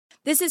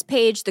This is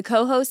Paige, the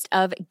co-host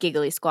of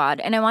Giggly Squad,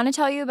 and I want to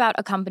tell you about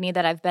a company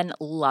that I've been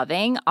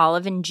loving,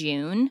 Olive &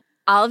 June.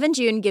 Olive &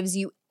 June gives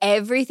you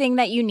everything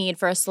that you need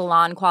for a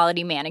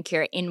salon-quality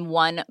manicure in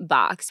one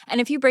box.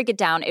 And if you break it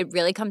down, it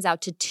really comes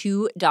out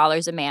to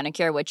 $2 a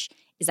manicure, which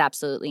is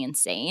absolutely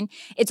insane.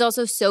 It's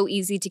also so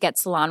easy to get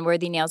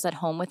salon-worthy nails at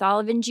home with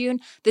Olive & June.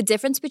 The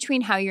difference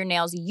between how your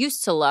nails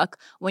used to look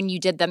when you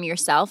did them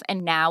yourself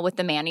and now with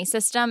the Mani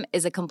system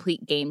is a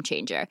complete game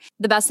changer.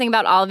 The best thing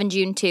about Olive &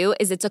 June, too,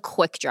 is it's a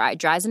quick dry.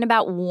 Dries in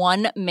about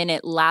 1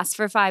 minute, lasts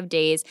for 5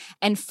 days,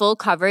 and full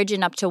coverage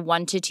in up to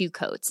 1 to 2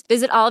 coats.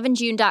 Visit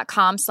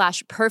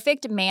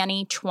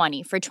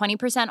oliveandjune.com/perfectmani20 for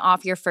 20%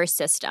 off your first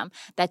system.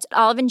 That's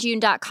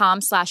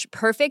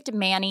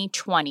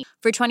oliveandjune.com/perfectmani20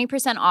 for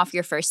 20% off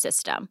your first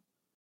system.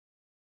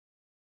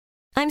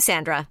 I'm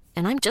Sandra,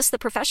 and I'm just the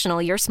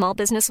professional your small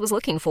business was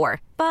looking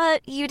for.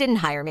 But you didn't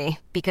hire me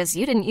because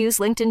you didn't use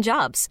LinkedIn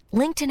Jobs.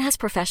 LinkedIn has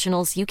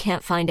professionals you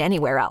can't find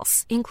anywhere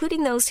else,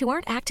 including those who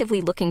aren't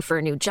actively looking for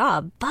a new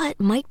job, but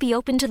might be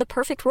open to the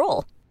perfect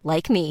role,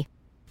 like me.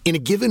 In a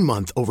given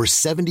month, over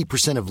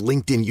 70% of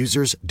LinkedIn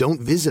users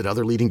don't visit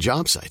other leading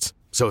job sites.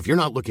 So if you're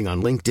not looking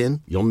on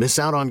LinkedIn, you'll miss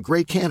out on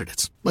great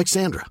candidates, like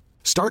Sandra.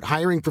 Start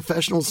hiring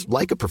professionals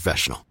like a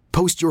professional.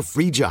 Post your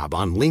free job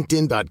on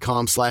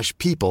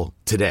linkedin.com/people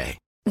today.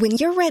 When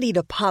you're ready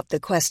to pop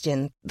the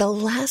question, the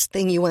last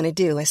thing you want to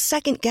do is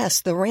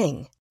second-guess the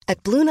ring.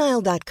 At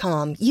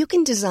BlueNile.com, you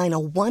can design a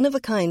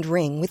one-of-a-kind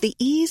ring with the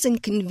ease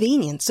and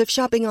convenience of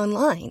shopping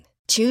online.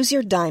 Choose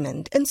your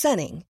diamond and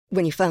setting.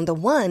 When you find the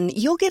one,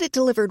 you'll get it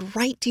delivered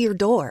right to your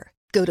door.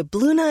 Go to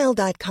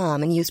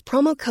BlueNile.com and use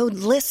promo code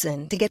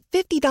LISTEN to get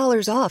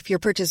 $50 off your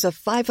purchase of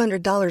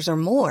 $500 or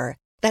more.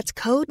 That's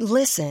code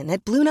LISTEN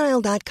at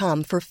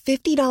BlueNile.com for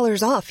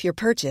 $50 off your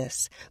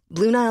purchase.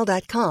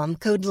 BlueNile.com,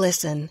 code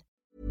LISTEN.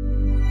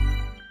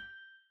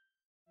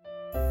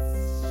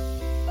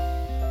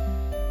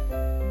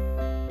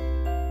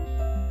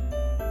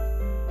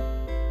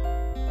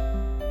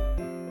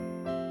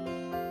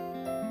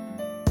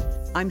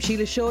 I'm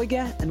Sheila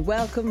Shoiga, and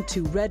welcome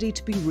to Ready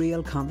to Be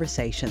Real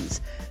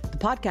Conversations, the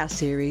podcast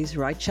series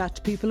where I chat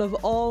to people of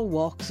all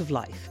walks of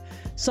life.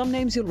 Some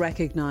names you'll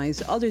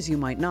recognise, others you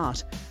might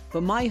not,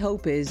 but my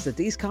hope is that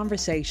these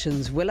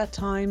conversations will at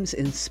times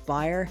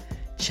inspire,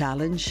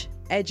 challenge,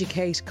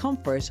 educate,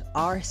 comfort,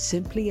 or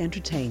simply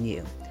entertain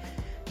you.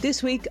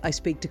 This week I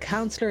speak to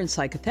counsellor and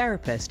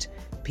psychotherapist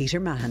Peter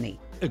Mahoney.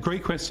 A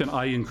great question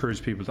I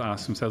encourage people to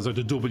ask themselves are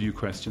the W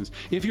questions.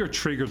 If you're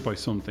triggered by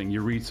something,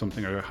 you read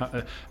something or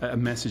a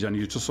message and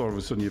you just all of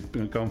a sudden you've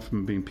gone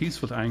from being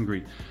peaceful to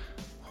angry,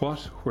 what,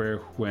 where,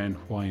 when,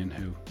 why and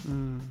who?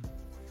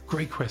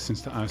 Great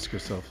questions to ask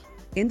yourself.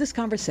 In this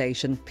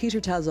conversation, Peter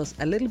tells us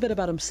a little bit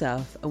about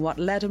himself and what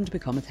led him to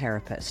become a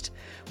therapist.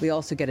 We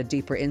also get a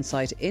deeper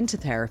insight into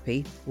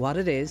therapy, what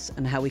it is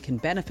and how we can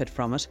benefit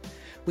from it.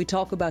 We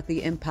talk about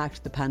the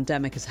impact the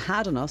pandemic has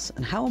had on us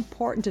and how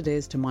important it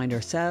is to mind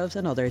ourselves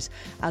and others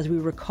as we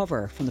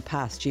recover from the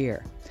past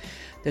year.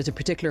 There's a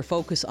particular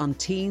focus on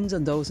teens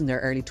and those in their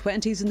early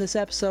 20s in this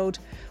episode.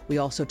 We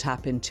also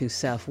tap into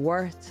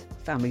self-worth,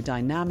 family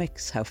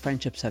dynamics, how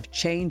friendships have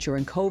changed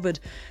during COVID,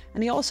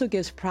 and he also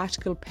gives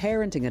practical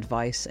parenting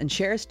advice and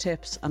shares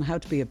tips on how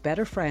to be a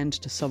better friend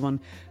to someone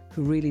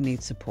who really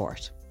needs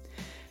support.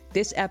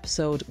 This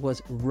episode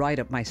was right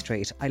up my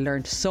street. I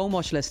learned so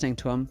much listening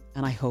to him,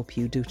 and I hope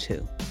you do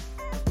too.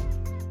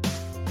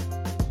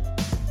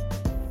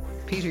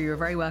 Peter, you're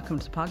very welcome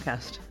to the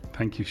podcast.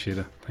 Thank you,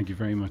 Sheila. Thank you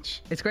very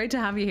much. It's great to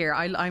have you here.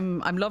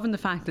 I'm loving the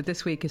fact that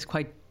this week is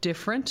quite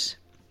different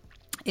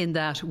in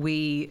that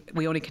we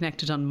only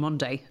connected on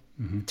Monday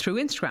through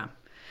Instagram.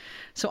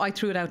 So I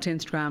threw it out to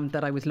Instagram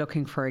that I was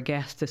looking for a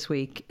guest this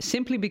week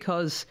simply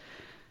because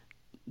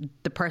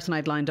the person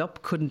I'd lined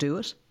up couldn't do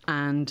it.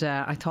 And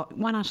I thought,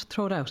 why not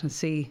throw it out and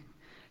see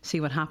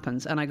what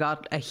happens? And I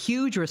got a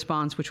huge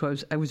response, which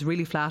I was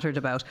really flattered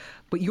about.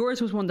 But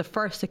yours was one of the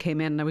first that came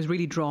in, and I was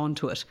really drawn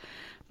to it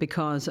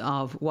because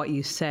of what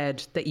you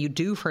said that you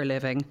do for a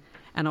living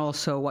and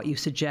also what you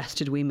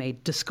suggested we may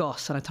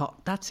discuss. And I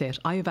thought, that's it.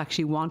 I have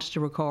actually wanted to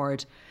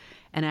record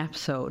an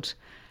episode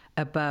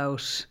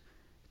about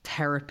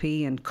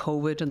therapy and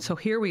COVID. And so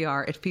here we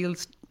are. It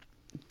feels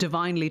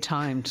divinely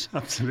timed.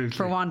 Absolutely.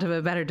 For want of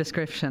a better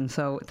description.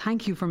 So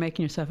thank you for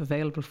making yourself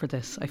available for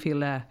this. I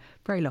feel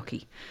very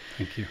lucky.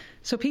 Thank you.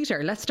 So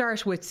Peter, let's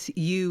start with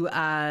you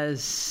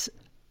as,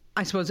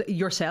 I suppose,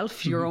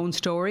 yourself, your own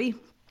story.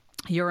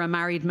 You're a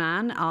married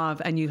man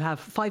and you have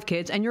 5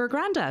 kids and you're a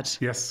granddad.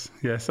 Yes,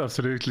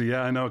 absolutely.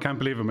 Yeah, I know. I can't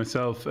believe it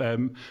myself.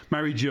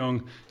 Married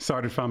young,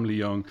 started family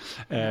young.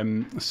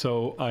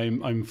 So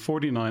I'm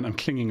 49. I'm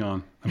clinging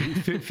on.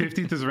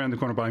 50th is around the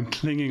corner, but I'm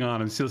clinging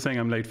on. I'm still saying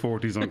I'm late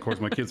 40s. And of course,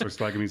 my kids are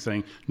slagging me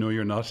saying, no,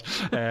 you're not.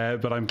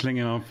 But I'm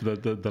clinging on for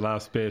the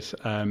last bit. So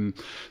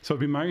I've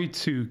been married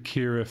to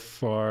Ciara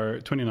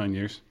for 29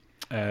 years.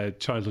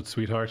 Childhood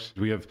sweetheart.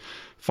 We have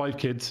 5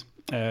 kids.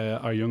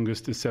 Our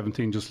youngest is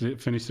 17, just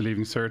finished the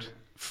Leaving Cert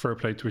fair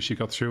play to her. She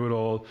got through it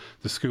all.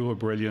 The school were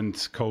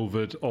brilliant.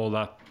 COVID, all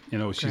that. You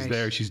know, she's Great.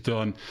 there. She's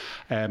done.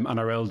 And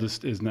our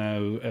eldest is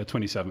now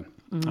 27.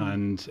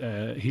 And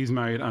he's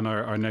married, and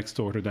our next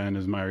daughter then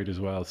is married as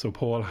well. So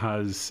Paul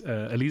has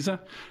Eliza.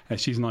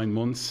 She's 9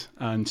 months,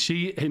 and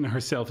she in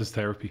herself is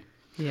therapy.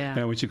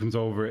 Yeah. When she comes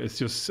over, it's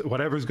just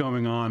whatever's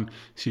going on,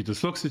 she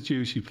just looks at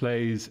you, she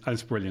plays, and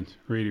it's brilliant.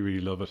 Really,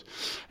 really love it.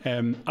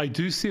 I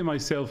do see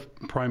myself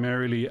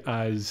primarily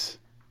as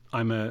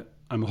I'm a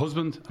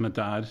husband, I'm a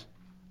dad,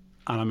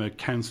 and I'm a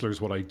counsellor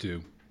is what I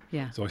do.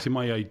 Yeah. So I see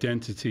my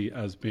identity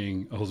as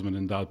being a husband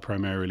and dad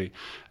primarily,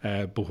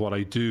 but what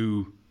I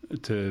do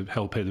to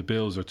help pay the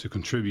bills or to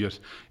contribute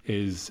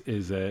is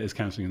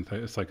counselling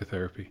and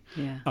psychotherapy.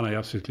 Yeah. And I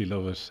absolutely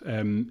love it.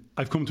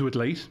 I've come to it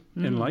late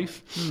in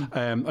life.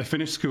 I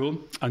finished school,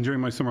 and during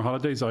my summer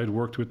holidays I had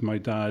worked with my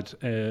dad.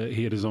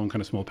 He had his own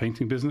kind of small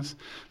painting business,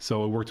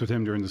 so I worked with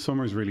him during the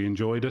summers, really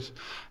enjoyed it.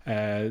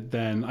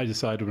 Then I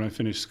decided when I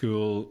finished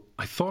school,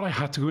 I thought I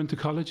had to go into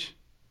college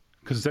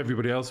because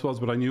everybody else was,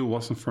 but I knew it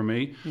wasn't for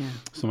me. Yeah.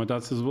 So my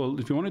dad says, well,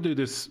 if you want to do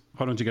this,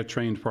 why don't you get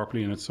trained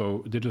properly in it?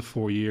 So I did it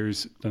 4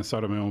 years, then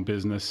started my own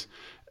business,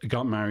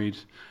 got married.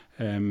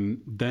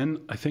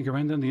 Then I think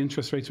around then the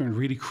interest rates went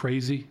really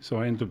crazy.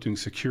 So I ended up doing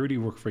security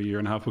work for a year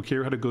and a half. But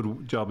Ciara had a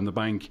good job in the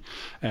bank.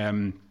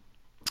 And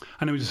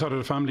then we just started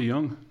a family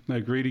young,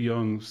 like really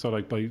young. So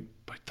like by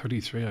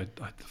 33, I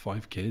had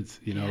 5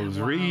 kids. You know, it was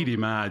really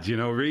mad. You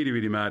know, really,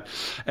 really mad.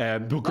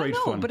 But great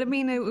fun. But I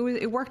mean,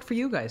 it worked for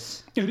you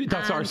guys.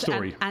 That's our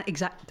story. And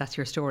exactly, that's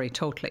your story,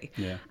 totally.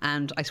 Yeah.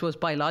 And I suppose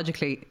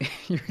biologically,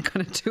 you're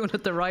kind of doing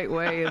it the right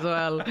way as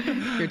well.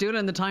 You're doing it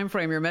in the time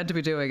frame you're meant to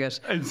be doing it.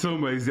 In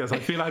some ways, yes. I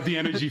feel I have the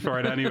energy for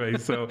it anyway.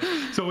 So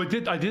I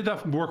did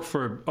that work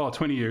for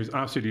 20 years.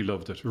 Absolutely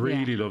loved it.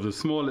 Really loved it.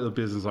 Small little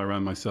business I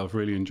ran myself.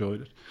 Really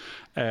enjoyed it.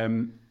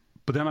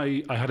 But then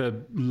I had a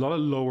lot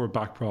of lower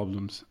back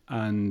problems,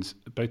 and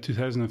by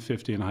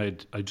 2015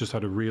 I just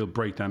had a real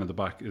breakdown of the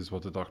back, is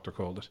what the doctor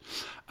called it.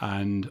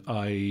 And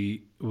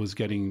I was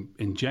getting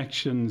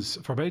injections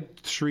for about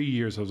 3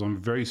 years. I was on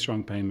very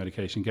strong pain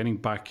medication, getting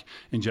back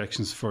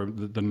injections for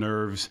the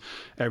nerves,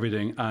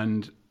 everything.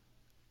 And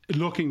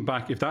looking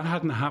back, if that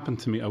hadn't happened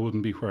to me, I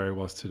wouldn't be where I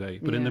was today.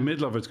 But in the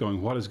middle of it,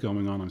 going, what is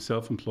going on? I'm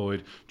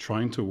self-employed,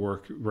 trying to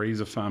work,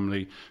 raise a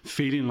family,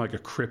 feeling like a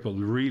cripple,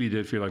 really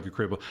did feel like a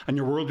cripple. And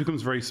your world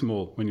becomes very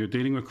small. When you're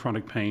dealing with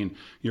chronic pain,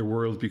 your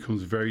world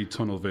becomes very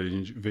tunnel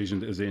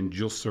visioned, as in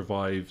just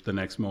survive the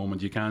next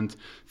moment. You can't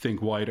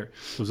think wider.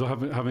 So I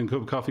was having a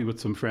cup of coffee with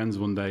some friends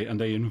one day, and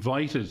they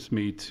invited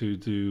me to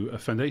do a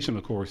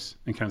foundational course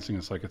in counselling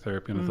and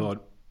psychotherapy. And I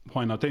thought,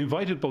 why not? They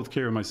invited both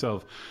Ciara and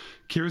myself.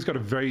 Ciara's got a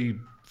very,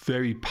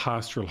 very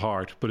pastoral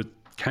heart, but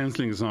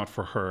counselling is not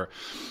for her.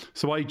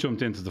 So I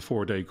jumped into the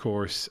 4-day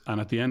course,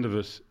 and at the end of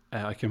it,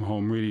 I came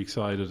home really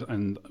excited,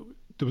 and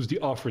there was the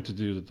offer to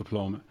do the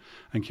diploma.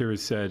 And Ciara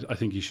said, I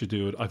think you should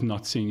do it. I've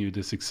not seen you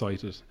this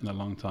excited in a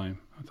long time.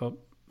 I thought,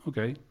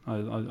 okay,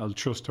 I'll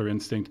trust her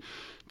instinct.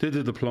 Did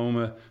the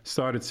diploma,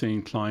 started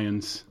seeing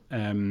clients,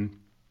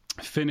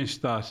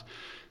 finished that.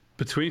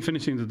 Between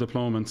finishing the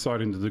diploma and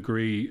starting the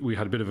degree, we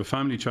had a bit of a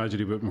family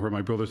tragedy where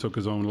my brother took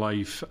his own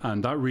life,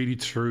 and that really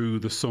threw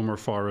the summer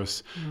for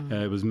us.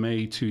 It was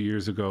May 2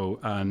 years ago,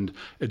 and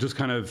it just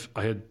kind of,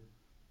 I had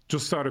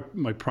just started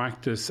my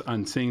practice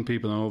and seeing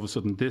people, and all of a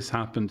sudden this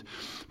happened.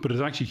 But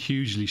it actually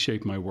hugely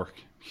shaped my work.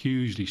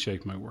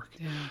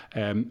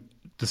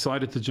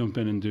 Decided to jump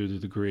in and do the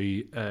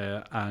degree,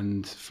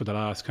 and for the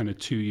last kind of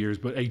 2 years,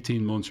 but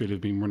 18 months really,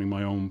 I've been running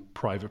my own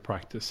private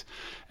practice.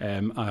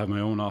 I have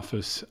my own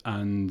office,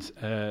 and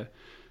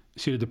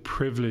she had the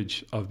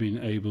privilege of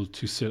being able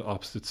to sit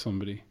opposite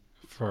somebody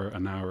for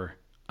an hour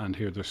and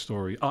hear their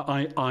story.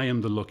 I am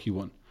the lucky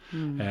one.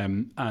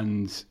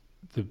 And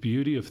the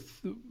beauty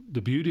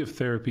of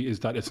therapy is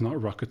that it's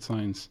not rocket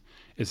science.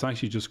 It's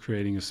actually just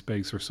creating a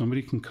space where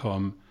somebody can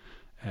come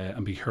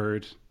and be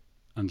heard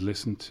and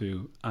listened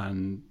to,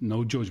 and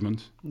no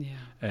judgment,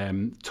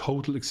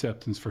 total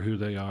acceptance for who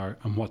they are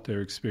and what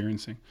they're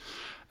experiencing.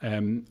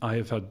 I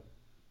have had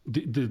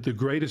the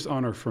greatest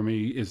honour for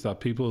me is that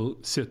people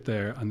sit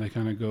there and they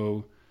kind of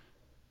go,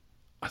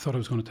 I thought I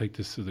was going to take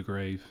this to the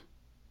grave,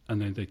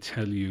 and then they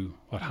tell you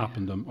what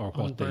happened to them or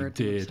what they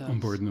did,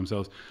 unburden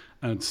themselves,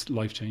 and it's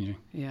life-changing.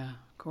 Yeah,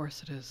 of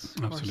course it is.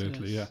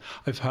 Absolutely, yeah.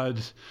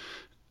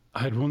 I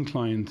had one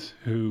client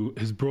who,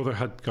 his brother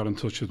had got in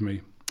touch with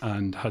me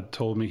and had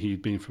told me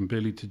he'd been from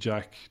Billy to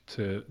Jack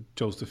to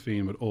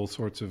Josephine with all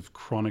sorts of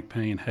chronic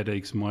pain,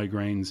 headaches,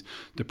 migraines,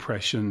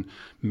 depression,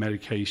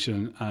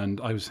 medication.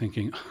 And I was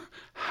thinking,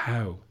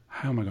 how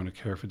am I going to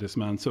care for this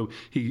man? So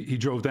he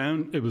drove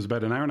down. It was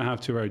about an hour and a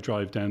half, 2 hour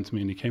drive down to me,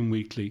 and he came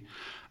weekly.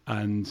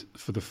 And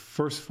for the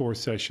first 4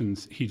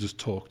 sessions, he just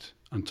talked,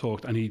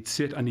 and he'd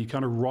sit and he'd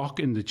kind of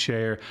rock in the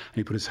chair, and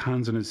he put his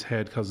hands on his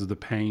head because of the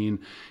pain.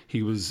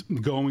 He was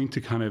going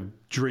to kind of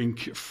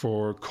drink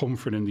for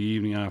comfort in the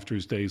evening after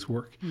his day's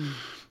work.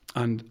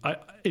 And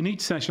in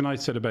each session, I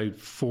said about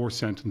 4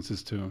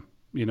 sentences to him,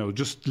 you know,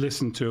 just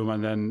listen to him,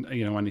 and then,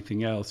 you know,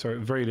 anything else or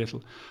very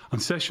little. On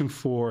session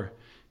 4,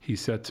 he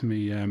said to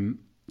me,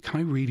 can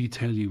I really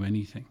tell you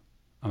anything?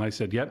 And I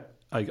said, yep.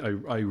 I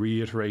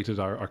reiterated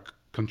our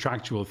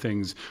contractual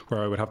things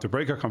where I would have to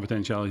break our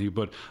confidentiality,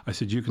 but I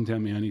said, you can tell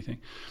me anything.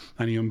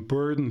 And he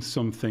unburdened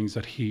some things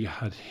that he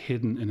had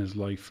hidden in his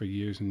life for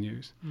years and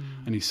years.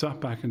 And he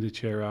sat back in the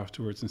chair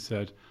afterwards and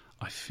said,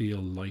 I feel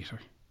lighter.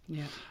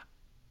 Yeah.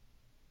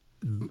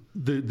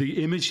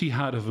 The image he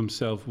had of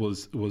himself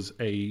was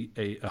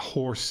a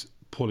horse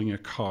pulling a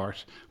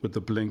cart with the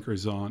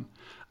blinkers on,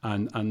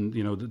 and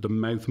you know, the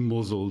mouth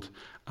muzzled,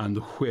 and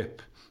the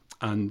whip,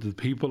 and the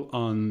people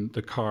on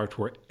the cart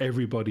were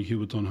everybody who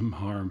had done him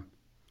harm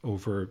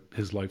over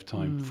his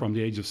lifetime, from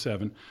the age of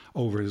 7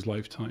 over his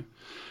lifetime.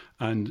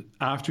 And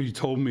after he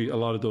told me a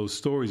lot of those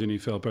stories and he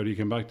felt better, he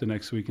came back the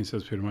next week and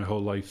says, Peter, my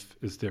whole life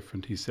is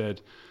different. He said,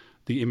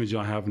 the image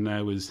I have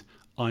now is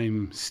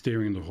I'm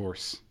steering the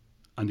horse,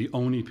 and the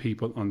only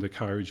people on the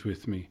carriage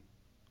with me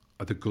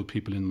are the good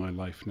people in my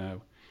life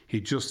now.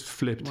 He just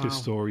flipped his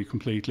story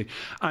completely.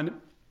 And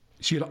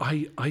Sheila,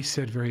 I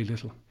said very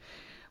little.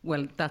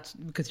 Well, that's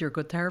because you're a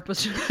good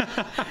therapist.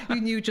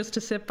 You knew just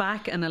to sit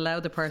back and allow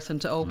the person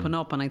to open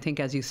up. And I think,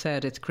 as you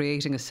said, it's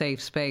creating a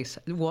safe space.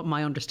 What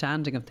my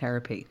understanding of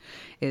therapy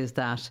is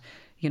that,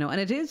 you know,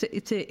 and it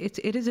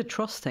is a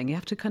trust thing. You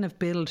have to kind of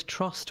build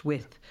trust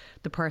with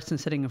the person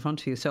sitting in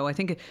front of you. So I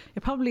think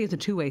it probably is a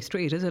two-way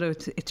street, is it?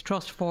 It's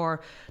trust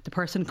for the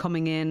person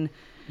coming in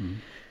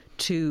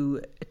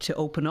to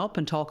open up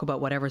and talk about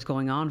whatever's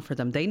going on for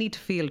them. They need to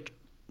feel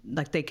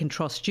like they can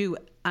trust you,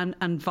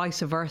 and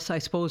vice versa, I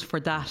suppose, for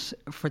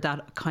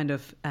that kind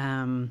of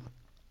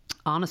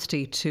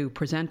honesty to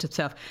present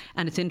itself.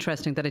 And it's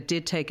interesting that it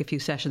did take a few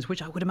sessions,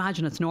 which I would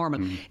imagine it's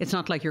normal. It's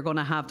not like you're going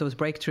to have those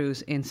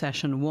breakthroughs in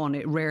session 1.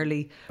 It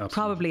rarely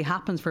probably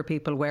happens for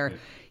people, where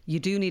you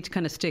do need to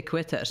kind of stick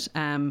with it.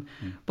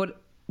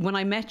 But when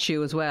I met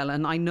you as well,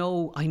 and I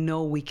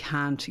know we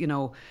can't, you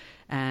know,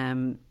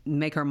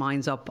 make our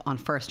minds up on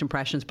first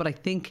impressions, but I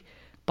think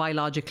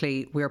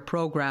biologically we're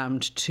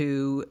programmed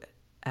to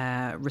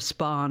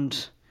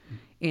respond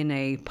in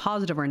a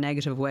positive or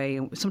negative way,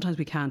 and sometimes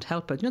we can't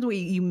help it. You know, the way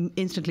you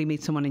instantly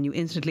meet someone and you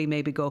instantly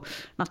maybe go,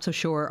 not so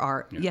sure,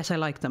 or yes, I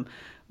like them.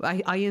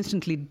 I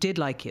instantly did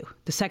like you.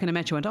 The second I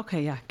met you, I went,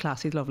 okay, yeah,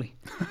 class, he's lovely.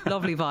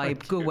 Lovely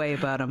vibe, good way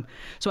about him.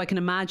 So I can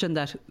imagine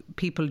that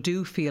people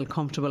do feel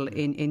comfortable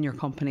in your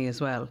company as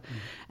well.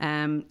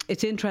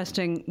 It's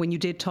interesting when you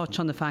did touch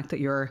on the fact that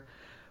your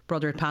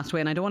brother had passed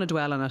away, and I don't want to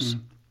dwell on it.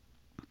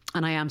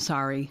 And I am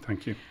sorry.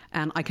 Thank you.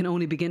 And I can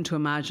only begin to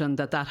imagine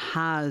that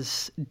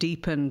has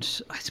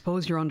deepened, I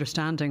suppose, your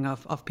understanding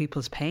of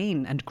people's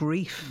pain and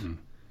grief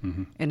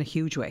in a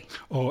huge way.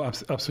 Oh,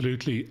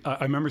 absolutely.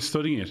 I remember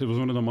studying it. It was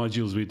one of the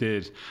modules we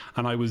did.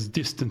 And I was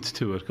distant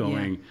to it,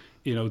 going,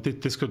 you know,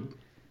 this could...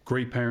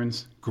 Great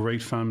parents,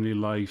 great family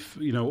life,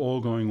 you know, all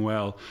going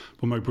well.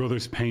 But my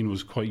brother's pain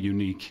was quite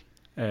unique.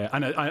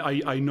 And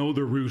I know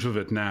the root of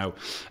it now,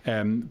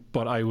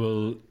 but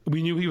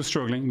we knew he was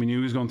struggling. We knew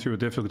he was going through a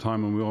difficult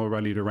time, and we all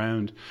rallied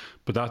around.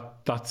 But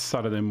that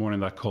Saturday morning,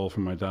 that call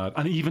from my dad,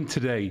 and even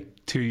today,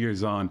 2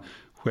 years on,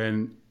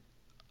 when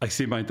I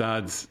see my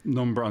dad's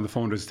number on the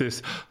phone, there's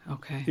this,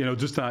 you know,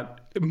 just that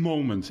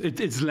moment.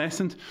 It's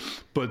lessened,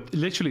 but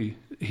literally,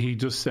 he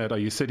just said, are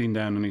you sitting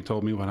down? And he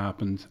told me what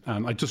happened.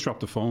 And I just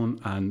dropped the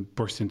phone and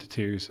burst into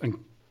tears. And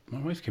my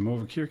wife came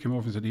over, Ciara came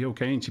over and said, are you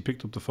okay? And she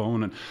picked up the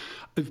phone,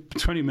 and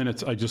 20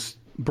 minutes I just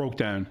broke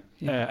down.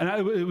 And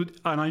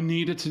I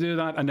needed to do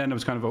that. And then it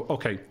was kind of,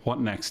 okay, what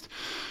next?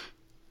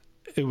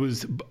 It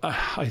was,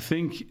 I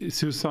think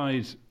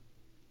suicide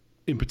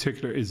in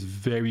particular is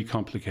very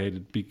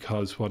complicated,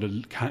 because what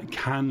it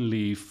can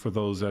leave for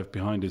those left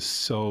behind is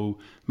so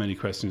many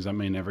questions that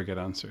may never get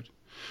answered.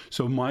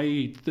 So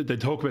they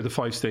talk about the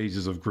 5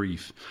 stages of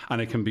grief,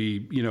 and it can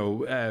be, you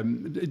know,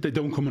 they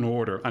don't come in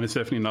order, and it's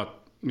definitely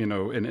not, you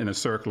know, in a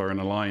circle or in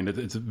a line.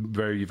 It's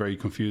very, very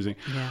confusing.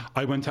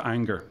 I went to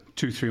anger.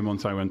 2-3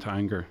 months I went to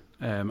anger,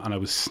 and I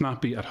was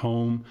snappy at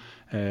home.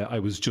 I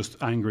was just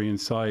angry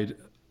inside.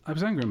 I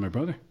was angry at my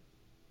brother.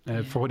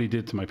 For what he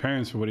did to my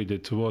parents, for what he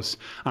did to us.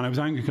 And I was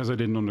angry because I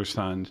didn't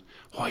understand.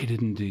 Why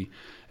didn't he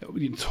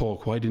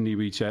talk? Why didn't he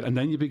reach out? And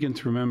then you begin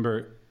to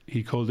remember,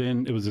 he called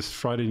in. It was this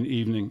Friday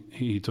evening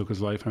he took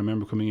his life. I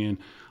remember coming in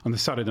on the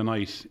Saturday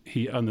night.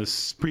 On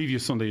this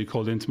previous Sunday he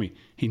called into me.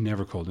 He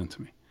never called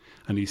into me.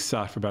 And he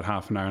sat for about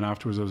half an hour. And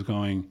afterwards I was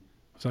going,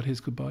 was that his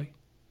goodbye?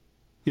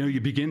 You know,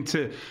 you begin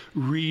to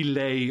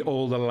relay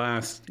all the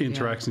last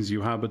interactions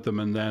you had with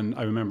them. And then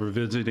I remember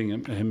visiting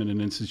him in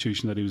an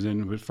institution that he was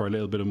in for a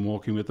little bit and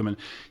walking with him. And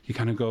you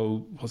kind of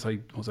go, was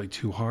I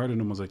too hard on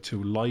him? Was I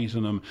too light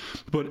on him?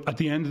 But at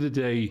the end of the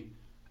day,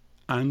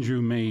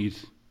 Andrew made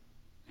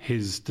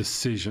his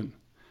decision.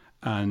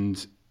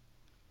 And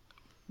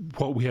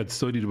what we had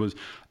studied was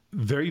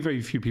very,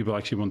 very few people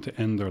actually want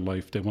to end their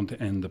life. They want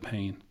to end the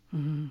pain.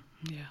 Mm-hmm.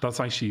 Yeah. That's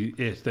actually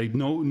it.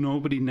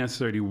 Nobody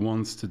necessarily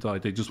wants to die.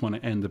 They just want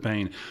to end the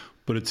pain.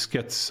 But it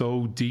gets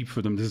so deep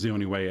for them. This is the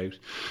only way out.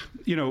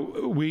 You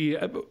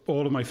know,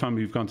 all of my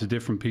family, we've gone to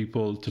different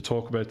people to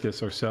talk about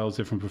this ourselves,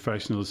 different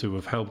professionals who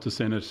have helped us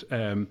in it.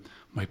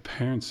 My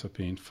parents have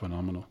been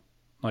phenomenal.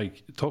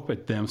 Like, talk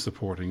about them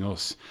supporting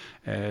us.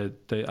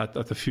 They, at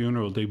the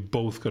funeral, they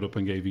both got up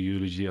and gave a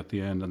eulogy at the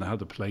end, and they had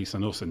the place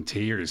and us in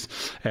tears.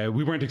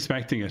 We weren't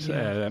expecting it,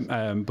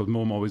 but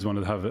Mum always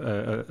wanted to have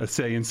a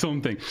say in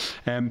something.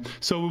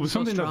 So it was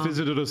something that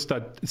visited us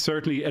that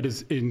certainly it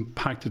has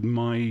impacted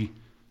my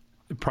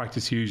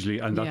practice hugely,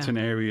 and that's an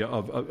area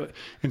of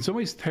in some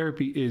ways,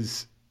 therapy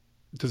is,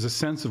 there's a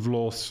sense of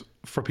loss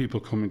for people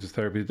coming to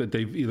therapy, that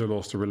they've either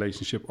lost a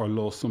relationship or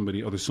lost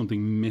somebody, or there's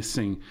something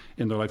missing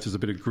in their life. There's a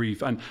bit of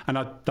grief, and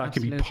that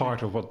can be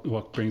part of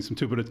what brings them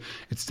to. But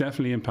it's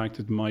definitely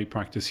impacted my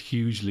practice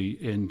hugely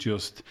in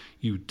just,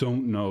 you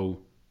don't know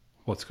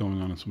what's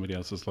going on in somebody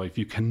else's life.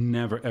 You can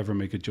never ever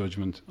make a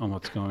judgment on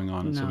what's going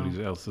on in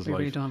somebody else's life.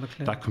 Really don't have a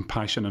clue. That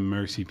compassion and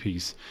mercy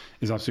piece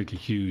is absolutely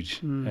huge.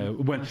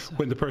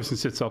 When the person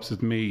sits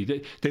opposite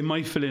me, they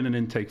might fill in an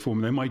intake form,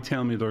 they might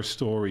tell me their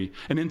story.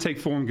 An intake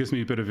form gives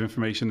me a bit of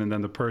information, and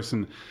then the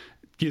person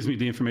gives me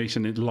the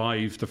information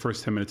live the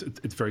first 10 minutes.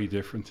 It's very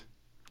different.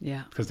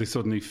 Yeah, because they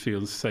suddenly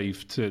feel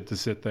safe to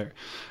sit there.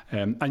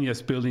 And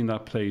yes, building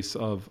that place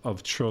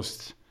of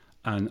trust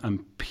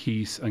and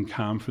peace and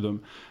calm for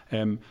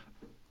them.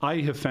 I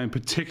have found,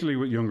 particularly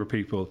with younger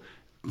people,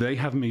 they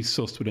have me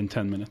sussed within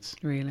 10 minutes.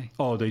 Really?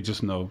 Oh, they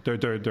just know.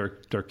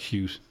 They're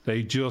cute.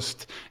 They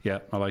just, I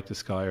like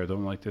this guy or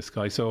don't like this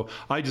guy. So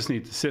I just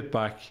need to sit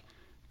back,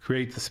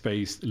 create the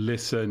space,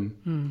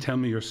 listen, tell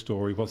me your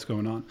story, what's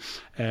going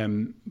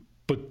on.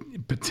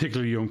 But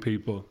particularly young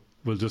people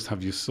will just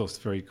have you sussed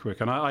very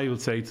quick. And I will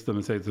say to them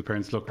and say to the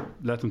parents, look,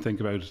 let them think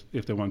about it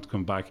if they want to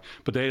come back.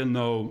 But they'll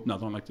know, no, I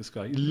don't like this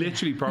guy.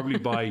 Literally, probably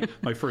by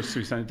my first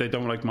 3 sentences, they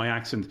don't like my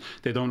accent.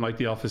 They don't like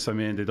the office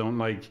I'm in. They don't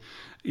like,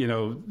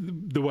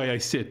 the way I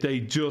sit.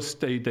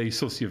 They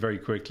suss you very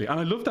quickly. And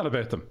I love that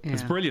about them. Yeah.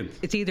 It's brilliant.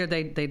 It's either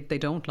they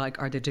don't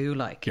like or they do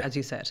like, as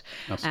you said.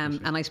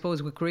 Absolutely. And I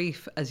suppose with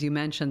grief, as you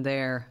mentioned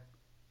there,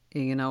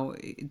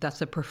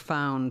 that's a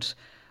profound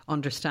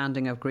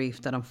understanding of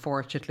grief that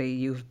unfortunately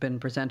you've been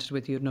presented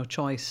with. You had no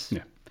choice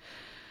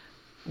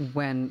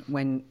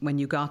when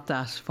you got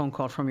that phone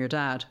call from your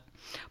dad.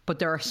 But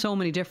there are so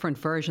many different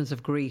versions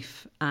of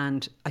grief,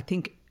 and I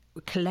think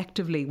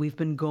collectively we've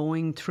been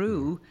going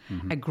through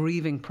a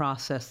grieving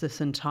process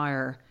this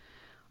entire,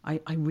 I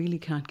really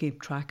can't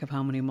keep track of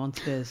how many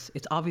months it is.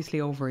 It's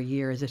obviously over a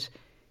year. Is it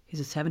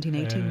 17,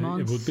 18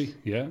 months? It would be,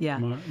 yeah.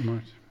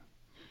 March.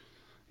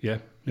 Yeah,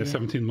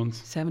 17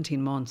 months.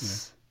 17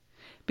 months. Yeah.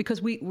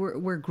 Because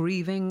we're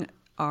grieving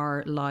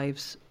our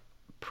lives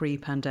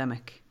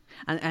pre-pandemic,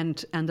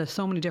 and there's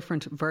so many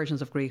different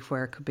versions of grief,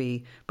 where it could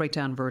be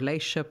breakdown of a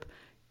relationship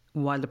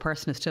while the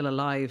person is still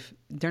alive.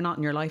 They're not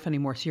in your life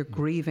anymore, so you're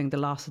grieving the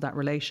loss of that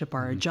relationship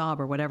or a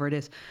job or whatever it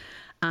is.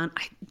 And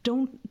I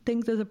don't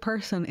think there's a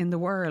person in the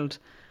world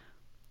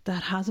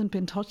that hasn't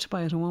been touched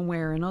by it in one way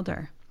or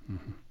another.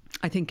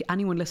 I think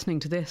anyone listening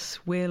to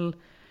this will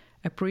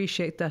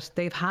appreciate that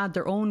they've had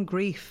their own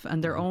grief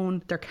and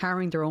they're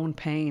carrying their own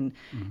pain.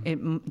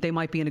 They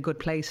might be in a good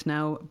place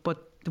now,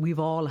 but we've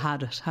all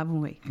had it, haven't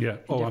we? Yeah.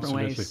 Oh,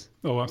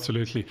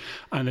 absolutely.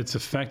 And it's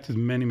affected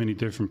many, many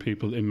different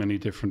people in many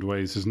different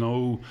ways. There's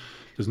no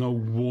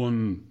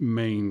one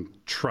main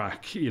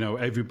track.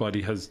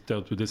 Everybody has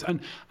dealt with this,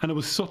 and it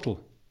was subtle.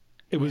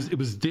 It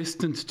was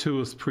distant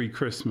to us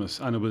pre-Christmas,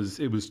 and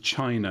it was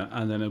China,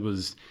 and then it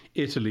was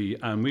Italy,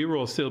 and we were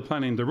all still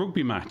planning the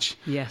rugby match.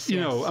 Yes, we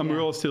were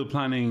all still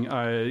planning,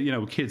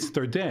 kids,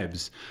 their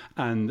debs,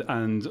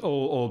 and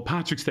all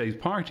Patrick's Day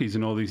parties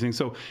and all these things.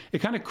 So it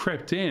kind of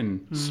crept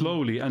in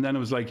slowly, and then it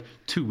was like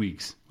 2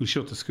 weeks. We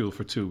shut the school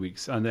for 2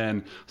 weeks, and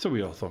then so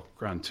we all thought,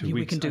 grand, 2 weeks.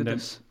 We can do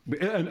this.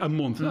 A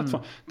month, that's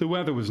fine. The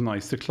weather was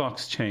nice, the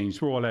clocks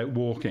changed, we're all out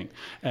walking,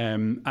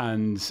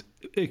 and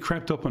it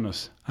crept up on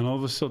us, and all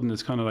of a sudden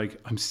it's kind of like,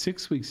 I'm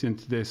 6 weeks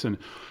into this, and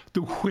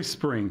the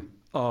whispering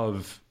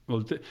of,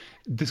 well,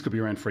 this could be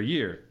around for a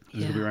year,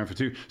 this could be around for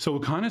 2. So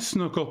it kind of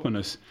snuck up on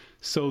us.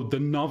 So the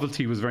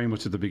novelty was very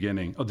much at the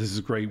beginning. Oh, this is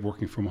great,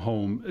 working from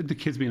home. The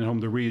kids being at home,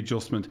 the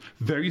readjustment,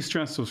 very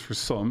stressful for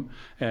some.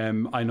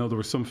 I know there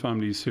were some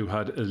families who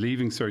had a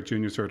leaving cert,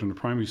 junior cert, and a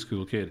primary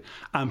school kid,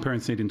 and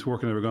parents needing to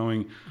work, and they were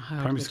going,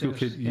 primary school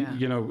kid,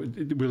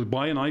 we'll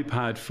buy an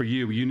iPad for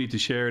you. You need to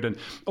share it, and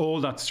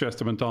all that stress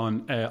that went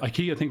on.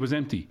 IKEA, I think, was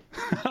empty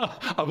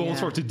of all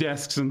sorts of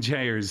desks and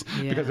chairs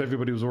because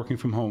everybody was working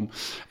from home.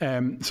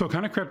 So it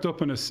kind of crept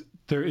up on us.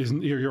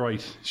 You're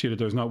right, Sheila,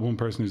 there's not one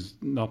person who's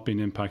not been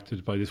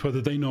impacted by this,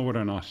 whether they know it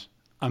or not.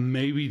 And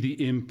maybe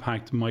the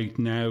impact might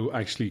now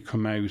actually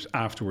come out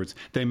afterwards.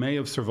 They may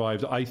have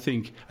survived. I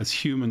think as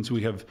humans,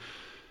 people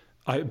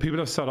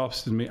have sat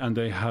opposite me, and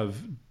they have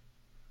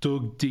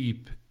dug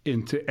deep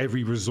into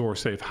every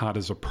resource they've had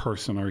as a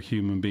person or a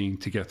human being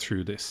to get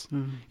through this.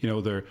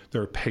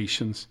 Their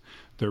patience,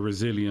 their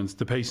resilience,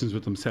 the patience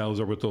with themselves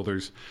or with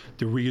others,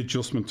 the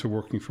readjustment to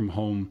working from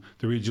home,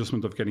 the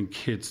readjustment of getting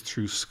kids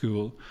through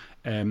school,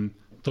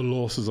 the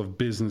losses of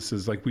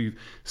businesses.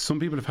 Some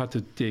people have had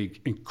to dig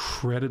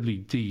incredibly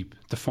deep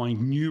to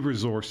find new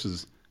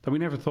resources that we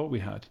never thought we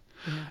had.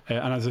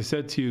 And as I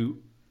said to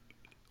you,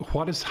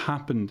 what has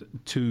happened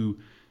to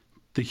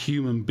the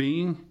human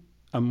being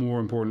and more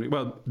importantly,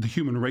 well, the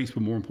human race,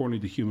 but more importantly,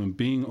 the human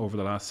being over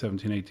the last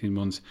 17, 18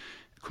 months,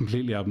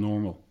 completely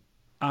abnormal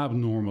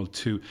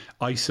to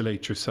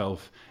isolate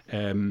yourself.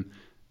 Don't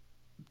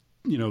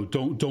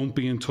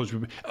be in touch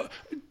with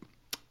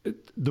me.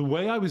 The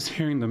way I was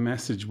hearing the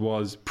message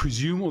was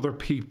presume other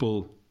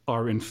people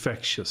are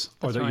infectious,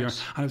 or that you're.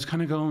 And I was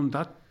kind of going,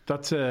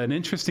 that's an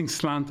interesting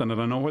slant on it.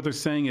 I know why they're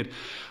saying it.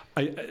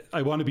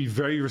 I want to be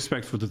very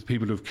respectful to the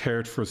people who have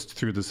cared for us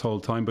through this whole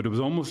time, but it was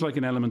almost like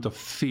an element of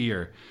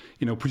fear.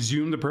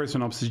 Presume the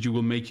person opposite you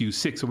will make you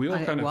sick. So we all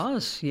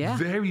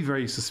very,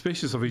 very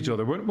suspicious of each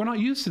other. We're not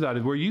used to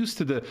that. We're used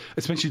to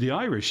especially the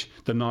Irish,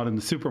 the nod in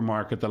the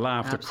supermarket, the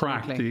laugh, the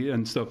crack,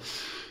 and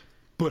stuff.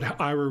 But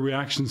our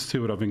reactions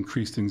to it of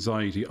increased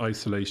anxiety,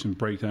 isolation,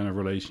 breakdown of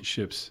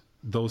relationships,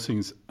 those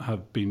things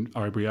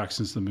our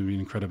reactions to them have been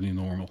incredibly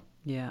normal.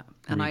 Yeah.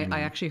 And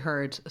I actually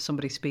heard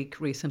somebody speak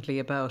recently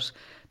about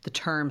the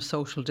term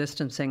social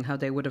distancing, how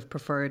they would have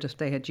preferred if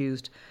they had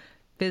used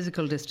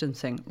physical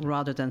distancing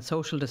rather than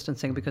social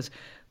distancing, because,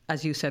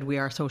 as you said, we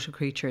are social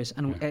creatures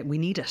and we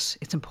need it.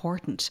 It's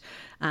important.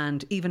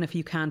 And even if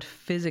you can't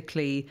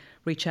physically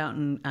reach out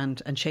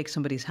and shake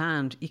somebody's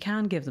hand, you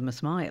can give them a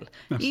smile.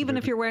 Absolutely. Even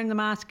if you're wearing the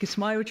mask, you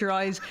smile with your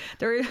eyes.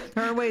 There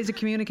are ways of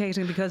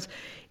communicating, because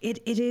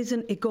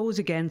it goes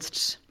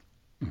against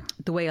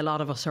the way a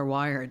lot of us are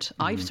wired.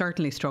 I've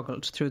certainly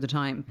struggled through the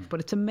time, but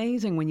it's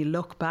amazing when you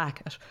look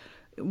back at,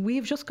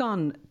 we've just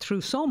gone through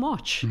so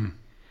much.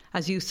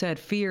 As you said,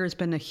 fear has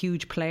been a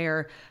huge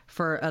player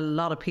for a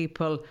lot of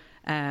people.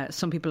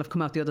 Some people have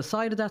come out the other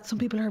side of that. Some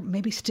people are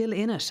maybe still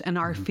in it and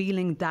are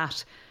feeling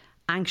that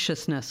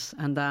anxiousness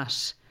and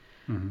that,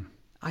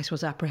 I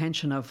suppose,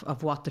 apprehension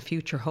of what the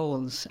future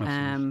holds.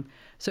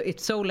 So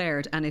it's so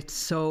layered and it's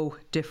so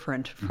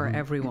different for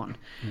everyone.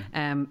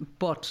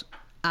 But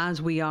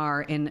as we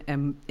are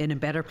in a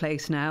better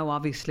place now,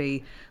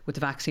 obviously, with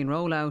the vaccine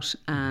rollout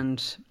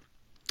and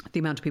the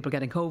amount of people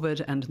getting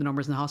COVID and the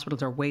numbers in the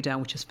hospitals are way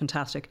down, which is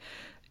fantastic.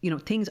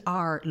 Things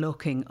are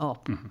looking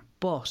up,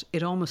 but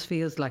it almost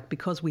feels like,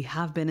 because we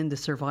have been in the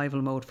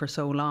survival mode for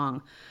so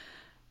long,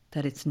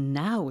 that it's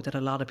now that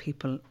a lot of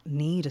people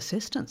need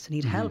assistance,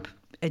 need help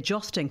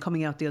adjusting,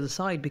 coming out the other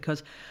side,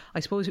 because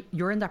I suppose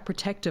you're in that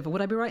protective,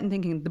 would I be right in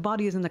thinking the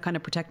body is in the kind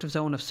of protective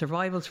zone of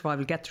survival,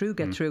 get through,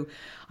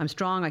 I'm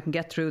strong, I can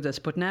get through this,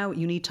 but now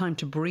you need time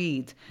to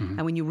breathe.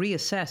 And when you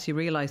reassess, you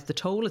realise the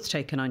toll it's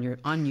taken on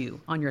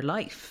your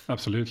life.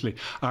 Absolutely.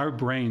 Our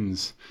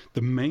brains,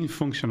 the main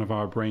function of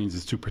our brains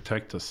is to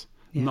protect us.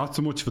 Yeah. Not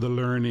so much for the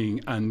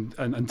learning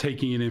and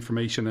taking in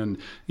information and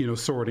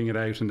sorting it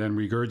out and then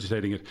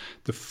regurgitating it.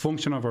 The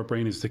function of our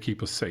brain is to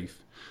keep us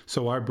safe.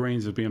 So our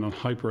brains have been on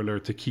hyper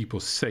alert to keep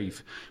us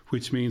safe,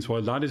 which means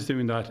while that is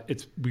doing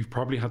that, we've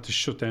probably had to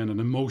shut down an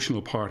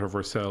emotional part of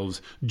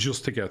ourselves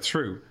just to get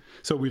through.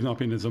 So we've not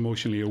been as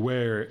emotionally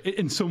aware.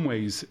 In some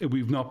ways,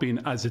 we've not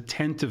been as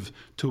attentive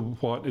to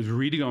what is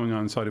really going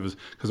on inside of us,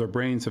 because our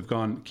brains have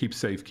gone, keep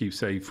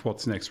safe,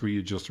 what's next,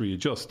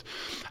 readjust.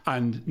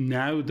 And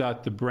now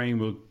that the brain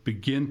will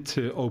begin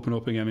to open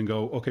up again and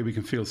go, okay, we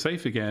can feel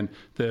safe again,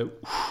 the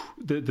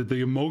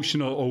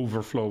emotional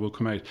overflow will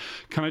come out.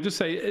 Can I just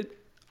say,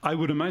 I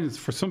would imagine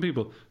for some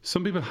people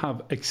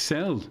have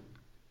excelled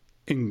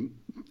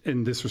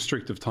in this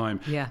restrictive time.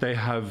 Yeah.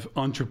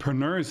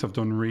 Entrepreneurs have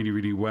done really,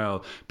 really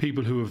well.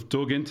 People who have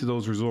dug into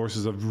those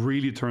resources have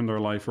really turned their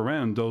life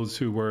around. Those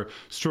who were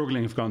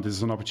struggling have gone, this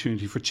is an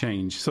opportunity for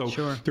change. So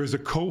there's a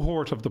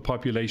cohort of the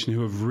population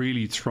who have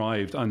really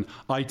thrived, and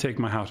I take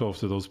my hat off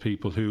to those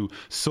people who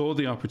saw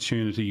the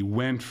opportunity,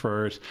 went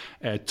for it,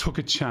 took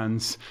a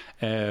chance,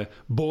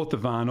 bought the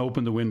van,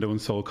 opened the window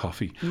and sold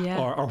coffee,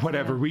 or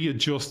whatever,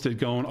 readjusted,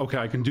 going, okay,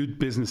 I can do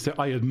business.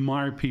 I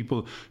admire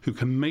people who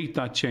can make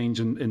that change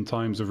in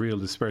times of real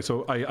despair.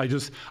 So I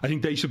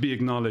think they should be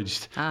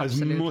acknowledged.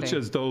 Absolutely. As much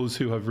as those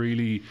who have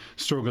really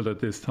struggled at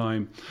this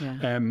time.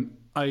 Yeah.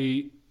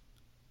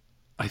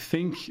 I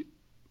think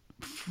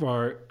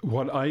for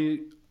what I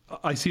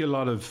see a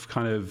lot of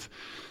kind of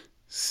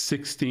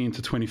 16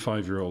 to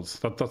 25 year olds.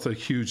 That's a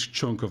huge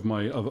chunk of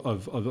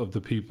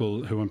the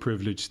people who I'm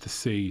privileged to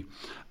see,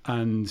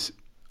 and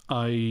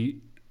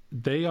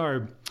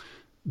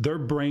their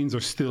brains are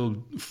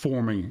still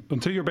forming.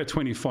 Until you're about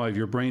 25,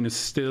 your brain is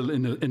still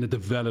in a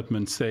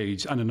development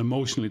stage and an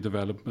emotionally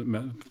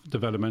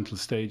developmental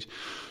stage.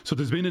 So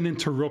there's been an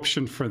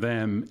interruption for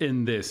them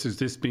in this. There's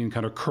this being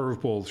kind of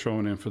curveball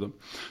thrown in for them.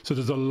 So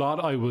there's a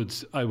lot I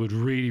would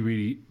really,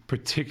 really,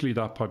 particularly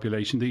that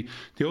population. The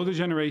older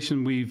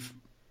generation, we've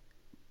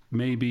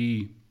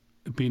maybe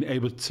being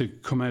able to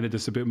come out of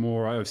this a bit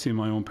more. I've seen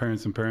my own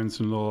parents and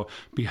parents-in-law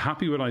be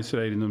happy with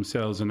isolating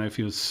themselves and now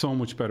feel so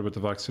much better with the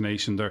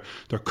vaccination.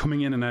 They're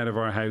coming in and out of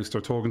our house.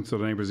 They're talking to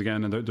their neighbours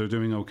again, and they're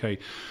doing okay.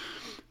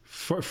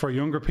 For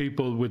younger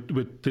people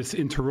with this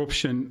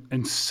interruption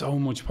in so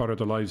much part of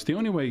their lives, the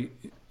only way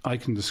I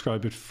can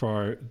describe it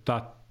for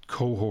that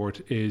cohort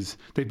is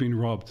they've been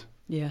robbed.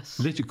 Yes.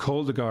 Literally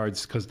called the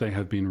guards because they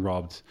have been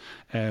robbed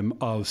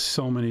of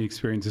so many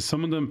experiences.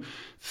 Some of them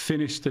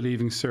finished the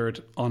Leaving Cert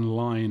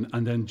online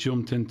and then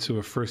jumped into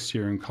a first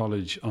year in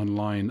college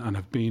online and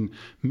have been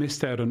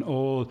missed out on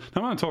all.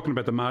 Now, I'm not talking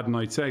about the mad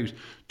nights out,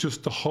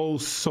 just the whole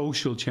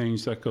social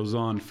change that goes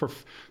on. For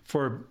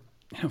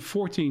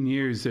 14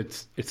 years,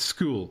 it's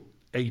school.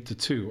 8 to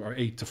 2 or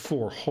 8 to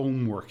 4,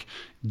 homework,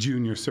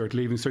 junior cert,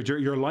 Leaving Cert.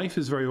 Your life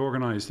is very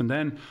organised, and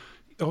then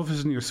all of a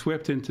sudden you're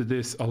swept into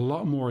this a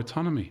lot more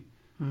autonomy.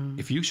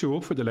 If you show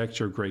up for the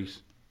lecture, great.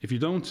 If you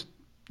don't,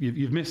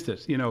 you've missed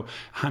it.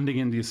 Handing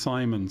in the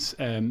assignments,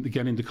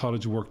 getting the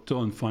college work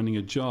done, finding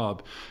a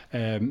job,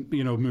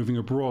 moving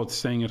abroad,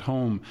 staying at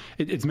home.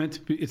 It's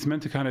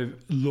meant to kind of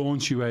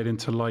launch you out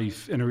into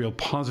life in a real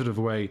positive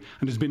way.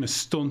 And there's been a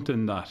stunt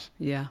in that.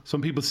 Yeah.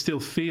 Some people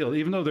still feel,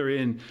 even though they're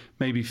in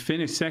maybe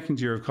finished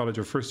second year of college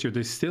or first year,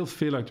 they still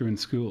feel like they're in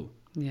school.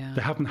 Yeah.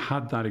 They haven't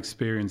had that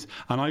experience.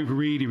 And I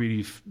really,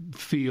 really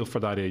feel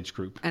for that age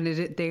group. And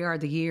they are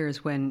the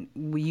years when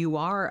you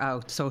are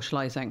out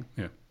socialising.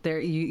 Yeah.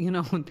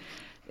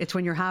 It's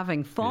when you're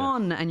having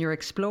fun and you're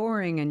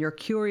exploring and you're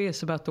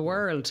curious about the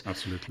world.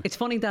 Absolutely. It's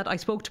funny that I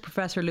spoke to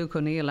Professor Luke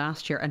O'Neill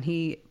last year, and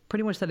he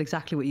pretty much said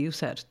exactly what you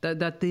said,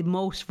 that the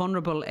most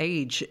vulnerable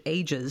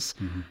ages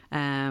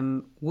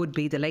would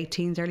be the late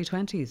teens, early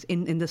 20s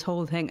in this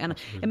whole thing. And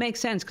it makes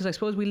sense, because I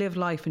suppose we live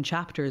life in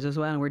chapters as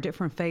well, and we're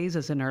different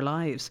phases in our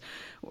lives.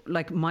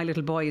 Like my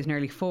little boy is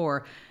nearly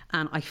 4,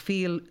 and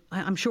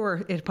I'm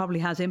sure it probably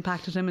has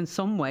impacted him in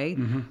some way,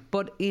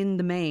 but in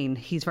the main,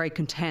 he's very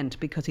content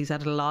because he's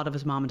had a lot of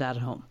his mom and dad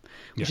at home,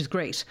 which is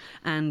great.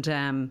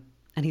 And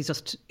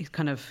he's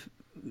kind of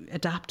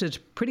adapted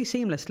pretty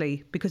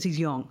seamlessly because he's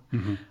young.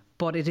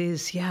 But it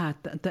is,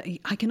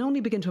 I can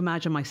only begin to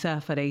imagine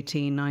myself at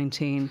 18,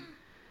 19.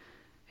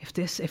 If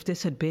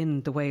this had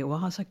been the way it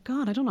was, like,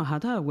 God, I don't know how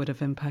that would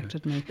have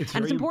impacted me. It's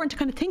important to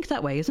kind of think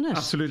that way, isn't it?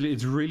 Absolutely.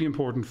 It's really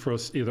important for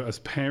us, either as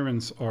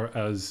parents or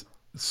as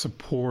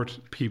support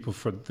people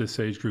for this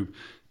age group,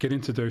 get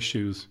into their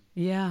shoes.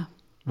 Yeah.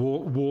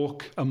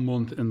 Walk a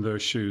month in their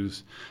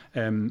shoes.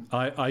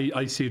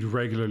 I see it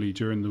regularly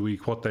during the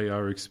week, what they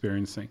are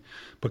experiencing.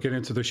 But get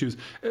into their shoes.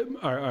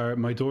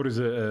 My daughter's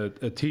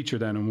a teacher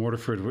down in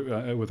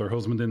Waterford with her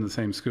husband in the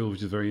same school,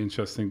 which is very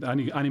interesting.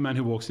 Any man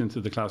who walks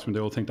into the classroom, they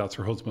all think that's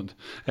her husband,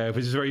 which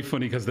is very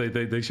funny because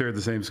they share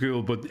the same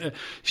school. But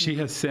she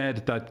has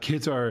said that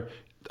kids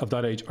of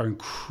that age are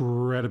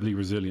incredibly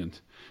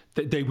resilient.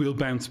 They will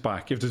bounce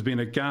back. If there's been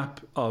a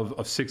gap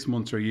of 6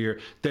 months or a year,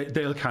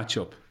 they'll catch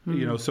up.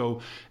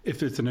 So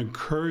if it's an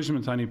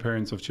encouragement to any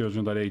parents of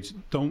children that age,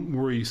 don't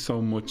worry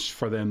so much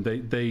for them.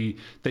 They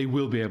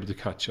will be able to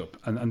catch up,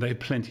 and they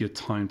have plenty of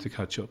time to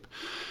catch up.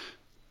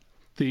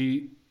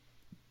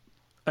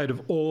 Out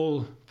of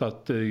all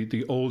that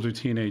the older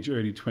teenage,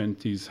 early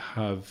 20s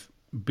have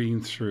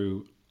been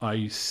through,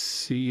 I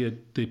see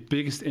it, the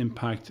biggest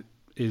impact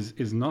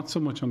is not so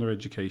much on their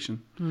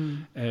education,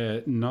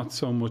 not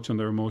so much on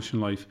their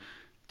emotional life,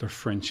 their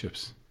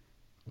friendships.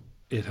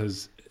 It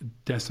has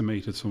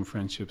decimated some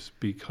friendships,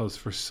 because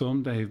for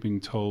some they have been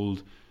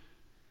told,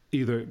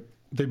 either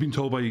they've been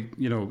told by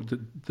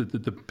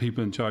the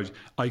people in charge,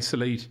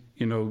 isolate,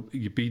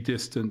 you be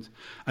distant,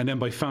 and then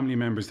by family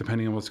members,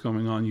 depending on what's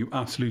going on, you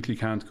absolutely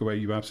can't go out,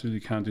 you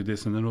absolutely can't do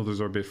this, and then others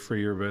are a bit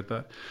freer about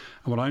that.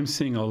 And what I'm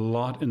seeing a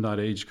lot in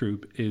that age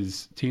group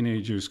is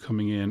teenagers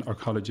coming in, or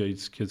college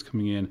age kids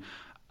coming in,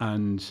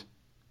 and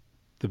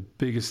the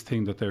biggest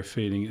thing that they're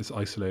feeling is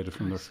isolated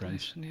from their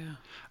friends. Yeah.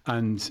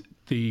 And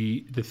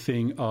the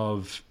thing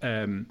of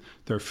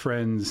their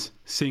friends,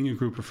 seeing a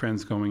group of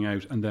friends going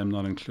out and them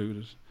not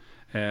included.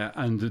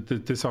 And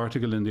this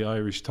article in the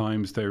Irish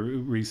Times there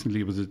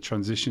recently was a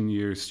transition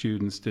year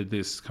students did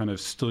this kind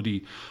of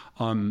study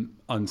on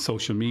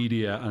social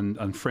media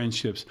and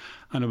friendships,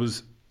 and it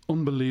was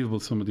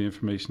unbelievable, some of the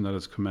information that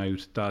has come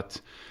out,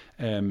 that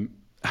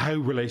how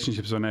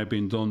relationships are now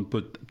being done,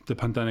 but the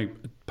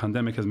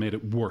pandemic has made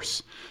it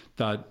worse,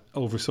 that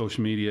over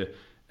social media,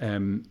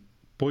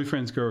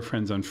 boyfriends,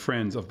 girlfriends and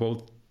friends of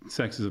both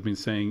sexes have been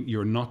saying,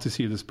 you're not to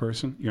see this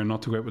person, you're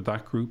not to go out with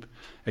that group,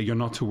 you're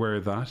not to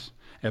wear that,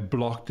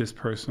 block this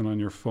person on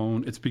your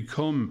phone. It's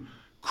become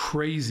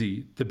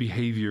crazy, the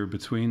behaviour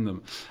between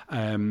them,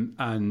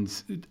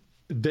 and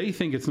they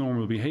think it's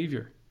normal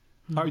behaviour.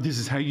 Or this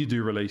is how you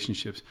do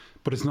relationships,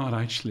 but it's not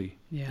actually.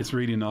 Yeah. It's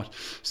really not.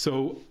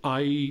 So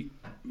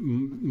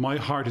my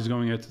heart is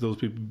going out to those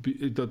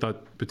people,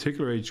 that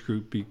particular age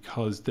group,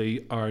 because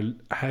they are,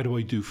 how do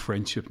I do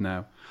friendship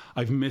now?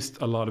 I've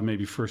missed a lot of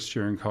maybe first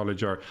year in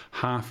college, or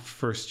half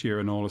first year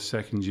and all of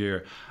second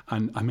year,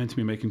 and I'm meant to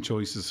be making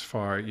choices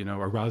for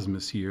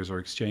Erasmus years or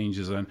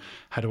exchanges, and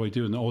how do I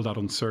do it, and all that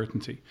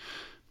uncertainty.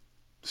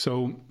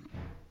 So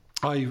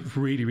I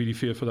really, really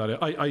feel for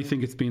that. I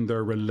think it's been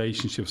their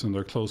relationships and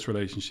their close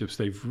relationships.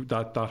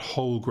 That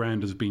whole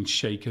ground has been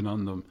shaken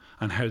on them.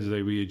 And how do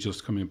they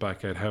readjust coming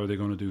back out? How are they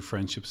going to do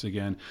friendships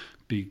again?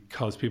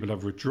 Because people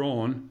have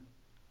withdrawn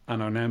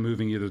and are now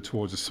moving either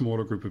towards a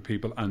smaller group of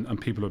people,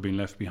 and people are being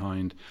left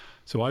behind.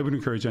 So I would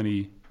encourage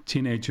any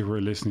teenager who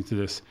are listening to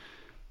this,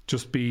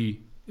 just be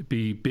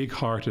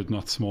big-hearted,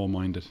 not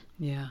small-minded.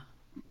 Yeah.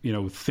 You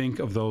know, think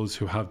of those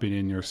who have been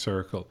in your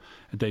circle.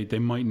 They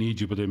might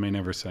need you, but they may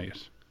never say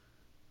it.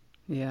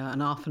 Yeah,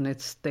 and often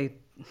it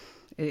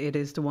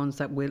is the ones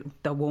that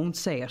won't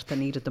say it that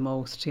need it the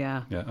most.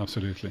 Yeah. Yeah,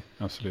 absolutely.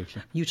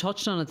 You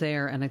touched on it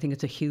there, and I think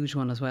it's a huge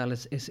one as well.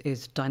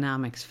 Is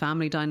dynamics,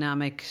 family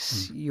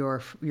dynamics,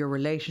 your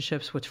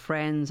relationships with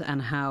friends,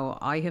 and how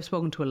I have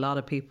spoken to a lot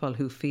of people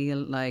who feel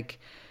like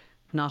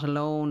not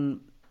alone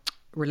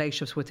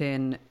relationships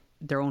within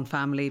their own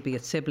family, be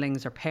it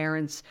siblings or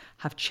parents,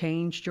 have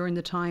changed during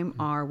the time,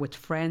 or with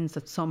friends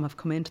that some have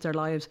come into their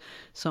lives,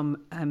 some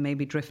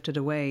maybe drifted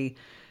away,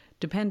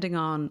 depending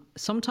on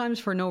sometimes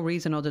for no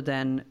reason other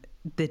than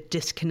the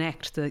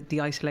disconnect,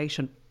 the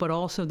isolation. But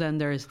also then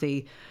there's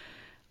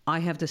I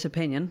have this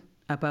opinion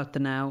about the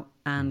now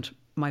and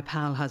my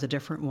pal has a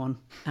different one,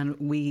 and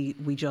we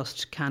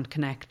just can't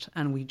connect,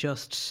 and we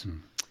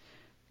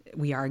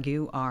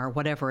argue or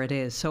whatever it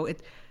is. So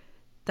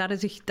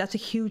that's a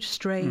huge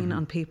strain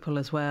on people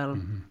as well.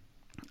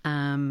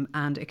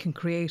 And it can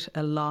create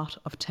a lot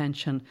of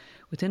tension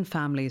within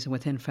families and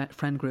within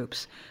friend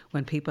groups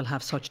when people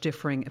have such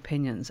differing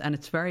opinions. And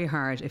it's very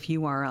hard if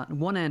you are at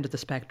one end of the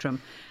spectrum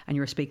and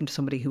you're speaking to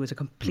somebody who has a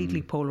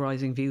completely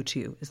polarising view to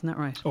you. Isn't that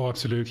right? Oh,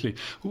 absolutely.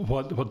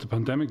 What the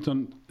pandemic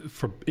done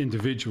for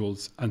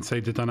individuals, and say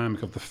the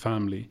dynamic of the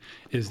family,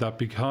 is that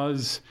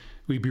because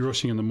we'd be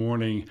rushing in the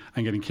morning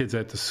and getting kids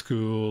out to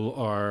school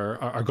or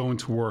going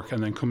to work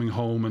and then coming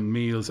home and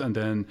meals, and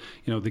then,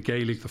 you know, the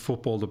Gaelic, the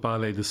football, the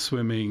ballet, the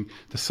swimming,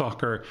 the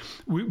soccer.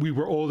 We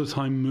were all the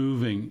time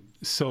moving.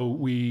 So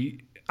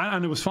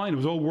and it was fine. It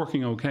was all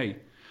working okay.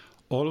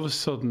 All of a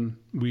sudden,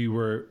 we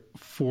were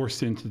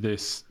forced into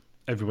this,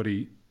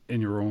 everybody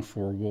in your own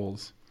four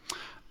walls.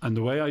 And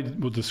the way I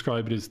would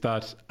describe it is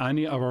that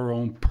any of our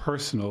own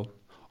personal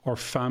or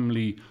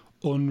family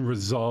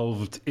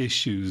unresolved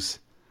issues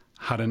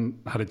had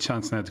a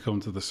chance now to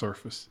come to the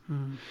surface.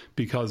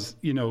 Because,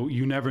 you know,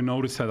 you never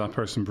noticed how that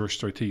person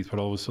brushed their teeth, but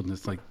all of a sudden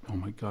it's like, oh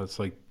my God, it's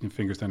like your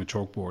fingers down a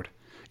chalkboard.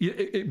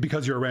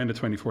 Because you're around it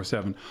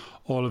 24/7,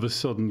 all of a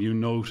sudden you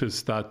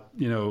notice that,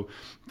 you know,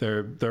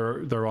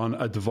 they're on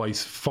a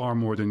device far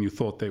more than you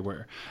thought they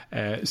were.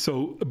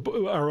 So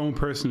our own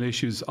personal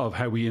issues of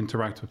how we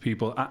interact with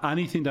people,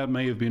 anything that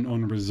may have been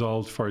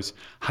unresolved for us,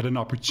 had an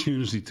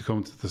opportunity to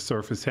come to the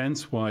surface.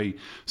 Hence why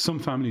some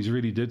families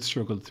really did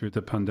struggle through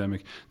the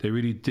pandemic. They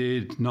really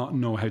did not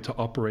know how to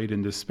operate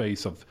in this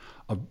space of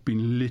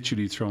being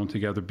literally thrown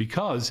together,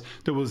 because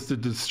there was the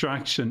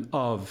distraction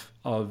of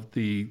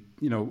the,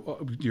 you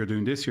know, you're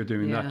doing this, you're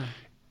doing that.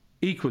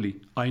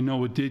 Equally, I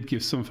know it did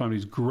give some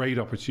families great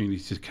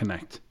opportunities to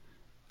connect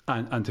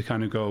and to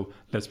kind of go,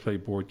 let's play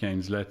board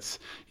games, let's,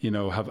 you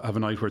know, have a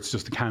night where it's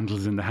just the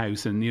candles in the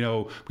house, and, you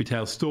know, we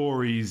tell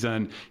stories,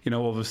 and, you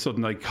know, all of a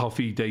sudden, like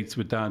coffee dates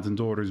with dads and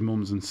daughters,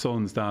 mums and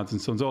sons, dads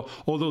and sons,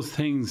 all those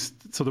things.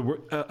 So there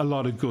were a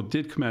lot of good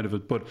did come out of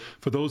it. But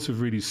for those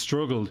who've really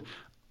struggled,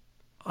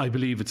 I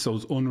believe it's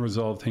those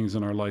unresolved things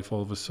in our life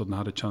all of a sudden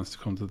had a chance to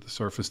come to the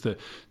surface.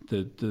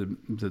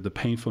 The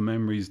painful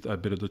memories, a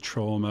bit of the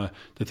trauma,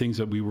 the things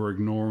that we were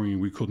ignoring,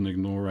 we couldn't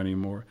ignore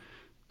anymore.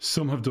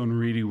 Some have done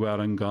really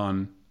well and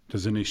gone,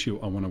 there's an issue,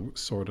 I want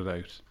to sort it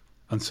out.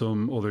 And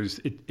some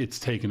others, it's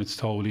taken its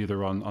toll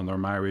either on their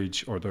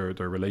marriage or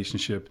their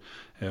relationship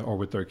or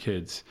with their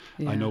kids.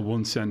 I know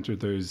one centre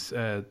there's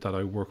that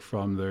I work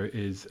from, there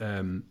is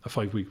a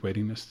 5-week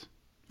waiting list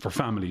for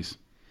families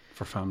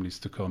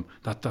to come.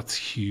 That's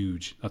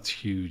huge. That's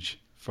huge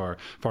for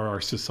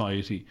our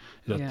society.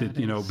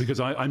 You know, because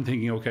I'm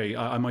thinking, okay,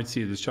 I might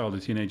see this child, a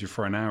teenager,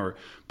 for an hour,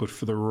 but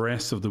for the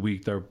rest of the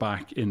week they're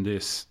back in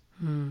this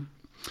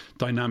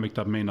dynamic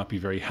that may not be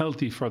very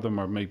healthy for them,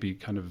 or maybe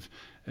kind of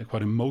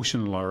quite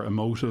emotional or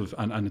emotive,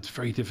 and it's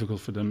very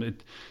difficult for them.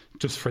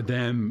 Just for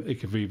them, it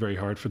can be very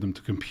hard for them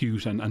to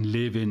compute and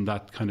live in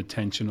that kind of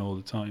tension all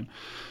the time.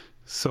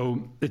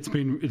 So it's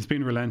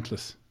been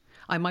relentless.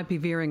 I might be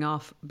veering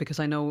off because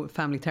I know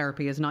family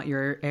therapy is not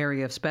your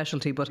area of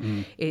specialty, but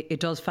it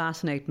does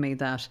fascinate me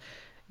that,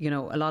 you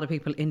know, a lot of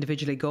people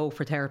individually go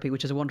for therapy,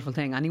 which is a wonderful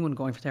thing. Anyone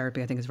going for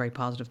therapy, I think, is a very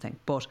positive thing.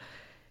 But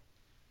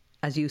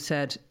as you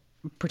said,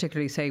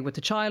 particularly say with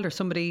the child or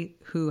somebody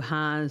who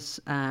has,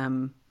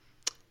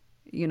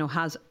 you know,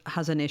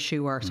 has an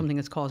issue or something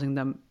that's causing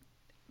them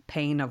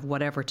pain of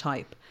whatever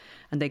type,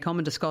 and they come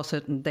and discuss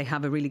it and they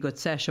have a really good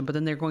session, but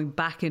then they're going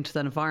back into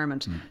that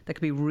environment that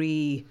could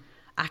be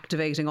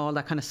activating all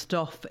that kind of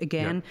stuff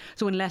again.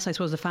 So unless, I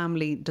suppose, the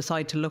family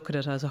decide to look at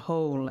it as a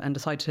whole and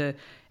decide to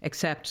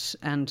accept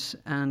and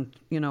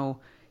you know,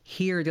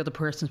 hear the other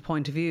person's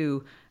point of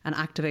view and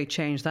activate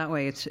change that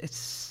way,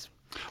 it's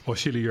well,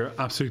 Sheila, you're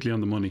absolutely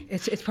on the money.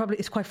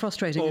 It's quite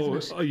frustrating,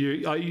 isn't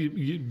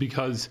it?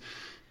 Because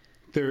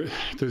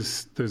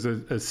there's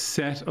a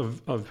set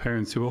of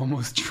parents who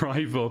almost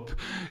drive up,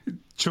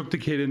 chuck the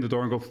kid in the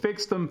door and go,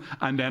 fix them,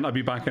 and then I'll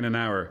be back in an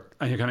hour.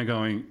 And you're kind of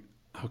going,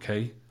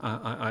 okay,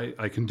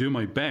 I can do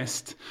my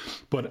best,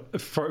 but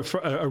for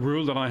a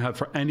rule that I have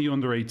for any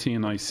under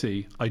 18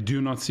 I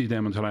do not see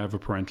them until I have a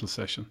parental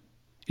session.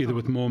 either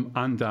with mum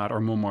and dad or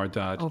mum or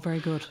dad. Oh, very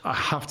good. I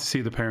have to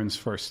see the parents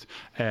first.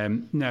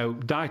 Now,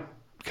 that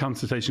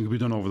consultation can be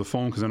done over the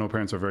phone because I know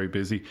parents are very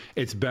busy.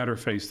 It's better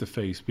face to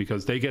face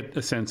because they get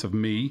a sense of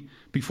me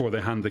before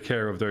they hand the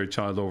care of their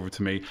child over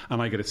to me,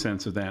 and I get a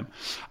sense of them.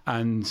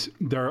 And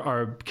there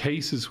are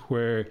cases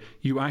where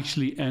you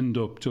actually end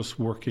up just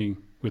working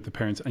with the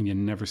parents and you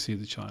never see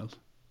the child.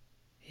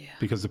 Yeah.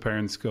 Because the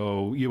parents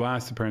go, you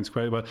ask the parents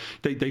quite well,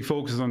 they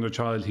focus on their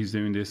child, he's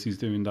doing this, he's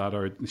doing that,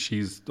 or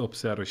she's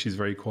upset, or she's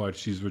very quiet,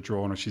 she's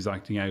withdrawn, or she's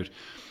acting out.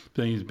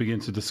 Then you begin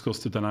to discuss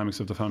the dynamics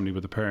of the family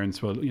with the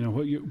parents. Well, you know,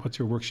 what's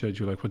your work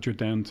schedule like? What's your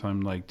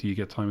downtime like? Do you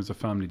get time as a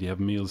family? Do you have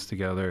meals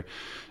together?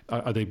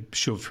 Are they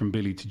shoved from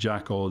Billy to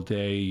Jack all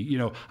day? You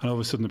know, and all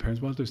of a sudden the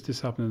parents, well, there's this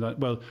happening, that.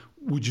 Well,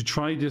 would you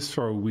try this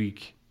for a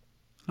week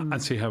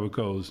and see how it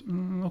goes?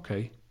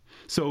 Okay.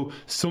 So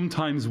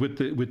sometimes with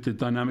the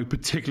dynamic,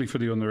 particularly for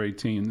the under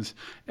 18s,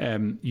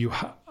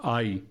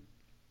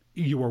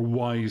 you are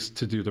wise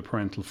to do the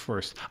parental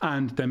first,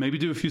 and then maybe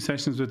do a few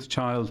sessions with the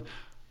child,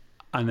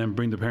 and then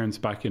bring the parents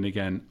back in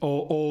again.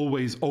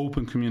 Always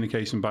open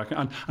communication back,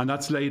 and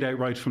that's laid out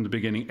right from the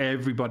beginning.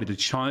 Everybody, the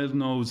child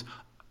knows.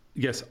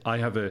 Yes, I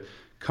have a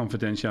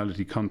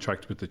confidentiality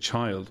contract with the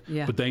child,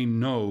 but they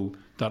know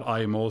that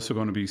I am also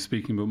going to be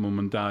speaking with mum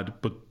and dad,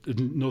 but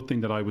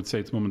nothing that I would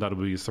say to mum and dad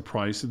will be a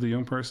surprise to the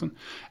young person.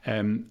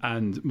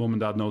 And mum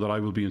and dad know that I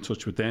will be in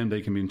touch with them.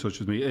 They can be in touch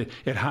with me.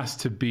 It has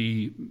to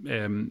be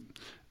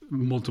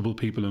multiple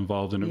people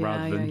involved in it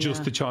rather than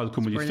just the child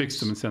come, will you fix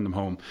them and send them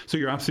home. So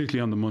you're absolutely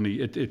on the money.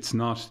 It's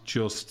not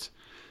just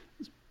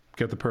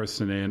get the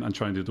person in and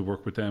try and do the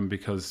work with them,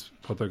 because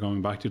what they're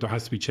going back to, there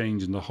has to be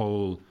change in the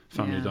whole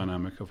family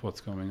dynamic of what's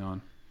going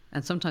on.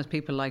 And sometimes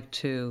people like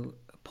to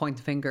point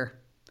the finger,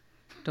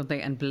 don't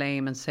they, and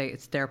blame and say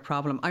it's their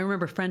problem. I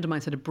remember a friend of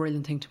mine said a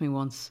brilliant thing to me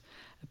once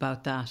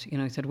about that. You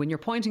know, he said, when you're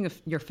pointing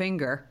your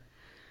finger,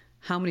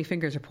 how many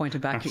fingers are pointed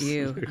back at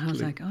you? And I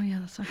was like, oh yeah,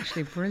 that's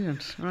actually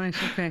brilliant. Right,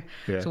 okay.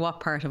 Yeah. So what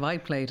part have I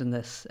played in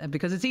this?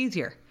 Because it's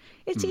easier.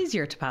 It's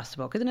easier to pass the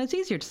buck, and it's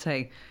easier to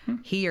say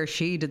he or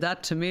she did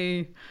that to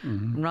me,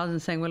 rather than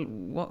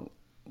saying, well,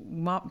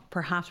 what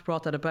perhaps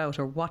brought that about,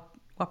 or what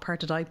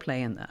part did I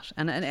play in that?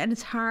 And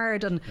it's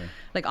hard, and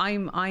like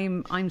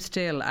I'm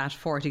still at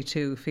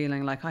 42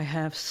 feeling like I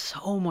have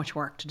so much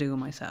work to do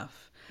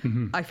myself.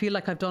 I feel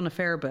like I've done a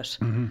fair bit,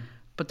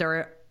 but there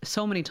are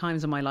so many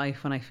times in my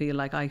life when I feel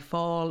like I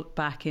fall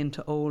back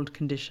into old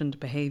conditioned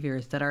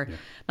behaviours that are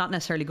not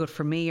necessarily good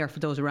for me or for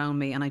those around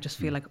me, and I just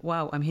feel like,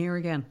 wow, I'm here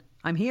again.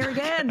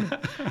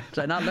 Did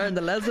I not learn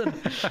the lesson?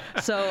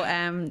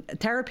 So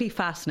therapy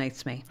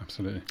fascinates me.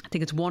 Absolutely. I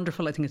think it's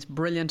wonderful. I think it's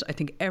brilliant. I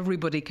think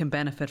everybody can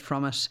benefit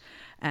from it.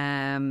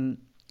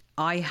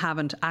 I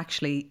haven't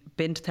actually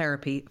been to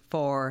therapy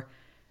for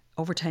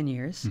over 10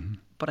 years,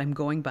 but I'm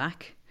going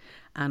back.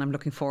 And I'm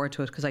looking forward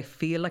to it because I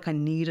feel like I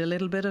need a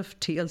little bit of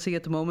TLC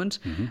at the moment.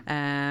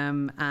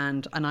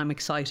 And I'm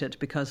excited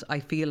because I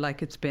feel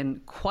like it's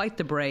been quite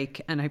the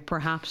break, and I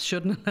perhaps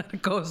shouldn't let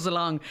it go as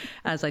long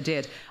as I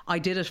did. I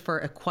did it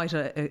for quite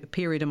a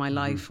period in my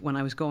life when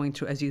I was going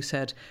through, as you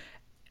said,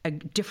 a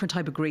different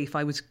type of grief.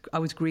 I was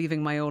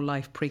grieving my own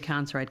life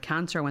pre-cancer. I had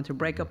cancer. I went through a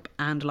breakup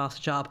and lost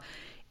a job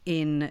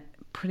in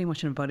pretty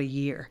much in about a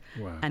year.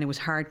 Wow. And it was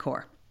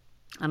hardcore.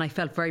 And I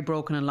felt very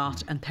broken and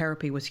lost, and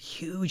therapy was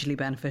hugely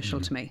beneficial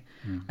to me.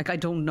 Like, I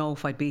don't know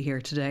if I'd be here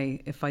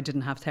today if I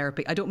didn't have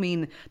therapy. I don't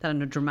mean that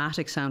in a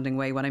dramatic sounding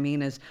way. What I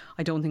mean is,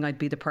 I don't think I'd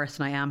be the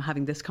person I am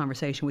having this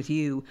conversation with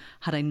you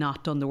had I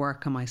not done the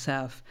work on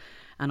myself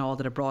and all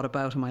that it brought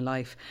about in my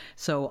life.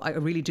 So I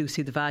really do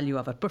see the value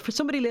of it. But for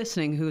somebody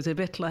listening who's a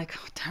bit like,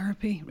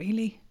 therapy,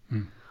 really?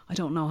 I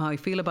don't know how I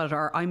feel about it,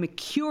 or I'm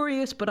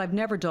curious but I've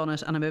never done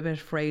it and I'm a bit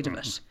afraid of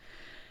it.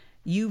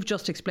 You've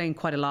just explained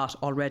quite a lot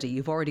already.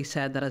 You've already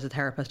said that as a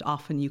therapist,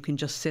 often you can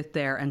just sit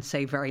there and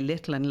say very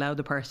little and allow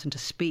the person to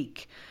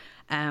speak.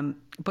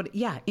 But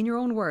yeah, in your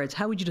own words,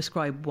 how would you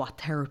describe what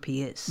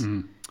therapy is?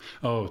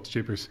 Oh, it's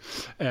jeepers.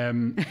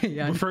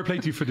 Well, fair play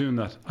to you for doing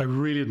that. I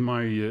really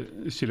admire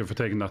you, Sheila, for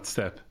taking that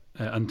step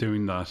and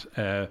doing that,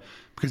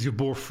 because you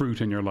bore fruit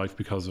in your life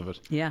because of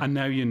it. Yeah. And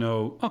now you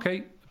know,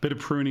 okay, bit of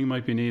pruning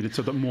might be needed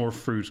so that more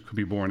fruit could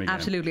be born again.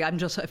 Absolutely. I'm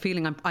just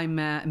feeling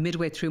I'm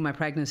midway through my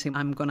pregnancy.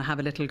 I'm going to have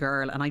a little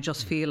girl, and I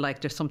just feel like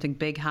there's something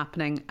big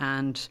happening,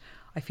 and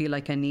I feel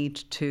like I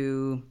need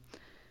to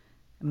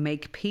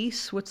make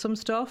peace with some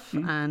stuff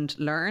and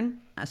learn.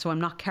 So I'm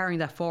not carrying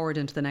that forward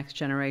into the next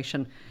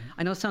generation.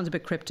 I know it sounds a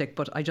bit cryptic,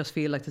 but I just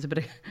feel like there's a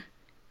bit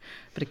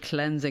of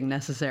cleansing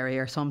necessary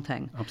or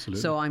something.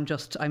 Absolutely. So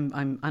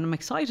I'm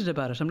excited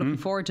about it. I'm looking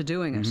forward to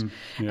doing it.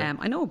 Yeah.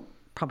 I know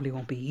probably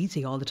won't be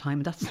easy all the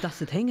time. That's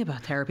the thing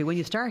about therapy. When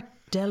you start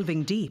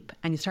delving deep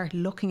and you start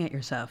looking at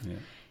yourself,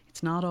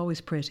 it's not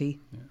always pretty.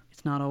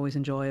 It's not always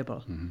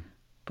enjoyable,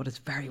 but it's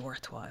very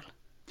worthwhile.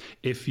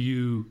 If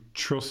you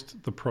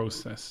trust the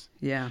process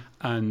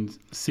and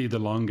see the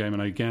long game,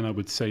 and again, I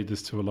would say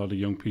this to a lot of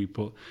young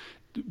people,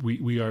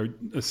 we are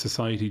a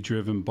society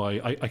driven by,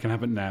 I can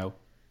have it now.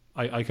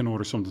 I can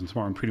order something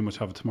tomorrow and pretty much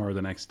have it tomorrow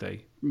the next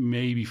day,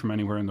 maybe from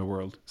anywhere in the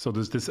world. So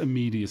there's this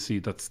immediacy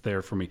that's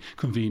there for me,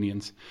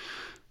 convenience.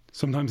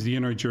 Sometimes the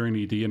inner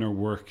journey, the inner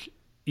work,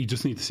 you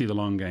just need to see the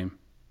long game.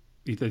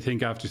 I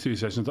think after 2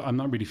 sessions, I'm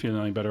not really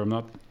feeling any better. I'm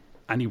not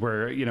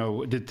anywhere,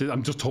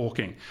 I'm just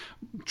talking.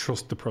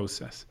 Trust the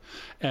process.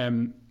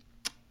 I'm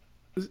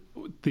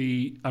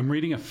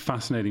reading a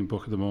fascinating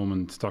book at the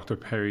moment. Dr.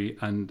 Perry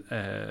and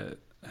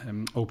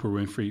Oprah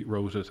Winfrey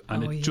wrote it,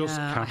 and it just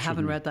captured I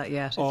haven't me. read that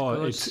yet.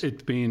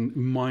 It's been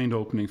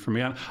mind-opening for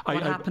me. And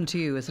what happened to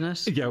you, isn't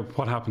it? Yeah,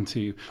 what happened to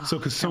you? So,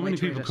 because so many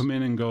people come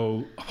in and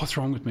go, what's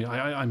wrong with me?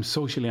 I'm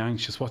socially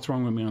anxious. What's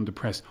wrong with me? I'm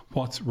depressed.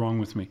 What's wrong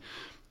with me?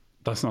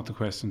 That's not the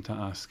question to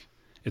ask.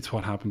 It's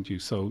what happened to you.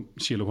 So,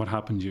 Sheila, what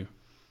happened to you?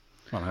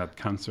 Well, I had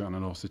cancer and I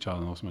lost a child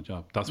and lost my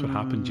job. That's what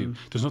happened to you.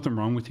 There's nothing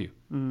wrong with you.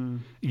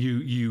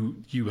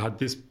 You had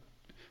this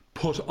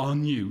put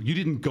on you. You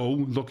didn't go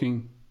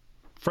looking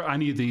for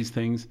any of these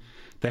things.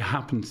 They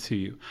happened to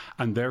you.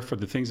 And therefore,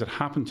 the things that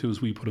happened to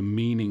us, we put a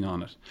meaning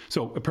on it.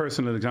 So a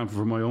personal example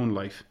from my own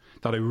life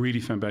that I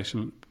really found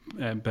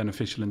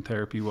beneficial in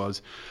therapy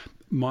was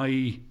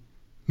my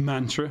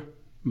mantra,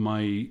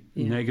 my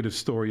negative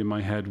story in my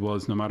head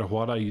was no matter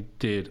what I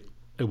did,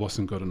 it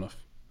wasn't good enough.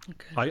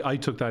 Okay. I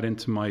took that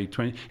into my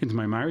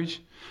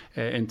marriage,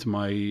 into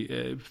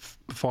my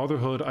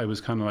fatherhood. I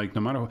was kind of like,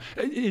 no matter what,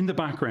 in the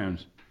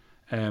background,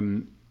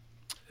 no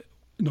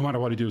matter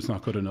what I do, it's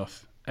not good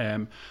enough.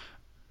 And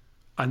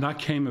that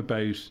came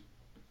about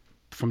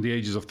from the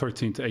ages of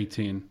 13 to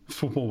 18.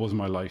 Football was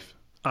my life.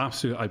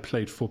 Absolutely, I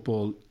played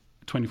football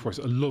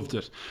 24/7. I loved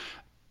it.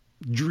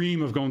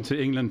 Dream of going to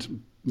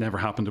England never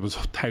happened. There was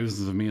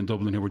thousands of me in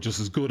Dublin who were just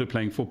as good at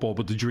playing football,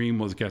 but the dream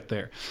was get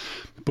there.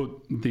 But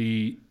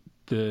the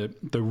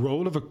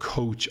role of a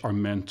coach or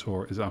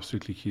mentor is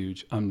absolutely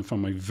huge. And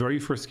from my very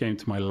first game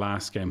to my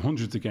last game,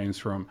 hundreds of games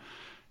from,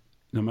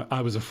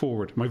 I was a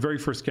forward. My very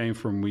first game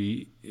from,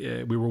 we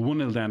were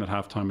 1-0 down at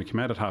halftime. We came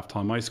out at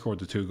halftime. I scored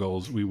the 2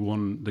 goals. We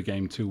won the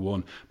game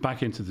 2-1.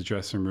 Back into the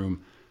dressing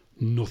room,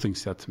 nothing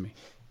said to me.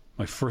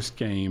 My first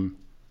game,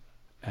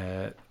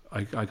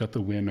 I got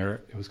the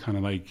winner. It was kind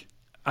of like,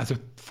 as a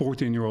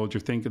 14-year-old,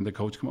 you're thinking the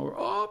coach come over,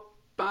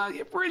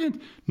 yeah,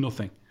 brilliant.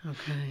 Nothing.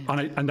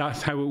 Okay. And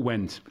that's how it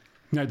went.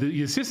 Now,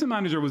 the assistant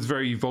manager was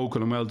very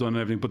vocal and well done and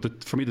everything,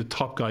 but for me, the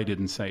top guy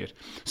didn't say it.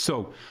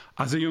 So,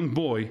 as a young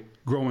boy,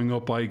 growing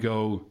up, I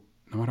go,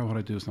 no matter what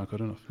I do, it's not good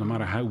enough. No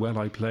matter how well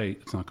I play,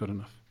 it's not good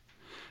enough.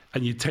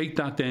 And you take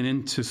that then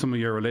into some of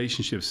your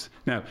relationships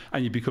now,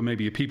 and you become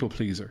maybe a people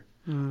pleaser,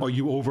 or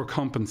you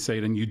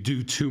overcompensate and you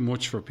do too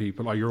much for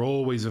people, or you're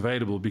always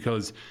available,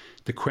 because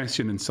the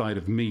question inside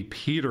of me,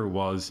 Peter,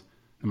 was,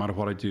 no matter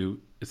what I do,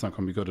 it's not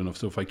going to be good enough.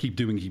 So if I keep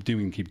doing,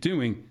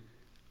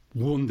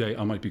 one day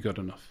I might be good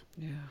enough.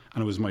 Yeah.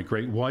 And it was my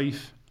great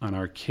wife and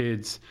our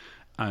kids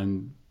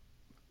and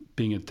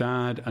being a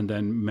dad and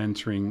then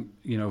mentoring,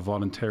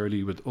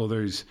 voluntarily with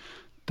others,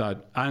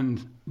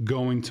 and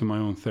going to my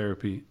own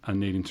therapy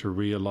and needing to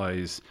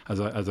realize as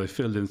I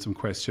filled in some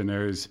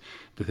questionnaires,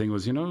 the thing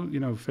was,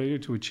 failure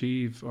to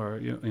achieve,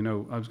 or,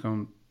 I was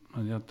going,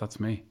 oh, yeah,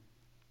 that's me.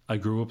 I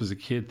grew up as a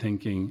kid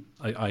thinking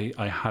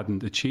I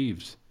hadn't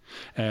achieved.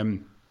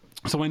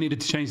 So I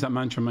needed to change that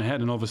mantra in my head,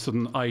 and all of a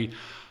sudden I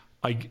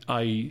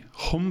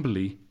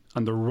humbly,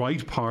 and the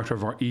right part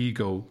of our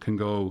ego can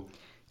go,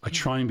 I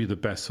try and be the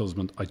best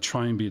husband. I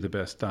try and be the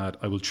best dad.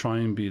 I will try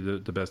and be the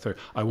best there.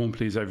 I won't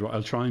please everyone.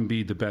 I'll try and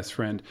be the best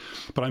friend.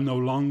 But I'm no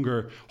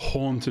longer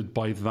haunted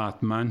by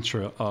that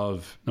mantra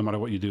of no matter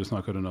what you do, it's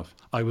not good enough.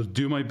 I will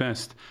do my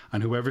best,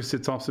 and whoever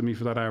sits opposite me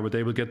for that hour,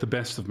 they will get the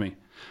best of me.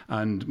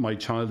 And my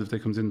child, if they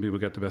comes in, will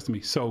get the best of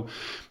me. So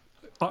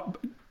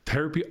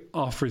therapy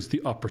offers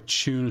the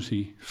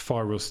opportunity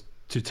for us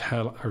to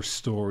tell our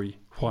story.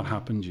 What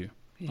happened to you?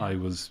 Yeah. I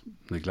was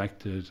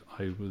neglected.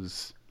 I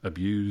was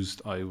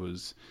abused. I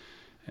was,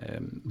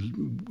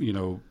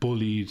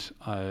 bullied.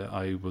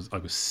 I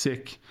was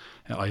sick.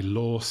 I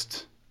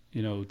lost,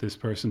 this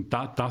person.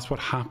 That's what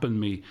happened to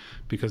me,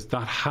 because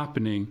that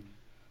happening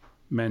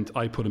meant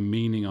I put a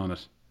meaning on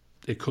it.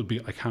 It could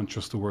be, I can't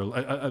trust the world.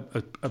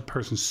 A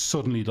person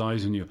suddenly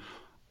dies in you.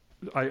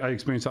 I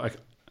experienced that.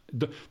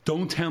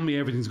 Don't tell me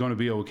everything's going to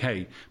be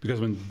okay,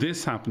 because when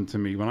this happened to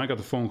me, when I got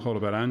the phone call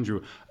about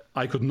Andrew,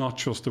 I could not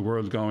trust the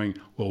world, going,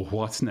 well,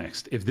 what's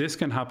next? If this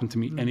can happen to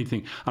me,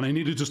 anything. And I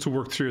needed just to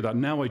work through that.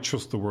 Now I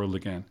trust the world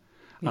again.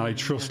 And I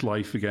trust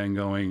life again,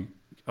 going,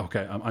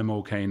 okay, I'm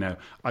okay now.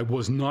 I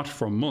was not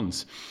for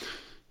months.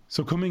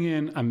 So coming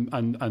in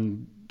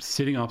and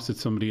sitting opposite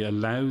somebody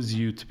allows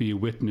you to be a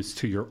witness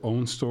to your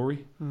own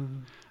story,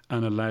 and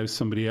allows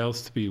somebody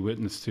else to be a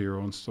witness to your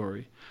own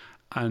story.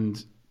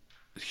 And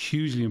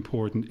hugely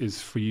important is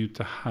for you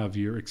to have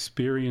your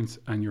experience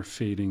and your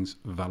feelings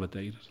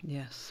validated.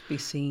 Yes, be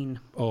seen.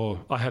 Oh,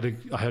 I had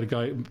a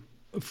guy,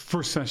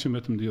 first session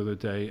with him the other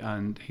day,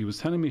 and he was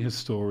telling me his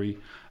story,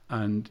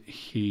 and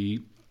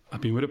he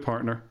had been with a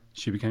partner.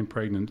 She became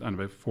pregnant, and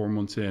about 4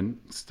 months in,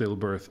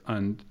 stillbirth,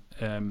 and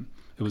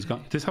it was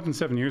gone. This happened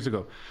 7 years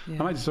ago. Yeah.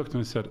 And I just looked at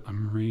him and said,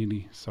 I'm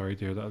really sorry,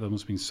 dear, that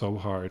must have been so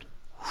hard.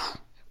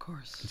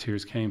 course. The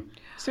tears came.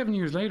 7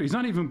 years later, he's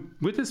not even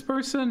with this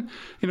person.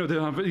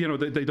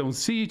 They don't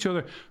see each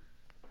other.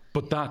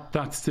 But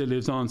that still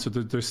lives on. So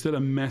there's still a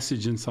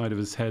message inside of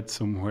his head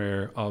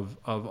somewhere of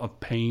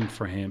pain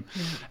for him.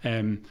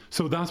 Yeah.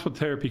 So that's what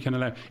therapy can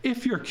allow.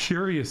 If you're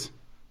curious,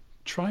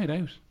 try it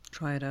out.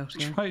 Try it out.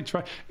 Yeah.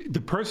 Try.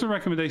 The personal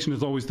recommendation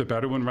is always the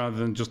better one, rather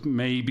than just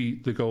maybe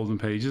the golden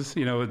pages.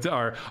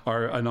 Or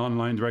an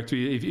online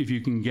directory. If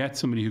you can get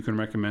somebody who can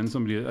recommend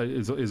somebody,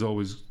 is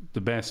always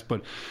the best.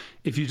 But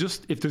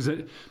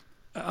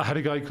I had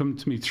a guy come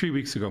to me 3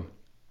 weeks ago.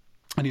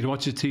 And he'd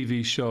watched a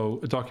TV show,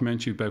 a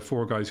documentary about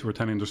 4 guys who were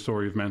telling their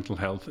story of mental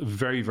health. A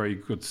very, very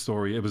good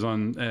story. It was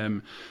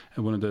on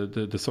one of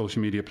the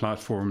social media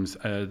platforms,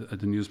 the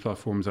news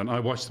platforms. And I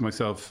watched it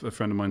myself. A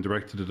friend of mine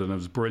directed it, and it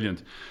was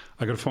brilliant.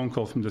 I got a phone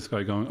call from this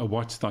guy going, I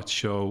watched that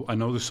show. I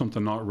know there's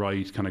something not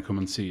right. Can I come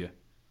and see you?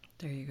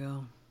 There you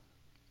go.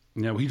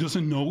 Now, he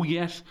doesn't know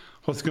yet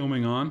what's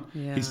going on.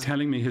 Yeah. He's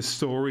telling me his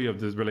story of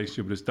the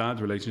relationship with his dad,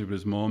 the relationship with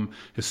his mum,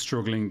 his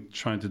struggling,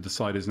 trying to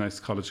decide his next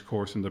college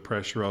course, and the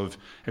pressure of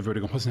everybody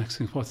going, what's next?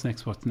 And he's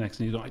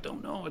going, I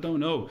don't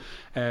know.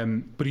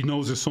 But he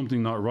knows there's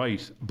something not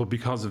right. But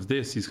because of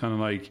this, he's kind of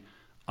like,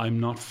 I'm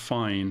not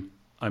fine.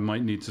 I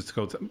might need to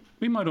go.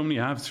 We might only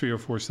have 3 or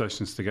 4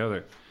 sessions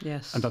together.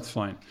 Yes. And that's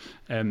fine.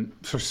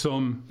 For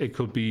some, it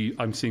could be,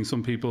 I'm seeing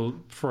some people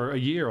for a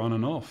year on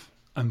and off.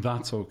 And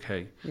that's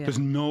okay. Yeah. There's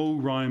no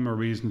rhyme or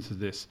reason to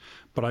this.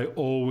 But I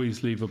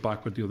always leave it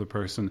back with the other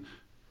person.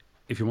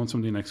 If you want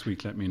something next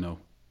week, let me know.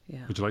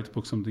 Yeah. Would you like to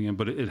book something in?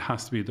 But it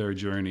has to be their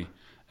journey.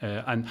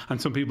 And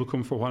some people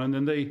come for a while and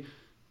then they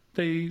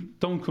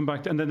don't come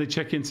back. And then they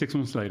check in 6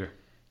 months later.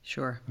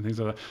 Sure. And things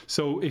like that.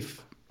 So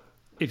if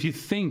you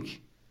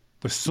think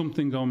there's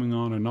something going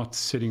on or not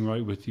sitting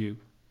right with you.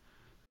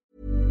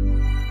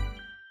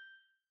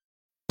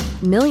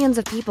 Millions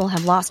of people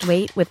have lost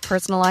weight with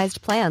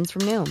personalized plans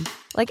from Noom.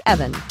 Like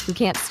Evan, who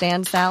can't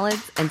stand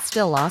salads and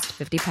still lost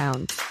 50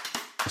 pounds.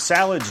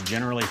 Salads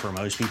generally for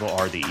most people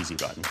are the easy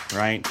button,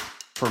 right?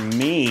 For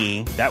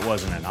me, that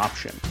wasn't an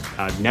option.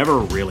 I never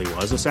really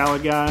was a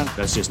salad guy.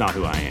 That's just not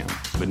who I am.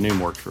 But Noom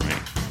worked for me.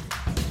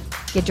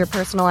 Get your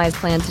personalized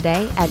plan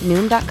today at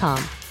Noom.com.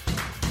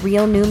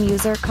 Real Noom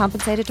user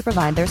compensated to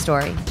provide their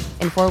story.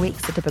 In 4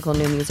 weeks, the typical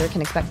Noom user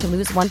can expect to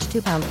lose 1 to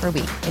 2 pounds per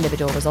week.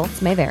 Individual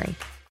results may vary.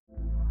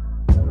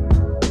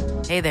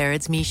 Hey there,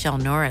 it's Michelle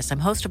Norris. I'm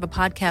host of a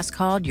podcast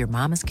called Your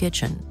Mama's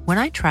Kitchen. When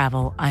I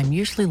travel, I'm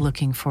usually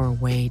looking for a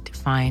way to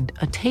find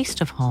a taste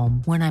of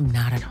home when I'm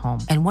not at home.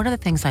 And one of the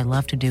things I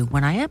love to do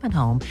when I am at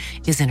home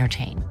is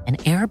entertain. And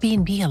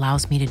Airbnb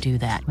allows me to do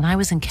that. When I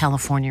was in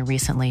California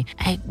recently,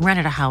 I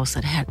rented a house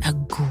that had a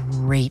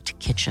great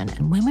kitchen.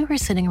 And when we were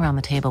sitting around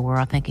the table, we were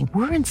all thinking,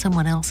 we're in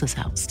someone else's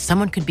house.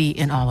 Someone could be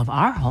in all of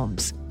our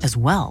homes as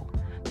well.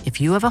 If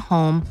you have a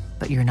home,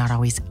 but you're not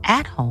always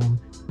at home,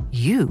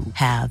 you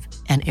have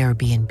an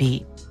Airbnb.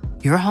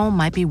 Your home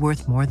might be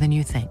worth more than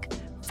you think.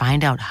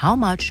 Find out how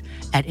much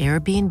at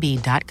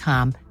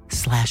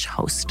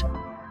airbnb.com/host.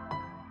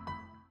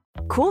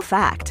 Cool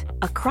fact,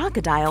 a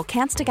crocodile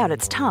can't stick out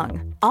its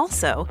tongue.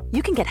 Also,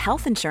 you can get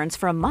health insurance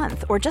for a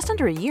month or just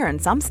under a year in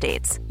some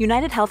states.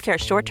 United Healthcare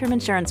short-term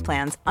insurance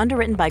plans,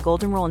 underwritten by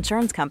Golden Rule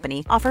Insurance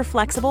Company, offer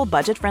flexible,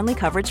 budget-friendly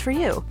coverage for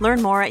you.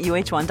 Learn more at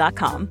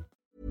uh1.com.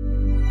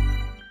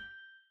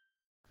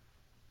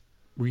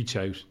 Reach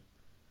out.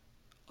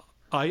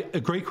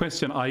 A great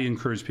question I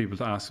encourage people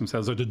to ask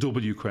themselves are the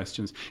W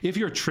questions. If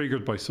you're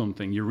triggered by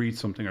something, you read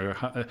something or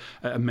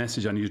a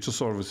message and you just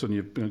all of a sudden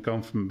you've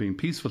gone from being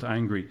peaceful to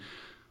angry.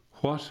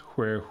 What,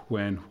 where,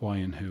 when, why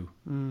and who?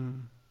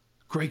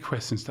 Great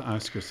questions to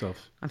ask yourself.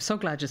 I'm so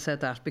glad you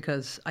said that,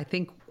 because I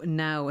think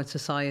now in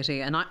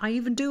society, and I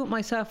even do it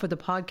myself with the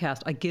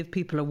podcast, I give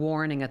people a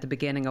warning at the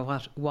beginning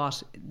of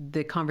what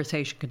the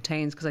conversation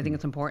contains, because I think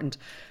it's important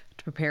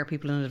to prepare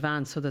people in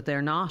advance so that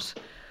they're not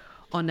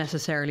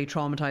unnecessarily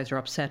traumatized or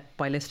upset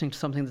by listening to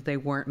something that they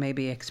weren't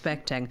maybe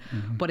expecting.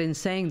 But in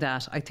saying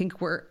that, I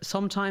think we're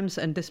sometimes,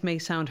 and this may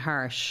sound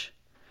harsh,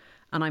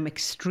 and I'm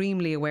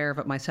extremely aware of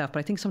it myself, but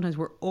I think sometimes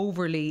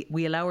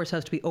we allow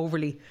ourselves to be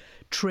overly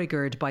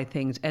triggered by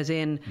things, as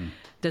in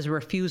there's a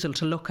refusal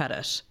to look at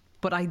it.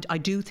 But I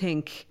do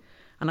think,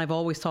 and I've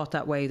always thought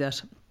that way,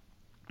 that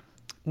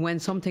when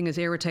something is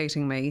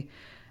irritating me,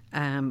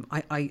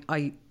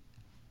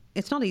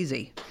 it's not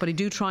easy, but I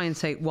do try and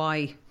say,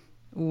 why?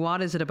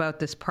 What is it about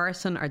this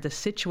person or the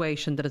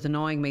situation that is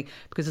annoying me?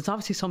 Because it's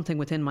obviously something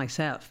within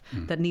myself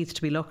that needs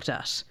to be looked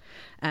at.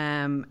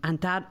 And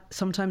that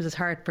sometimes is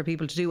hard for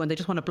people to do, and they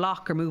just want to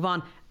block or move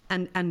on.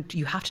 And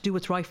you have to do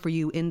what's right for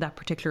you in that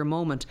particular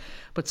moment.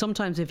 But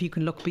sometimes if you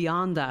can look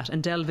beyond that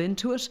and delve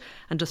into it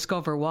and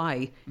discover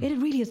why, it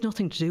really has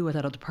nothing to do with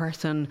that other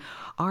person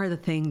or the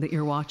thing that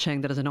you're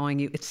watching that is annoying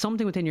you. It's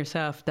something within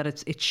yourself that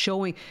it's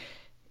showing.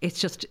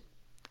 It's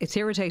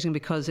irritating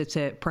because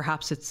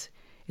perhaps it's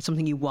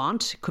something you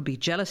want. It could be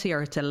jealousy,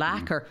 or it's a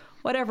lack, or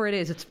whatever it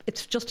is.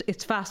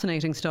 It's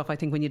fascinating stuff, I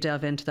think, when you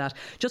delve into that.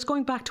 Just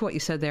going back to what you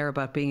said there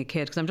about being a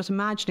kid, because I'm just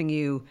imagining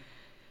you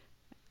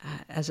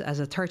as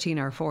a 13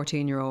 or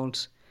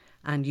 14-year-old,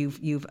 and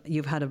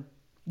you've had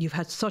you've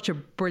had such a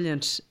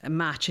brilliant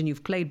match and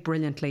you've played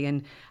brilliantly,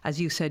 and as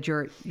you said,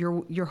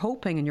 you're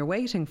hoping and you're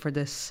waiting for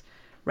this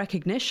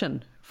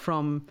recognition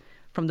from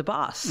the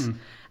boss,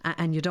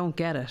 and you don't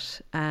get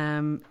it.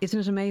 Isn't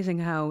it amazing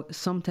how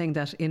something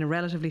that in a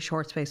relatively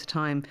short space of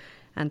time,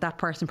 and that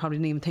person probably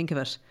didn't even think of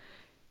it,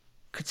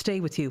 could stay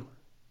with you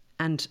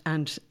and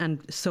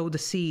sow the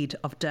seed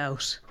of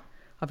doubt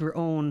of your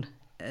own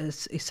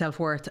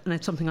self-worth. And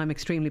it's something I'm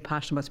extremely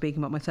passionate about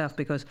speaking about myself,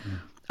 because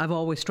I've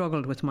always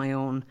struggled with my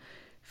own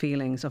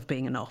feelings of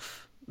being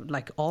enough,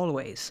 like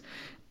always.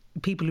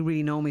 People who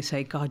really know me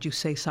say, God, you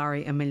say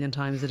sorry a million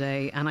times a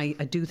day. And I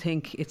do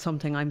think it's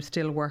something I'm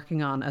still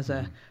working on as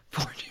a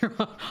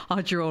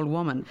 40-odd-year-old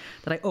woman,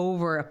 that I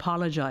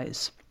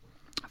over-apologise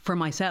for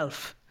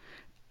myself.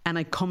 And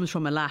it comes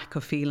from a lack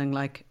of feeling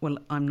like, well,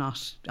 I'm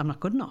not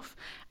good enough.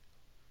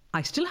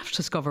 I still have to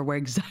discover where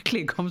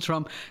exactly it comes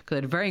from, because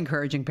I had very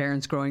encouraging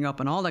parents growing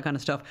up and all that kind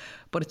of stuff.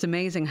 But it's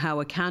amazing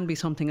how it can be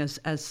something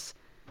as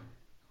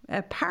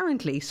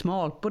apparently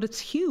small, but it's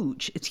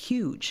huge. It's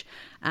huge.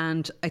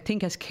 And I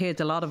think as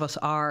kids, a lot of us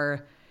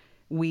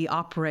we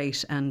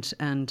operate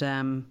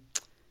and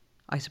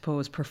I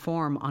suppose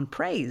perform on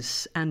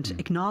praise and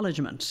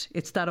acknowledgement.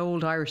 It's that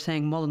old Irish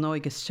saying, Mull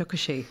Noige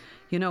Stukashi,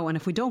 and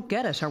if we don't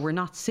get it or we're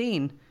not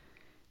seen,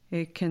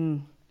 it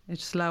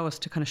just allow us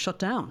to kind of shut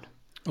down.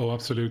 Oh,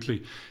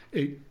 absolutely.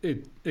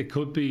 It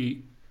could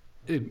be,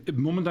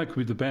 mum and dad could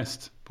be the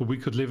best, but we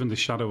could live in the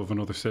shadow of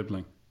another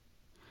sibling.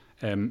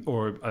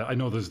 Or I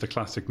know there's the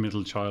classic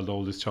middle child,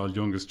 oldest child,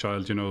 youngest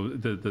child,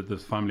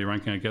 the family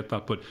ranking, I get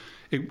that. But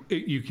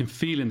you can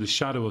feel in the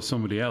shadow of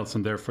somebody else,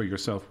 and therefore your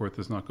self-worth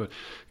is not good.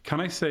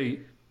 Can I say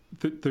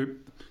that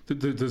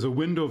there's a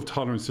window of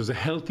tolerance, there's a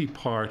healthy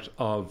part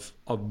of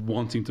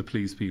wanting to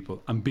please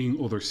people and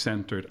being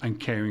other-centred and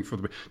caring for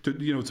them.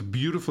 It's a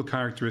beautiful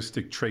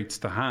characteristic traits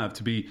to have,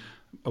 to be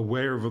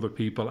aware of other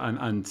people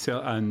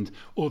and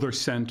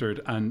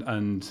other-centred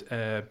and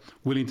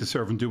willing to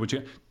serve and do what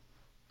you...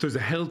 There's a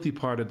healthy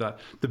part of that.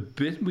 The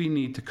bit we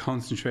need to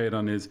concentrate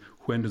on is,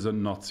 when does it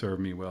not serve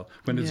me well?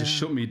 When does it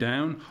shut me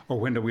down? Or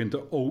when do we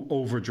into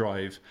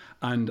overdrive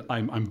and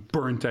I'm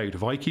burnt out?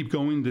 If I keep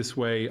going this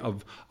way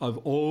of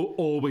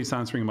always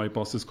answering my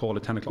boss's call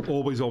at 10 o'clock,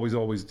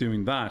 always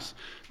doing that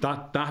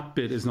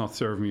bit is not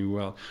serving me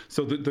well.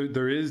 So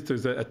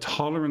there's a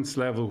tolerance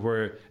level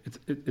where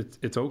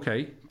it's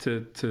okay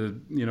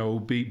to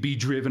be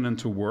driven and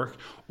to work,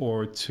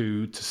 or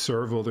to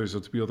serve others, or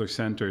to be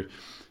other-centred,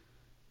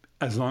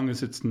 as long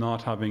as it's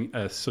not having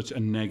such a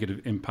negative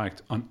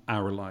impact on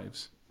our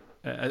lives.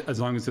 As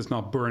long as it's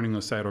not burning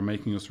us out or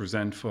making us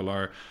resentful,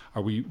 or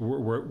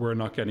we're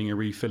not getting a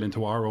refill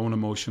into our own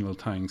emotional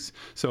tanks.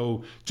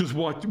 So just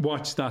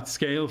watch that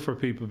scale for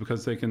people,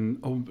 because they can.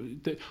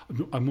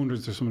 I wonder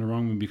if there's something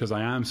wrong with me because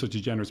I am such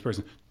a generous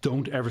person.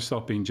 Don't ever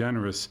stop being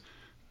generous,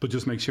 but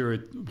just make sure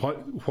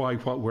why,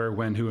 what, where,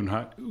 when, who, and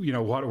how.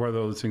 What are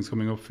those things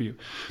coming up for you?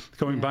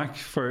 Going back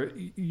for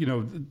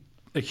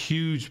a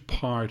huge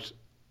part.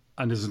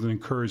 And this is an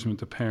encouragement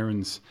to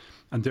parents,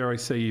 and dare I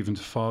say even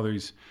to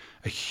fathers,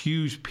 a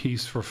huge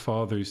piece for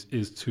fathers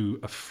is to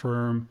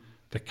affirm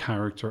the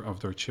character of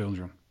their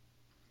children.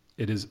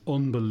 It is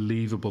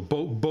unbelievable.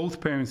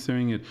 Both parents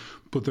doing it,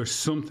 but there's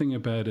something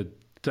about a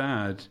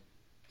dad,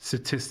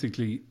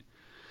 statistically,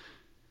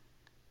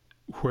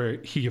 where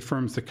he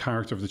affirms the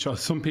character of the child.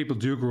 Some people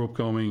do grow up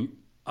going,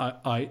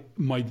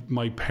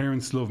 my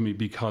parents love me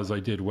because I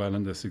did well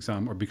in this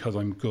exam, or because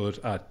I'm good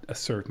at a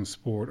certain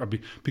sport, or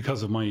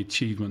because of my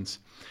achievements.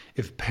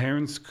 If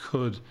parents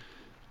could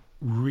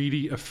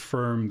really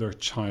affirm their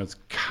child's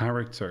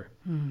character,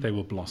 they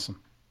will blossom.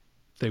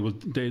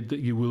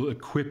 You will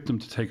equip them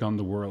to take on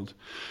the world.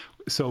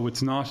 So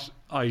it's not,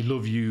 I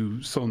love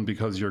you, son,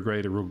 because you're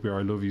great at rugby, or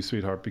I love you,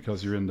 sweetheart,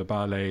 because you're in the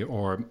ballet,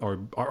 or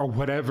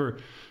whatever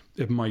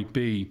it might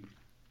be.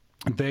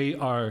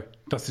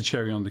 That's the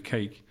cherry on the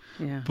cake.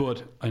 Yeah.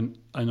 But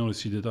I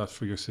noticed you did that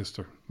for your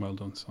sister. Well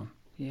done, son.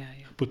 Yeah.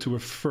 But to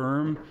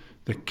affirm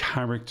the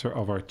character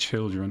of our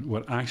children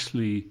would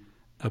actually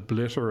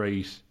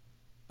obliterate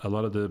a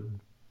lot of the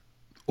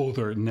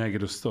other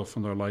negative stuff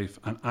in their life,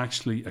 and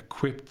actually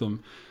equip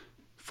them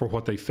for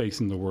what they face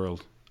in the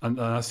world. And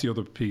that's the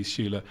other piece,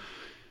 Sheila.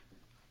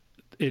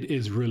 It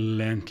is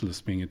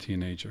relentless being a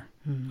teenager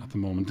at the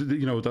moment.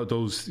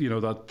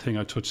 That thing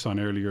I touched on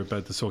earlier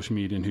about the social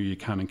media and who you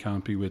can and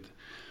can't be with.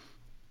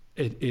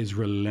 It is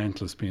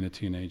relentless being a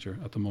teenager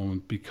at the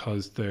moment,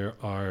 because there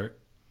are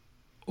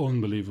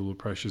unbelievable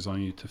pressures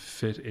on you to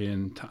fit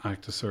in, to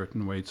act a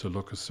certain way, to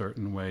look a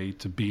certain way,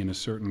 to be in a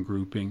certain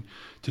grouping,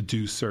 to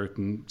do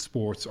certain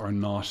sports or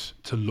not,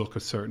 to look a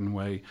certain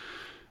way.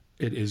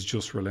 It is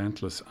just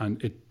relentless,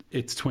 and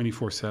it's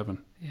 24/7.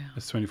 Yeah.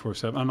 It's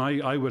 24/7. And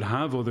I would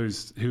have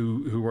others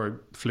who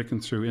are flicking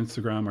through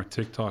Instagram or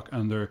TikTok,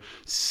 and they're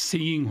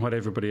seeing what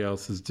everybody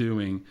else is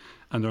doing,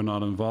 and they're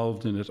not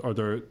involved in it, or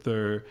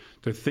they're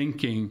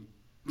thinking,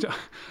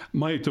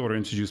 My daughter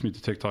introduced me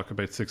to TikTok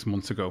about 6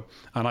 months ago,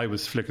 and I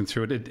was flicking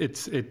through it.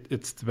 It's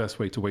the best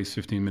way to waste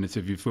 15 minutes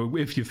if you've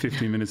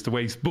 15 minutes to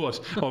waste. But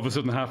all of a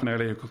sudden, half an hour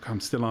later, I'm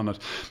still on it.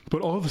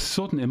 But all of a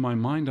sudden, in my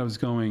mind, I was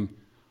going,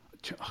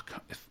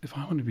 if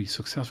I want to be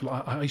successful,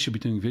 I should be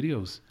doing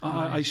videos.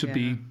 I should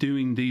be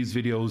doing these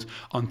videos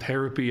on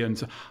therapy,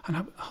 and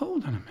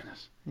hold on a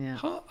minute. Yeah.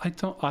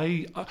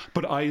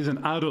 But I, as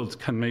an adult,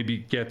 can maybe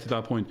get to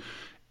that point.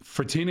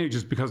 For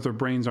teenagers, because their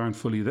brains aren't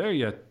fully there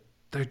yet,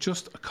 they're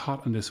just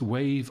caught in this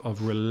wave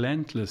of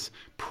relentless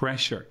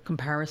pressure.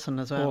 Comparison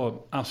as well.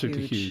 Oh,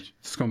 absolutely huge.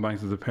 Just going back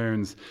to the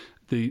parents,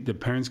 the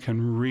parents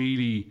can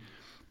really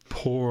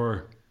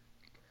pour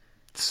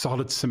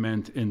solid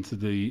cement into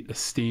the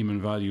esteem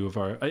and value of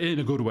in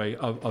a good way,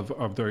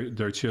 of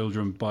their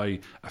children by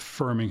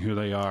affirming who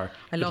they are.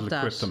 I love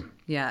that.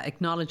 Yeah,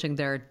 acknowledging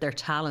their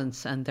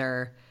talents and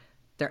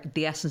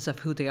the essence of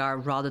who they are,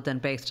 rather than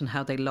based on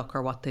how they look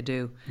or what they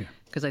do.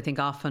 Because I think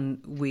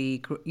often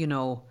we,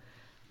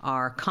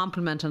 our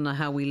compliment on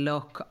how we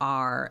look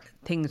are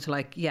things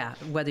like,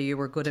 whether you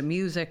were good at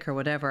music or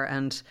whatever,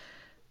 and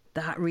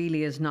that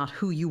really is not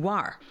who you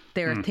are.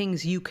 There are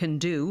things you can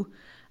do,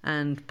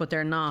 but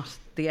they're not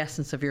the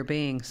essence of your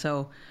being.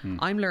 So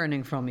I'm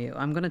learning from you.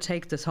 I'm going to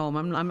take this home.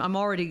 I'm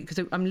already, because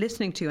I'm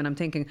listening to you and I'm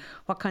thinking,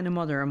 what kind of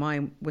mother am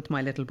I with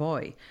my little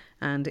boy?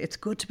 And it's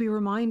good to be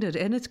reminded,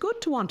 and it's good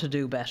to want to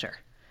do better,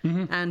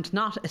 and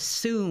not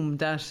assume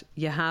that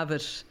you have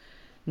it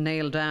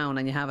nailed down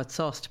and you have it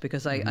sussed,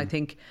 because I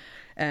think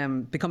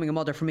becoming a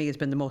mother for me has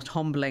been the most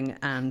humbling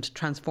and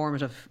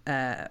transformative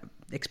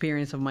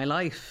experience of my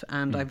life,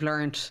 and I've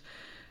learned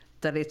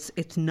that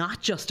it's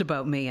not just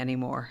about me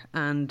anymore,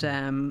 and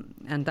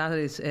that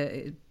is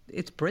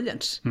it's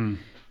brilliant.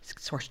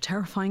 It's sort of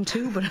terrifying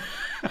too,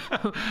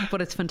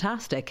 but it's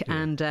fantastic.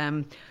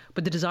 And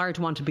but the desire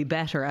to want to be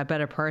better, a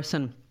better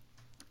person,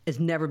 has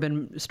never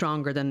been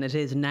stronger than it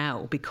is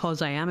now,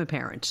 because I am a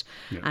parent,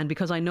 and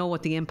because I know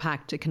what the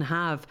impact it can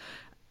have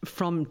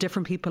from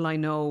different people I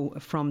know,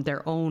 from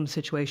their own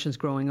situations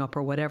growing up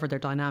or whatever their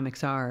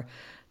dynamics are,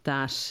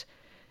 that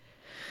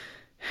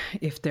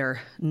if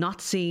they're not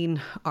seen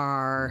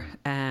or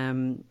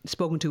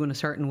spoken to in a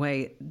certain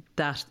way,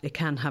 that it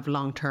can have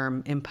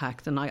long-term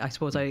impact. And I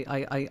suppose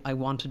I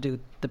want to do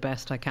the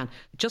best I can.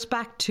 Just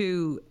back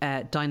to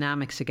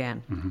dynamics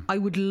again. I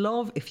would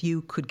love if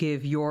you could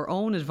give your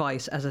own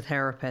advice as a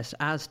therapist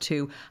as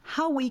to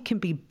how we can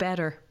be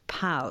better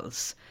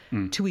pals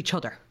to each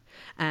other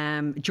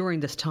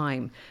during this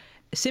time,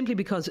 simply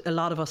because a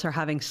lot of us are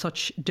having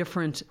such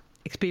different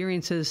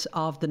experiences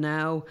of the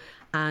now,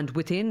 and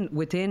within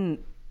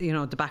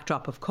the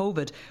backdrop of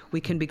COVID, we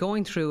can be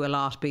going through a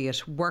lot, be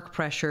it work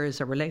pressures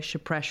or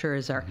relationship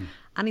pressures or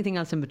anything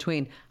else in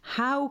between.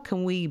 How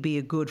can we be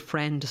a good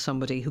friend to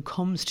somebody who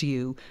comes to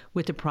you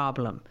with a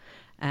problem?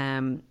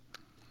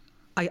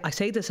 I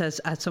say this as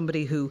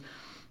somebody who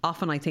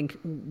often, I think,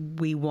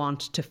 we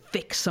want to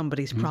fix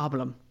somebody's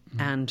problem.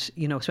 And,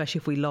 especially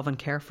if we love and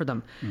care for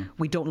them,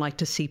 we don't like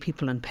to see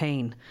people in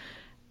pain.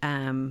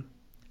 And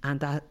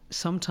that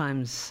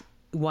sometimes,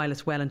 while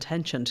it's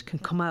well-intentioned, can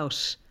come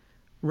out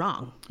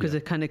wrong, because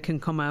it kind of can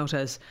come out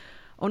as,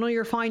 oh no,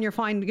 you're fine,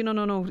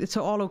 no, it's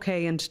all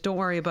okay, and don't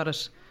worry about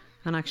it.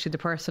 And actually the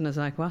person is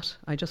like, what?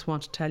 I just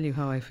want to tell you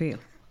how I feel.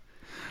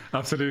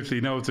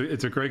 Absolutely. No,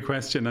 it's a great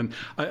question. And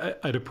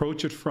I'd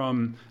approach it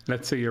from,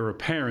 let's say you're a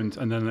parent,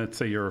 and then let's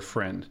say you're a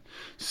friend.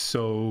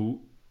 So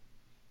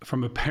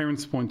from a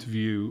parent's point of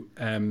view,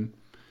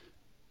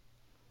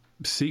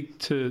 seek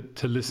to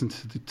listen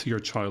to your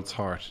child's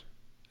heart.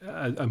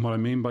 And what I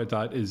mean by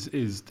that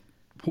is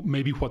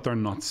maybe what they're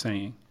not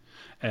saying.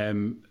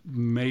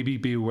 Maybe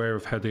be aware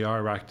of how they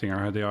are acting or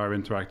how they are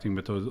interacting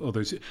with those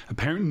others. A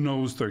parent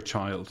knows their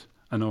child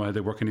and know how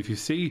they work. And if you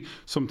see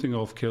something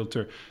off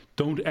kilter,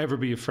 don't ever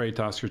be afraid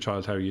to ask your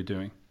child, how are you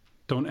doing?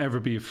 Don't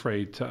ever be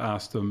afraid to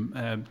ask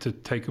them, to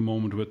take a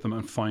moment with them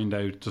and find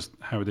out just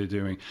how are they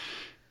doing.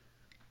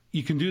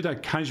 You can do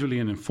that casually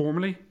and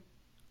informally,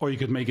 or you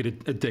could make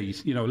it a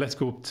date. Let's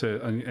go up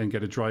to and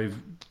get a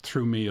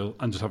drive-through meal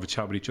and just have a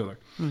chat with each other.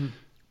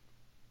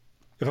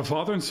 If a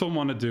father and son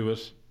want to do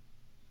it,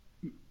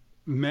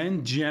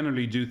 men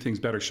generally do things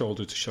better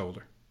shoulder to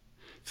shoulder.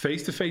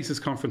 Face to face is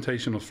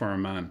confrontational for a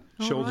man.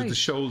 Shoulder to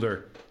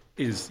shoulder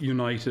is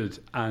united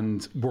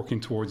and working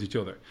towards each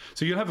other.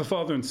 So you'll have a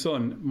father and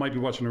son might be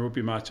watching a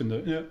rugby match and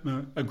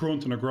a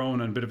grunt and a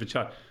groan and a bit of a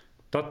chat.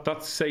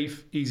 That's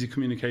safe, easy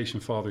communication,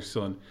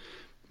 father-son.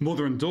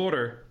 Mother and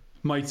daughter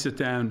might sit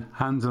down,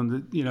 hands on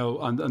the,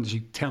 and she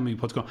tell me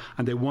what's going on,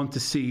 and they want to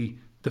see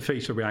the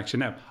facial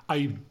reaction. Now,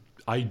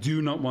 I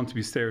do not want to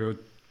be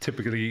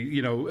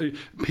stereotypically,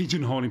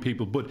 pigeonholing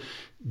people, but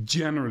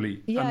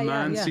generally, a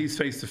man sees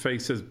face to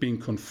face as being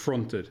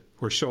confronted.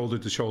 We're shoulder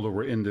to shoulder.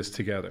 We're in this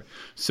together.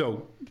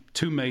 So,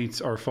 two mates,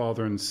 our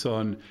father and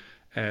son,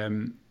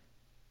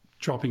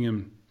 dropping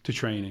him to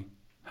training.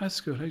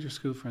 How's your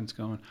school friends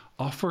going?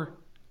 Offer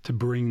to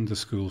bring the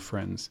school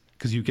friends,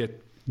 because you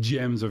get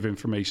gems of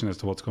information as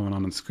to what's going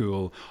on in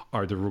school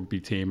or the rugby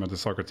team or the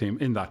soccer team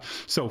in that.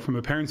 So, from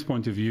a parent's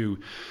point of view,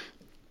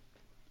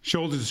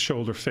 shoulder to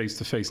shoulder, face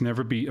to face.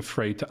 Never be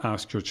afraid to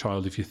ask your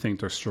child if you think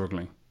they're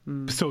struggling,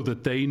 so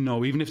that they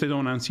know, even if they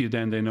don't answer you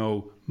then, they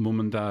know mum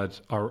and dad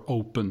are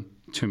open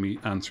to me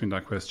answering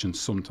that question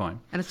sometime.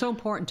 And it's so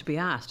important to be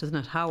asked, isn't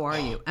it? How are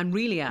you? And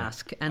really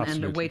ask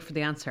and wait for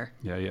the answer.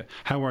 Yeah.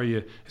 How are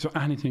you? Is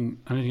there anything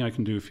I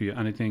can do for you?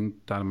 Anything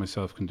Dad and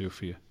myself can do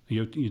for you?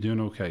 You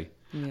doing okay?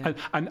 Yeah.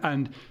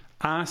 And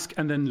ask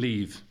and then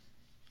leave.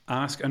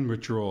 Ask and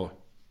withdraw.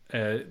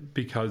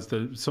 Because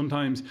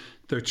sometimes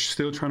they're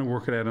still trying to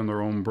work it out on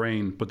their own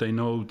brain, but they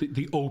know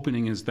the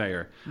opening is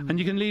there. And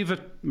you can leave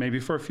it maybe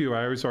for a few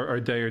hours or a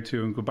day or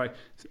two and go back.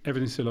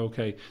 Everything's still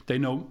okay. They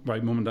know,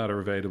 right, mum and dad are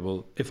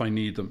available. If I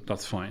need them,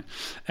 that's fine.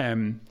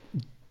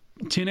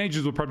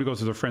 Teenagers will probably go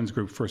to their friends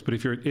group first, but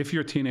if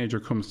your teenager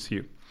comes to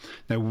you,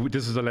 now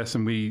this is a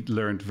lesson we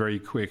learned very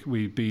quick.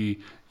 We'd be,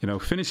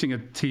 finishing a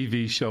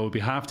TV show, it'll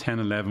be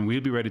 10:30, 11.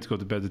 We'll be ready to go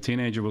to bed. The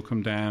teenager will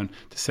come down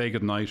to say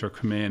goodnight or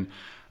come in.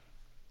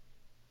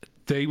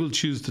 They will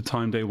choose the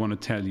time they want to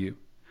tell you.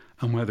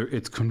 And whether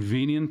it's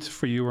convenient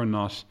for you or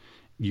not,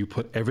 you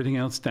put everything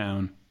else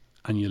down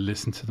and you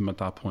listen to them at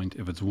that point.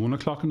 If it's 1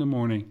 o'clock in the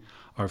morning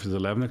or if it's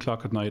 11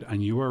 o'clock at night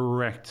and you are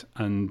wrecked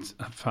and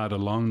have had a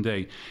long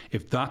day,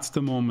 if that's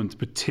the moment,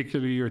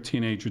 particularly your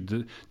teenager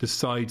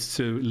decides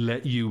to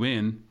let you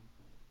in,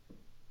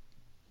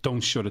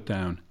 don't shut it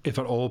down. If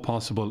at all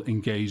possible,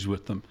 engage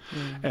with them.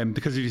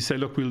 Because if you say,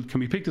 look, can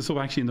we pick this up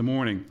actually in the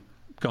morning?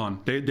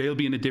 Gone. They'll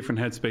be in a different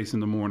headspace in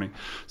the morning.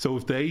 So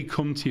if they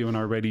come to you and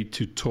are ready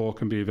to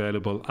talk and be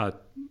available at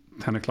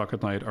 10 o'clock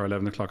at night or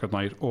 11 o'clock at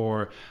night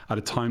or at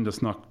a time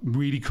that's not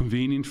really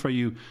convenient for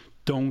you,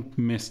 don't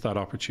miss that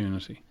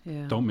opportunity.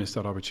 Yeah. Don't miss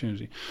that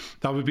opportunity.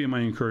 That would be my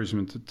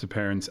encouragement to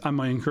parents. And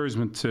my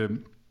encouragement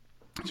to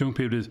young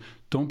people is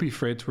don't be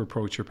afraid to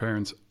approach your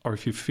parents. Or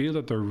if you feel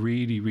that they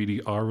really,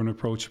 really are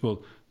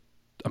unapproachable,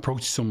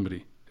 approach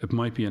somebody. It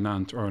might be an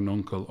aunt or an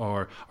uncle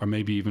or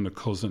maybe even a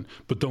cousin,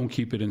 but don't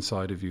keep it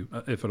inside of you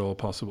if at all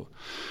possible.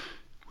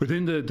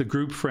 Within the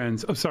group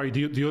friends,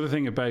 the other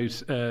thing about,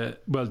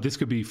 this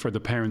could be for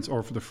the parents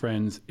or for the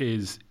friends,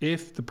 is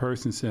if the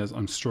person says,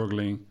 I'm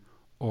struggling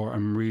or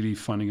I'm really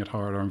finding it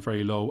hard or I'm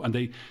very low, and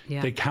they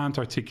can't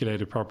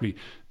articulate it properly,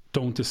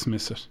 don't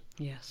dismiss it.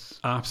 Yes.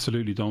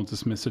 Absolutely don't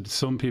dismiss it.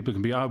 Some people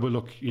can be,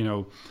 look at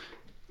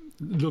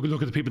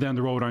the people down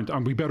the road,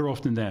 aren't we better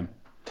off than them?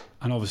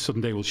 And all of a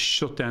sudden they will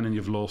shut down and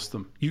you've lost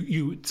them.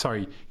 You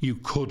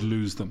could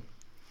lose them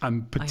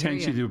and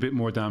potentially do a bit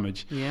more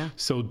damage. Yeah.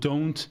 So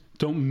don't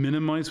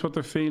minimize what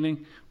they're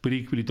feeling, but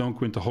equally don't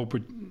go into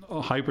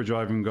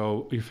hyperdrive and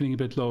go, you're feeling a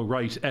bit low,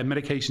 right?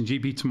 Medication,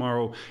 GP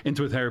tomorrow,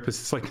 into a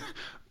therapist. It's like,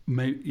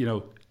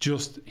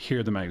 just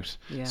hear them out.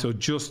 Yeah. So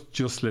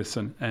just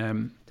listen.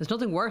 There's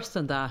nothing worse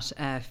than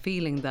that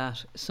feeling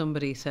that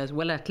somebody says,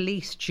 well, at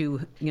least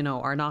you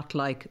are not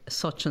like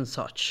such and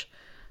such.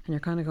 And you're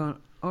kind of going,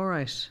 all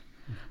right,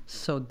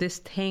 so this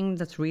thing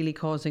that's really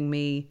causing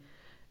me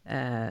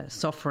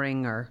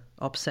suffering or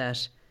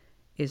upset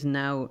is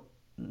now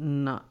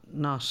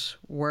not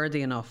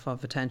worthy enough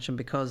of attention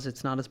because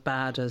it's not as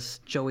bad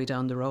as Joey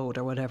down the road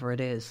or whatever it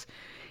is.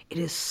 It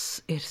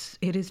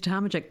is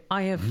damaging.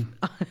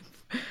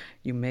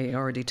 You may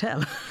already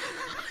tell.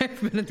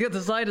 I've been at the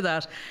other side of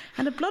that,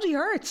 and it bloody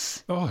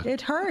hurts. Oh. It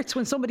hurts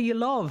when somebody you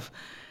love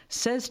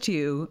says to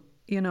you,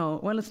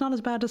 well, it's not as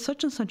bad as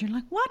such and such. You're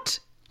like, what?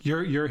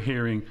 You're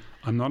hearing,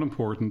 I'm not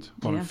important.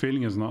 What I'm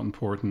feeling is not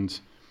important.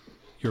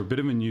 You're a bit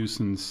of a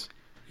nuisance.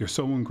 You're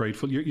so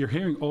ungrateful. You're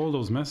hearing all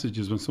those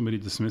messages when somebody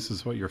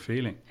dismisses what you're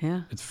feeling.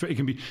 Yeah.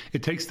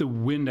 It takes the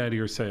wind out of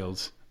your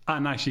sails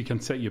and actually can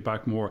set you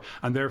back more.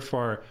 And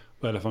therefore,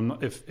 well,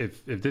 if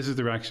this is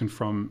the reaction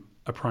from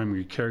a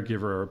primary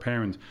caregiver or a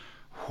parent,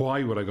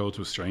 why would I go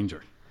to a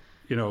stranger?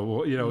 They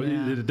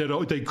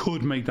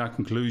could make that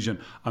conclusion.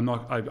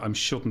 I'm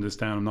shutting this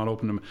down. I'm not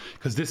opening them,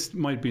 because this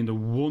might be in the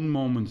one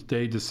moment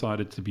they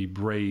decided to be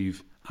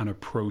brave and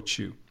approach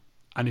you.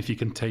 And if you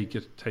can take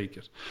it, take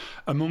it.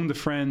 Among the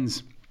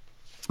friends,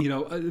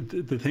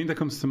 the thing that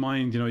comes to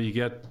mind, you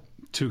get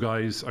two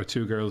guys or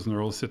two girls and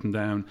they're all sitting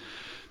down.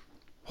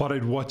 What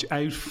I'd watch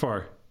out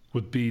for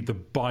would be the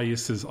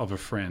biases of a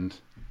friend.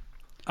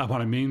 And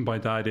what I mean by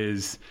that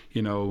is,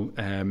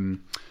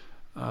 I'm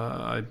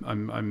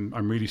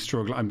really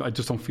struggling. I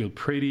just don't feel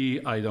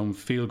pretty. I don't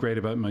feel great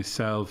about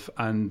myself.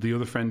 And the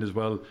other friend as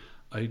well,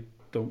 I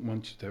don't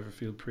want you to ever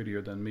feel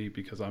prettier than me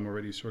because I'm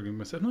already struggling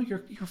myself. No,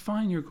 you're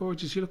fine. You're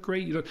gorgeous. You look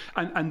great.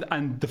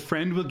 And the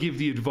friend will give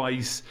the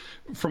advice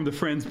from the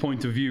friend's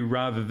point of view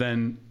rather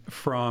than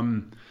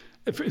from.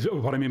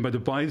 What I mean by the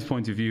bias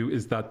point of view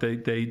is that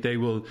they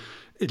will.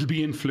 It'll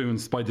be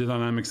influenced by the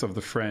dynamics of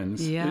the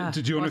friends. Yeah.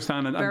 Did you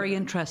understand? And very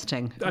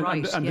interesting.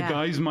 And the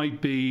guys might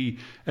be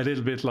a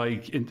little bit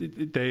like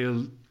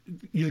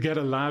you'll get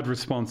a lad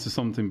response to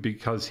something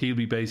because he'll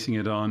be basing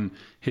it on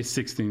his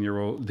 16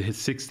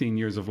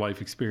 years of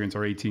life experience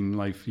or 18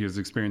 life years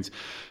experience.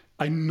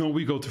 I know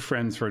we go to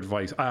friends for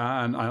advice,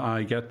 and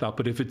I get that.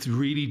 But if it's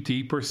really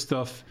deeper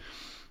stuff,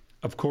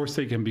 of course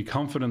they can be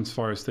confidence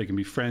for us. They can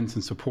be friends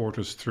and support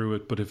us through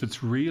it. But if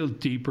it's real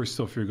deeper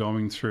stuff you're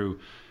going through,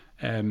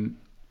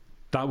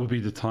 that would be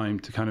the time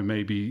to kind of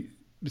maybe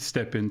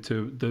step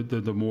into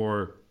the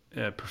more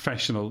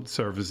professional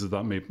services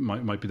that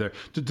might be there.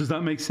 Does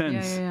that make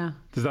sense? Yeah.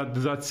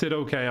 Does that sit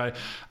okay?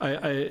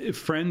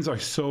 Friends are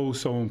so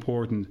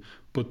important,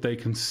 but they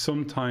can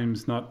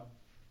sometimes not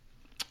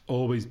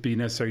always be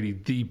necessarily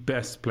the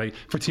best play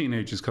for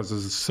teenagers, because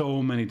there's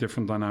so many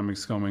different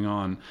dynamics going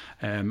on,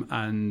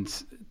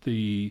 and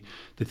the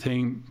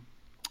thing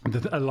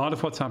that a lot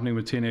of what's happening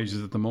with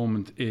teenagers at the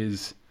moment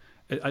is,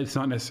 it's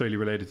not necessarily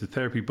related to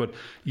therapy, but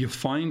you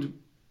find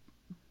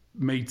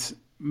mates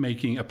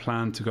making a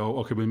plan to go,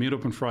 okay, we'll meet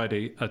up on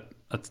Friday at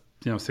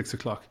 6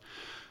 o'clock.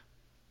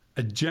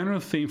 A general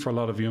theme for a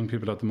lot of young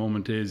people at the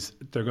moment is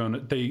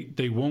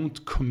they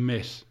won't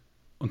commit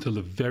until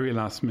the very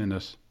last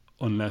minute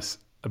unless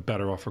a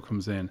better offer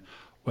comes in.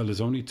 Well,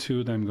 there's only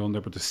 2 of them going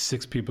there, but there's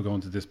 6 people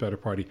going to this better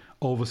party.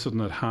 All of a sudden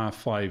at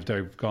 5:30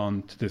 they've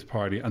gone to this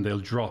party, and they'll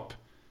drop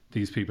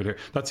these people here.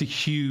 That's a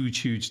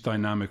huge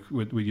dynamic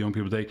with young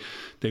people.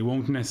 They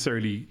won't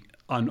necessarily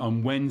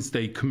on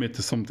Wednesday commit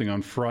to something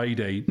on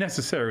Friday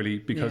necessarily,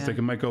 because they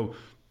might go,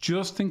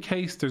 just in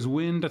case there's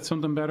wind that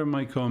something better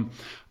might come.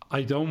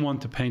 I don't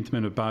want to paint them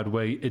in a bad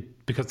way,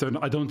 because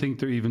I don't think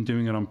they're even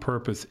doing it on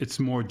purpose. It's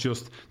more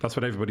just that's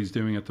what everybody's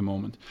doing at the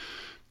moment.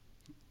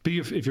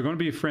 If you're going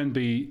to be a friend,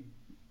 be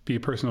a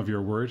person of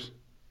your word.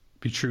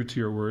 Be true to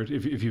your word.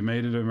 If you've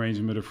made an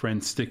arrangement with a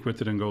friend, stick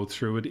with it and go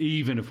through it,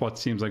 even if what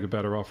seems like a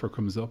better offer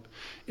comes up.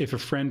 If a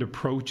friend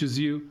approaches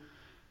you,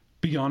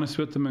 be honest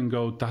with them and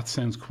go, that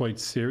sounds quite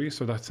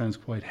serious, or that sounds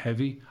quite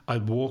heavy.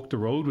 I'd walk the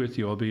road with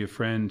you. I'll be a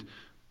friend,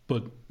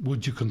 but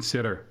would you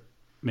consider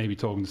maybe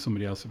talking to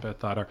somebody else about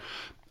that,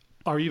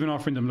 or even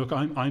offering them, look,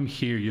 I'm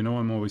here.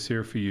 I'm always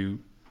here for you.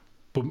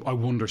 But I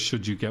wonder,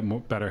 should you get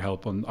better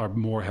help or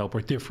more help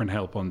or different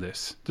help on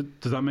this?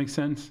 Does that make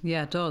sense?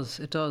 Yeah, it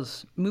does. It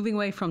does. Moving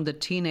away from the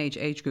teenage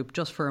age group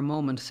just for a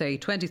moment, say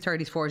 20s,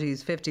 30s,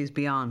 40s, 50s,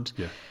 beyond.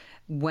 Yeah.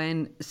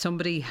 When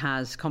somebody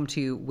has come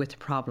to you with a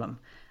problem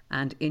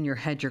and in your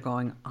head you're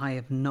going, I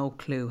have no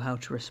clue how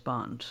to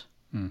respond.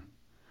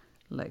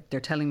 Like, they're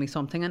telling me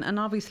something, and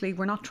obviously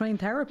we're not trained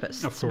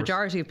therapists. Of course. The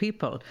majority of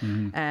people,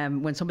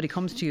 when somebody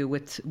comes to you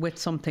with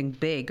something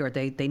big, or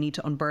they need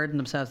to unburden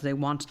themselves, they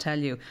want to tell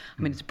you.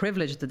 I mean, it's a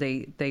privilege that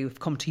they've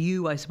come to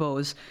you, I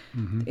suppose.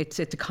 It's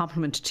a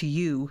compliment to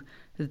you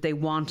that they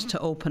want to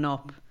open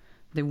up,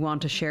 they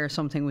want to share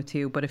something with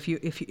you. But if you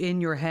in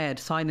your head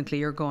silently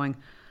you're going,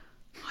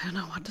 I don't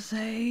know what to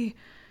say.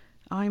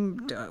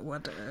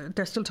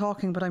 They're still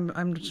talking, but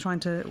I'm just trying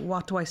to.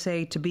 What do I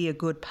say to be a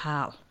good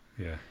pal?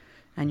 Yeah.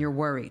 And you're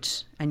worried,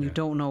 and you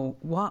don't know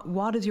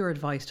what is your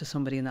advice to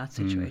somebody in that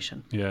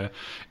situation? Yeah,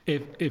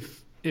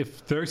 if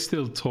they're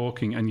still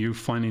talking and you're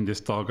finding this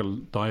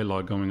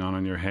dialogue going on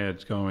in your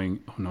head, going,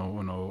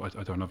 oh no,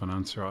 I don't have an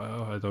answer,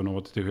 I don't know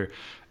what to do here.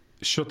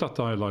 Shut that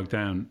dialogue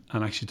down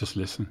and actually just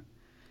listen.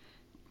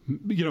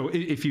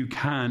 If you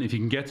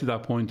can get to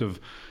that point of,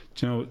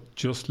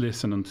 just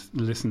listen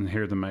and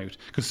hear them out.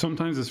 Because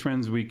sometimes as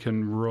friends we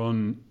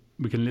can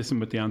listen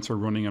with the answer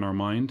running in our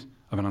mind.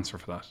 I have an answer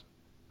for that.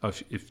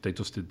 If they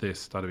just did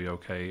this, that'd be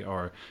okay.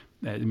 Or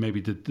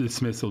maybe the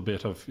dismissal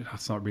bit of,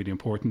 that's not really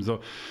important.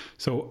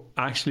 So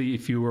actually,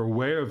 if you were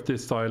aware of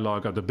this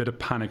dialogue, or the bit of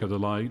panic of the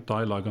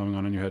dialogue going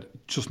on in your head,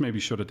 just maybe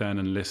shut it down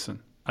and listen.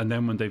 And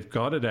then when they've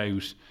got it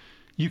out,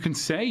 you can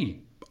say,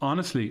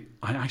 honestly,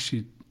 I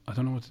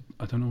don't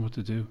know what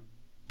to do.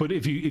 But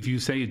if you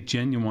say it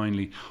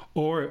genuinely,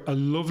 or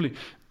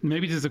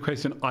maybe this is a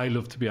question I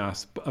love to be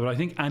asked, but I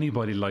think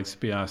anybody likes to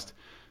be asked,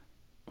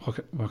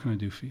 what can I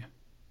do for you?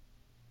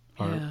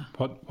 Or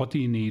what do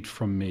you need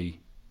from me?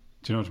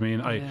 Do you know what I mean?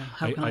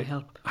 How can I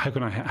help? How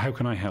can I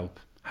help?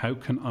 How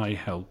can I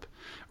help?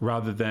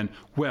 Rather than,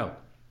 well,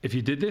 if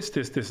you did this,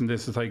 and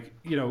this, it's like,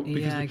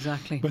 because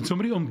exactly. When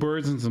somebody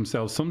unburdens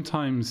themselves,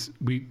 sometimes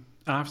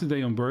after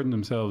they unburden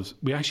themselves,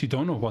 we actually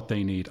don't know what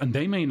they need, and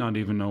they may not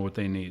even know what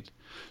they need.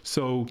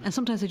 And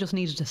sometimes they just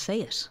needed to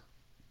say it,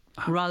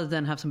 rather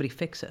than have somebody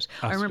fix it.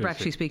 I remember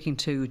actually speaking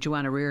to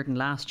Joanna Reardon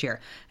last year,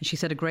 and she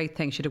said a great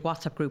thing. She had a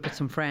WhatsApp group with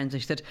some friends,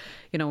 and she said,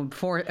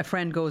 before a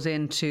friend goes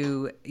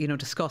into,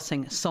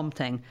 discussing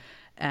something,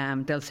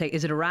 they'll say,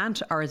 is it a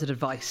rant or is it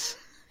advice?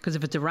 Because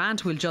if it's a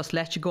rant, we'll just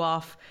let you go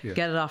off,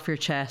 get it off your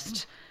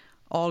chest,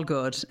 all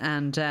good.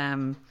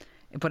 And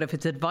but if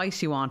it's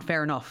advice you want,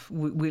 fair enough,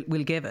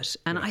 we'll give it.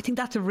 And I think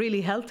that's a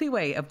really healthy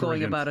way of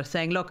going about it,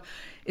 saying, look,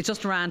 it's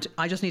just a rant,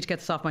 I just need to get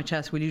this off my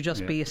chest, will you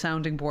just be a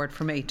sounding board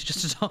for me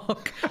to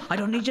talk? I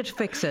don't need you to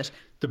fix it.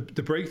 The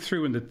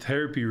breakthrough in the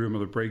therapy room, or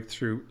the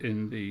breakthrough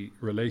in the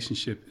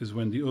relationship, is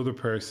when the other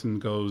person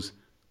goes,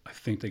 I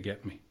think they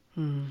get me.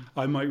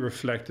 I might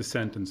reflect a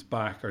sentence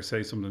back or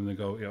say something, and they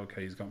go, yeah,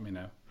 okay, he's got me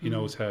now. He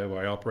knows how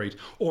I operate.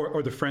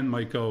 Or the friend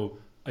might go,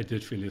 I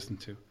did feel listened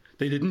to.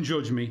 They didn't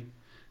judge me.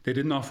 They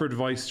didn't offer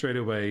advice straight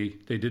away.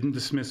 They didn't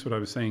dismiss what I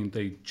was saying.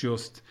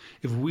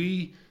 If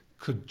we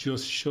could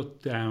just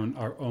shut down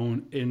our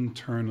own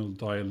internal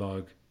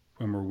dialogue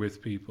when we're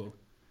with people,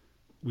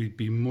 we'd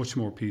be much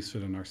more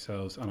peaceful in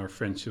ourselves, and our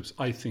friendships,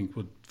 I think,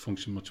 would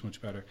function much,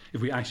 much better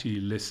if we actually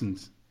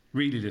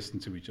really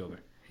listened to each other.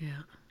 Yeah.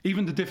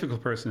 Even the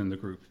difficult person in the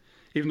group,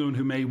 even the one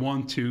who may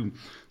want to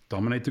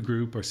dominate the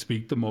group or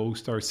speak the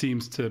most or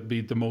seems to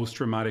be the most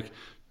dramatic,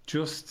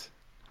 just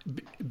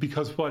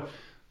because what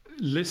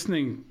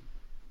listening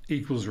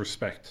equals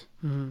respect.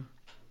 Mm-hmm.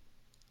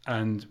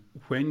 And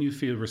when you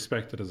feel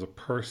respected as a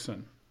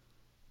person,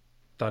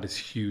 that is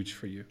huge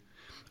for you.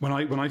 When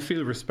I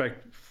feel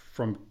respect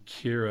from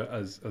Ciara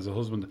as a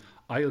husband,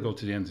 I'll go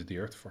to the ends of the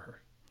earth for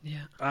her.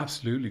 Yeah,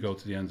 absolutely go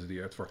to the ends of the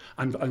earth for her,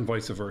 and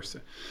vice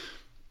versa.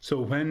 So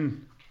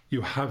when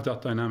you have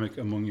that dynamic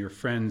among your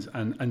friends,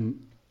 and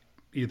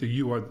either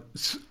you are,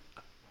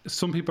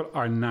 some people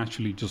are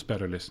naturally just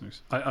better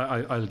listeners.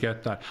 I'll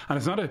get that, and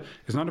it's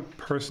not a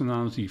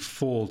personality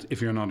fault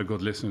if you're not a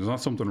good listener. There's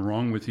not something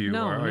wrong with you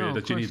or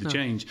that you need to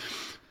change.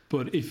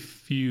 But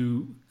if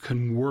you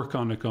can work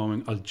on it,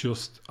 going, I'll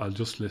just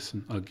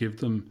listen. I'll give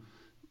them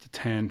the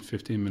 10,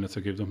 15 minutes.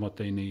 I'll give them what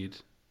they need.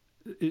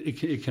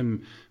 It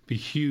can be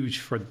huge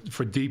for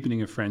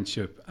deepening a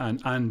friendship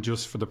and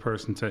just for the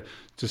person to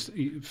just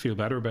feel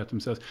better about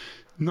themselves.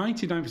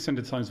 99% of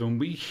the times when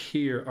we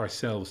hear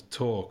ourselves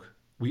talk,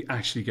 we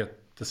actually get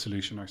the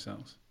solution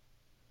ourselves.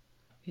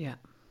 Yeah.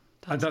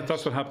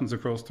 That's what happens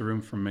across the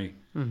room from me.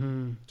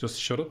 Mm-hmm. Just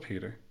shut up,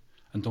 Peter,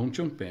 and don't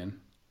jump in.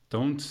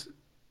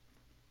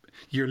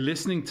 You're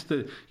listening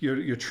to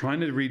you're trying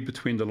to read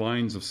between the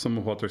lines of some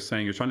of what they're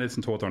saying. You're trying to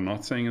listen to what they're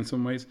not saying in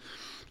some ways,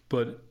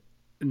 but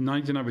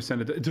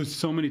 99% of there's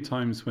so many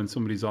times when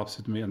somebody's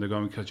opposite me and they're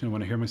going, because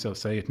when I hear myself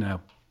say it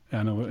now,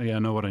 I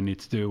know what I need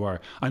to do, or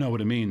I know what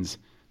it means.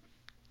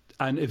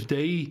 And if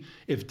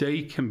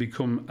they can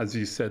become, as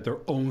you said, their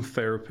own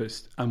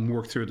therapist and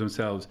work through it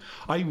themselves,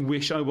 I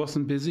wish I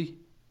wasn't busy.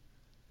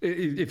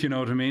 If you know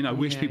what I mean, I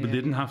wish people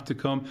didn't have to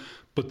come,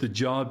 but the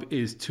job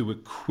is to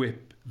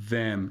equip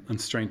them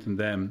and strengthen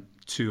them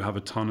to have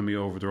autonomy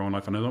over their own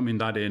life. And I don't mean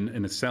that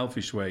in a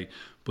selfish way,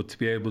 but to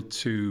be able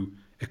to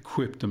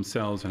equip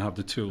themselves and have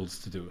the tools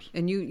to do it.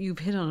 And you've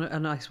hit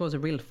on, I suppose, a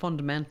real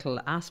fundamental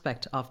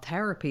aspect of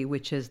therapy,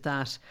 which is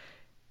that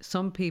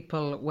some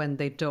people, when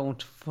they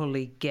don't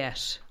fully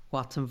get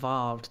what's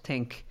involved,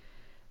 think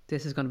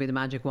this is going to be the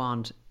magic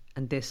wand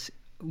and this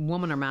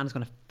woman or man is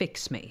going to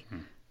fix me.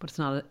 But it's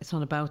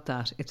not about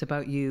that. It's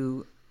about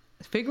you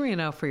figuring it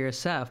out for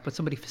yourself, but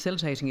somebody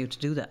facilitating you to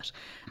do that.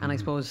 And I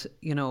suppose,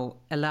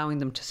 allowing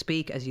them to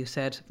speak, as you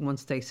said,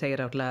 once they say it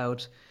out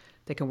loud,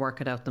 they can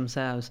work it out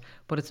themselves.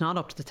 But it's not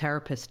up to the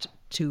therapist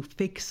to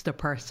fix the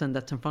person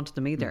that's in front of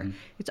them either. Mm-hmm.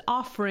 It's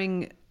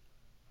offering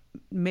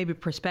maybe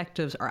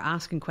perspectives or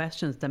asking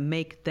questions that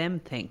make them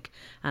think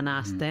and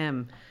ask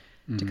them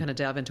to kind of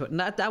delve into it. And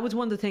that was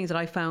one of the things that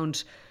I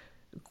found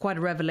quite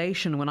a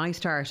revelation when I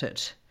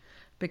started,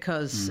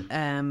 because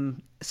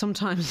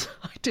sometimes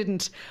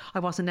I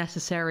wasn't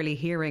necessarily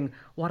hearing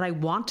what I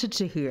wanted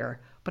to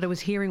hear, but I was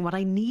hearing what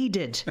I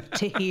needed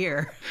to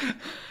hear.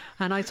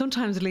 And I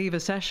sometimes leave a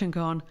session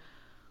going,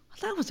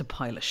 well, that was a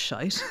pile of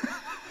shite.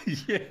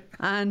 Yeah.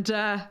 And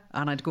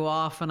I'd go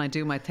off and I'd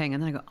do my thing,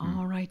 and then I go,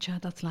 oh, right, yeah,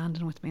 that's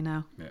landing with me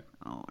now. Yeah.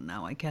 Oh,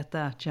 now I get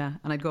that, yeah.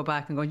 And I'd go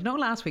back and go,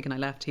 last week when I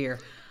left here,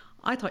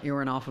 I thought you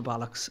were an awful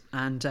bollocks,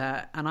 and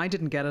I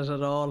didn't get it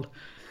at all.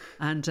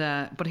 And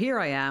but here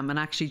I am, and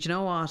actually, do you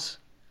know what?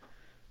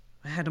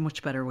 I had a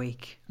much better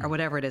week, or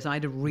whatever it is. I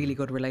had a really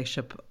good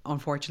relationship.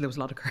 Unfortunately, there was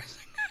a lot of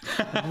cursing.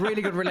 A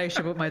really good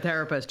relationship with my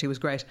therapist. He was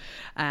great.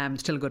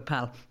 Still a good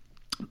pal.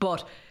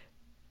 But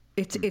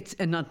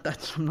I'm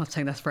not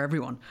saying that's for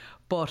everyone,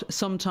 but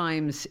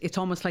sometimes it's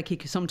almost like he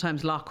can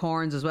sometimes lock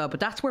horns as well. But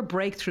that's where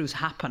breakthroughs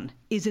happen,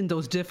 is in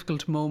those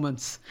difficult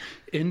moments.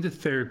 In the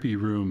therapy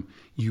room,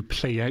 you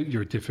play out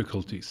your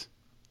difficulties.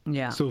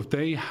 Yeah. So if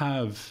they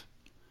have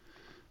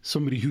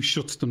somebody who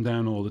shuts them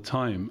down all the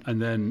time,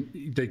 and then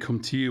they come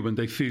to you and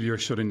they feel you're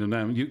shutting them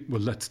down,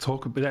 let's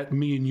talk about that.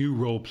 Me and you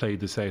role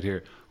played this out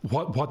here.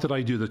 What did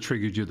I do that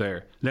triggered you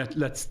there?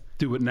 Let's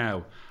do it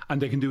now.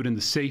 And they can do it in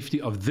the safety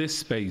of this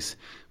space,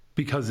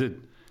 because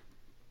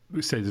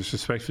say this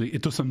respectfully,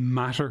 it doesn't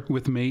matter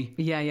with me.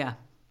 Yeah.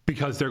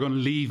 Because they're going to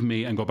leave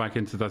me and go back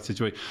into that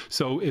situation.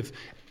 So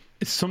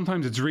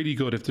sometimes it's really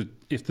good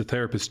if the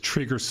therapist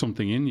triggers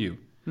something in you.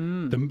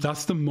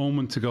 That's the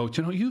moment to go,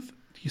 you've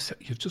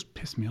just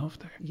pissed me off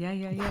there.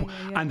 Yeah.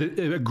 And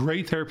a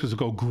great therapist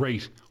will go,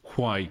 great,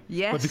 why?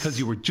 Yes. But because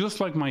you were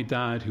just like my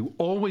dad, who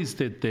always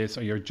did this,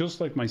 or you're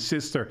just like my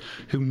sister,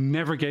 who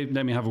never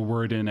let me have a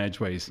word in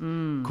edgeways.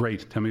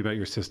 Great, tell me about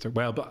your sister.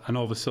 Well, and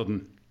all of a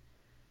sudden,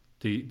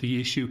 the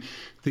issue,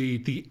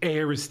 the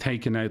air is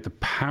taken out, the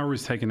power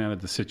is taken out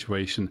of the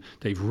situation.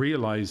 They've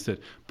realised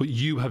it, but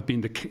you have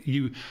been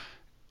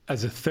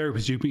as a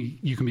therapist, you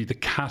can be the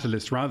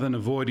catalyst rather than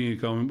avoiding it,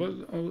 going,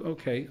 well,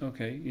 okay.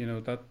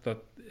 That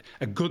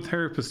a good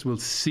therapist will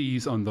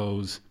seize on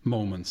those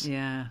moments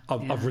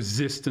of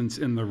resistance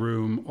in the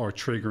room or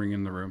triggering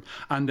in the room.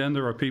 And then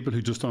there are people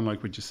who just don't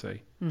like what you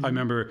say. I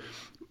remember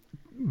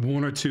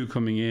one or two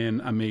coming in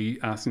and me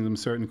asking them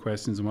certain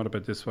questions, and what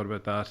about this, what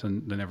about that,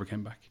 and they never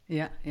came back.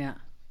 Yeah.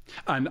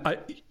 And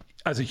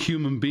as a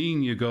human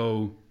being, you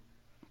go,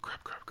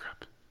 crap,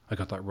 I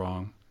got that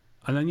wrong.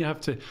 And then you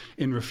have to,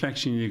 in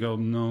reflection, you go,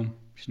 no,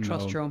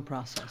 Trust your own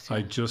process.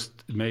 I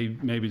just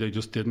maybe they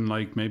just didn't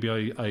like. Maybe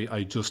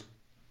I just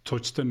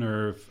touched the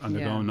nerve, and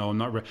they're going, no, I'm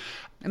not ready.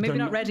 And maybe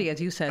not ready,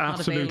 as you said.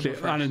 Absolutely. Not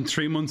available for and in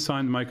 3 months'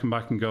 time, they might come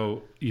back and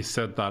go, you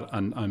said that,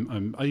 and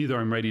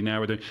I'm ready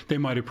now, or they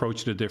might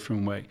approach it a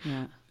different way.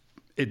 Yeah.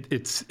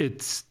 This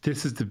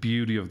is the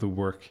beauty of the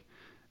work.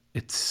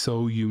 It's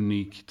so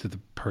unique to the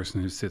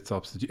person who sits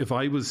opposite you. If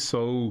I was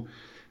so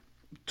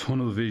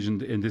tunnel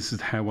visioned and this is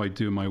how I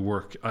do my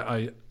work,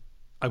 I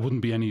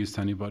wouldn't be any use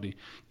to anybody.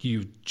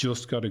 You've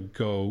just got to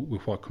go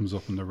with what comes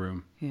up in the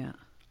room. Yeah.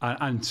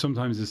 And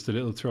sometimes it's the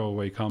little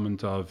throwaway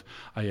comment of,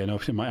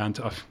 my aunt,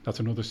 that's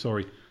another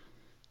story.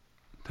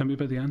 Tell me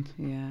about the aunt.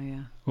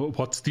 Yeah. Well,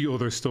 what's the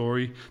other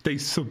story? They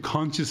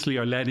subconsciously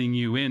are letting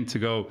you in to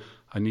go,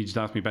 I need you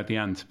to ask me about the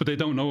aunt, but they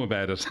don't know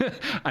about it.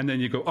 And then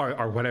you go,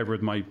 or whatever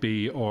it might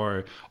be,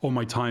 or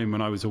my time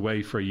when I was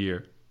away for a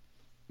year.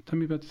 Tell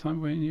me about the time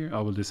away in a year.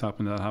 Oh, well, this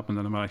happened, that happened,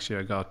 and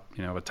I got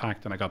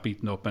attacked and I got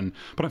beaten up,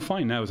 but I'm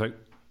fine now. It's like,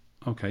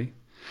 okay,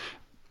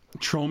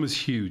 trauma is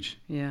huge.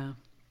 Yeah.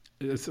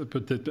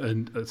 But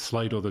a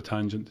slight other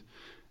tangent.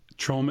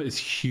 Trauma is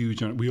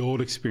huge. We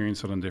all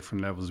experience it on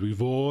different levels.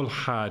 We've all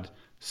had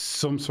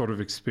some sort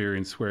of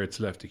experience where it's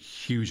left a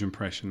huge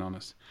impression on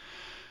us.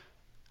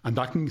 And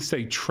that can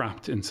stay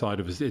trapped inside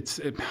of us.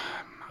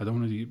 I don't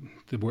want to use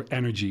the word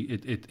energy.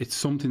 It's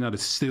something that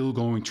is still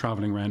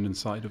traveling around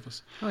inside of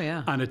us. Oh,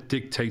 yeah. And it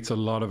dictates a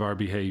lot of our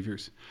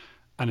behaviours.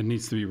 And it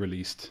needs to be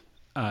released.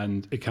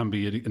 And it can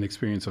be an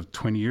experience of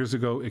 20 years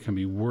ago. It can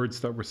be words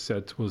that were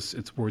said to us.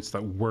 It's words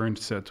that weren't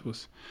said to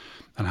us.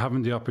 And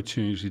having the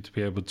opportunity to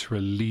be able to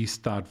release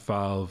that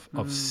valve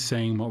of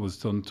saying what was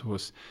done to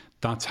us,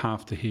 that's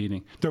half the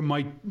healing. There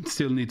might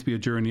still need to be a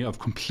journey of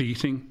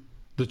completing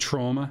the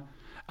trauma.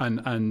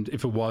 And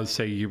if it was,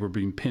 say, you were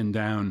being pinned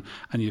down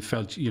and you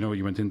felt,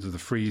 you went into the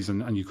freeze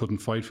and you couldn't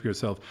fight for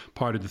yourself,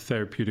 part of the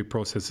therapeutic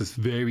process is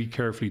very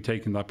carefully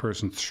taking that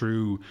person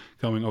through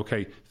going,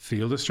 okay,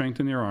 feel the strength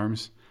in your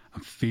arms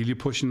and feel you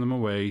pushing them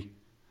away,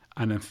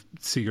 and then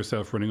see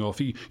yourself running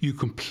off. You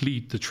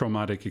complete the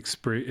traumatic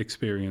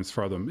experience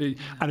for them.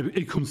 And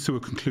it comes to a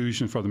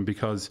conclusion for them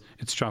because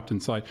it's trapped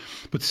inside.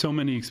 But so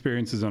many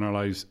experiences in our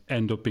lives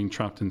end up being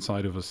trapped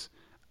inside of us.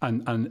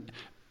 And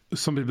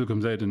some people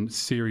comes out in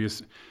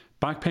serious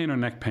back pain or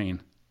neck pain.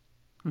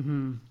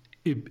 Mm-hmm.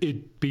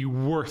 It'd be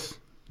worth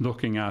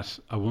looking at.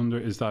 I wonder,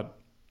 is that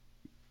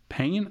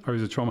pain or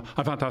is it trauma?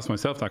 I've had to ask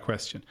myself that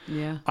question.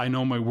 Yeah. I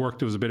know my work,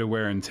 there was a bit of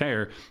wear and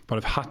tear, but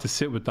I've had to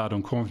sit with that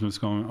uncomfortableness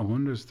going, I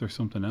wonder, is there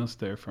something else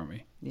there for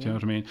me? Yeah. Do you know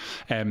what I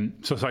mean?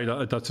 So sorry,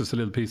 that's just a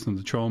little piece on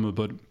the trauma,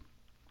 but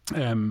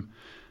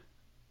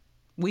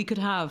we could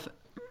have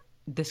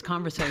this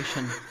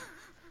conversation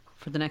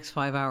for the next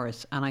 5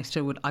 hours and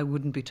I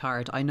wouldn't be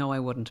tired. I know I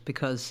wouldn't,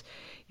 because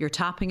you're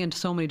tapping into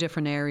so many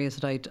different areas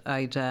that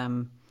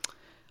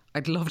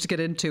I'd love to get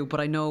into,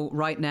 but I know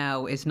right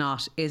now is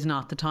not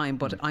the time.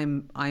 But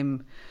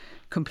I'm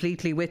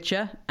completely with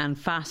you and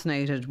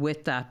fascinated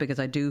with that, because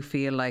I do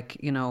feel like,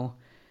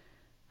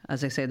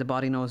 as I say, the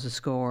body knows the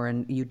score,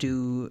 and you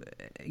do,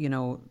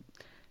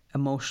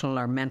 emotional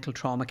or mental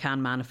trauma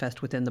can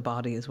manifest within the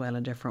body as well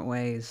in different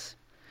ways.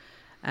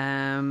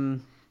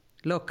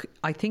 Look,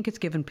 I think it's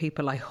given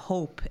people, I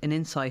hope, an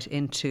insight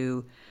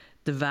into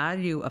the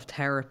value of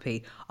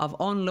therapy, of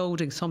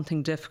unloading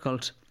something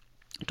difficult.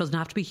 It doesn't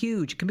have to be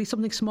huge. It can be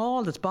something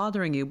small that's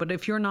bothering you. But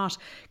if you're not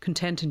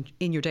content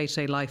in your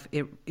day-to-day life,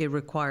 it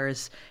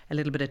requires a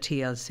little bit of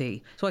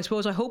TLC. So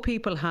I hope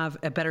people have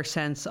a better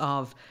sense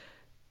of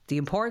the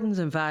importance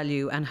and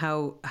value, and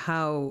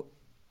how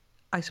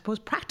I suppose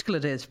practical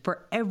it is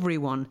for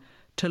everyone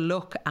to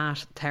look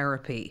at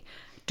therapy.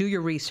 Do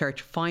your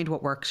research, find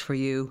what works for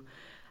you.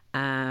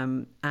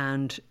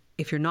 And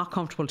if you're not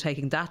comfortable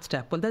taking that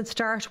step, well, then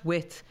start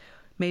with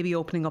maybe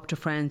opening up to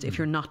friends if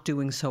you're not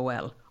doing so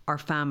well, or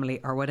family,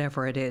 or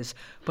whatever it is.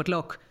 But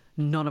look,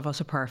 none of us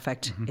are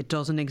perfect. Mm-hmm. It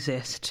doesn't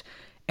exist.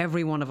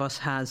 Every one of us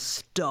has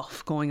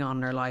stuff going on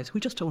in our lives. We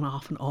just don't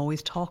often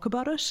always talk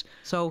about it.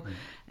 So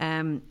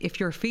if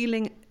you're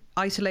feeling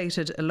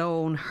isolated,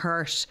 alone,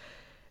 hurt,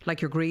 like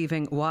you're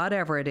grieving,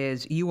 whatever it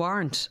is, you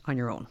aren't on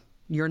your own.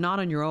 You're not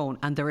on your own,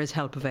 and there is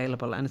help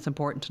available, and it's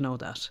important to know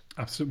that.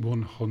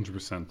 Absolutely,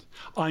 100%.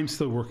 I'm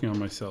still working on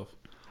myself.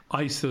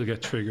 I still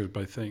get triggered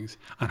by things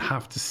and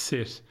have to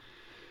sit.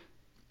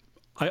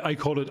 I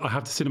call it, I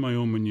have to sit in my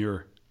own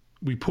manure.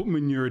 We put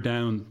manure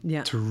down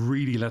to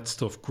really let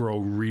stuff grow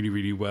really,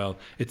 really well.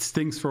 It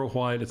stinks for a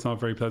while. It's not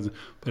very pleasant.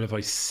 But if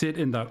I sit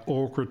in that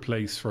awkward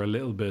place for a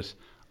little bit,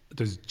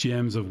 there's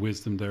gems of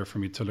wisdom there for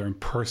me to learn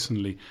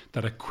personally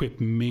that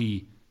equip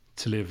me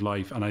to live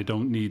life, and I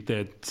don't need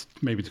that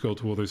maybe to go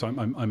to others.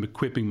 I'm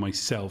equipping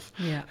myself.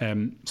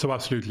 So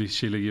absolutely,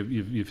 Sheila,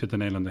 you've hit the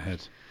nail on the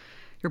head.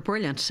 You're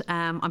brilliant.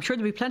 I'm sure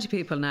there'll be plenty of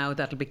people now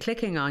that'll be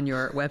clicking on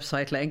your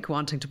website link,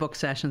 wanting to book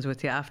sessions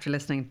with you after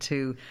listening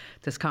to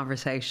this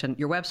conversation.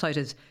 Your website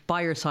is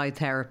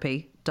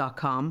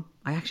byyoursidetherapy.com.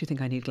 I actually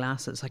think I need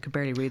glasses. I could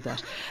barely read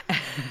that.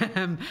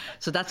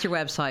 So that's your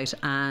website.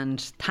 And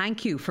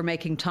thank you for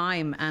making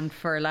time and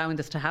for allowing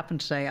this to happen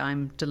today.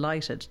 I'm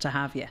delighted to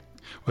have you.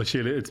 Well,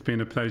 Sheila, it's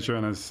been a pleasure.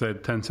 And as I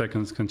said, 10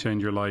 seconds can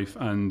change your life.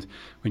 And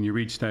when you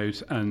reached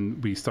out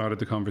and we started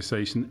the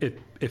conversation,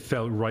 it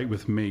felt right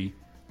with me.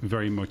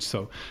 Very much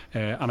so.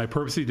 And I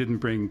purposely didn't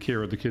bring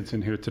Ciara, the kids,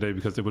 in here today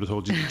because they would have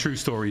told you the true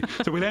story.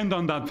 So we'll end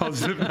on that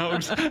positive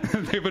note.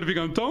 They would have been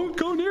going, don't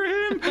go near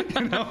him.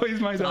 You know, he's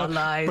my dad. All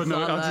lies. But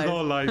no, that's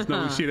all lies.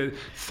 No, Sheila,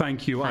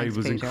 thank you. Thanks, I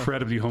was Peter.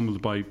 incredibly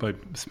humbled by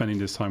spending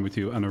this time with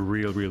you, and a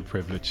real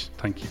privilege.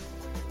 Thank you.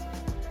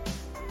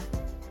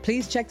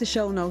 Please check the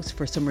show notes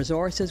for some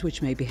resources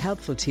which may be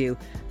helpful to you.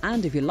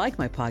 And if you like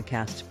my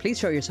podcast, please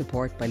show your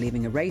support by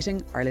leaving a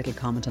rating or a little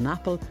comment on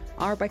Apple,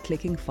 or by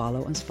clicking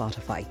follow on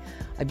Spotify.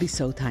 I'd be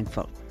so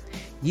thankful.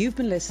 You've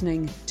been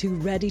listening to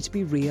Ready to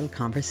Be Real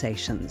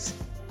Conversations.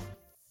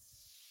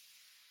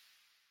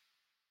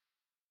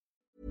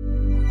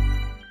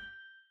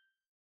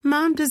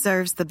 Mom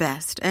deserves the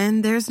best,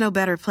 and there's no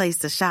better place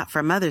to shop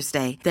for Mother's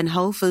Day than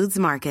Whole Foods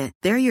Market.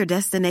 They're your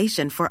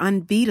destination for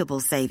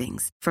unbeatable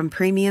savings, from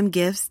premium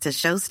gifts to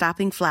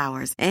show-stopping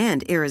flowers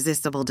and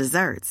irresistible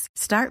desserts.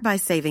 Start by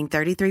saving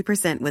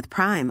 33% with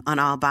Prime on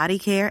all body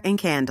care and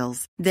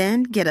candles.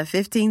 Then get a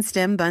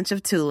 15-stem bunch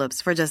of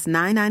tulips for just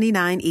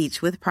 $9.99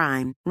 each with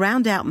Prime.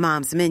 Round out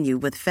Mom's menu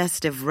with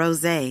festive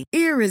rosé,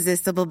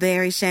 irresistible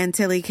berry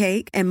chantilly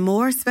cake, and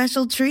more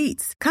special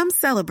treats. Come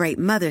celebrate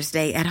Mother's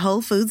Day at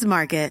Whole Foods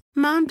Market.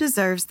 Mom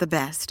deserves the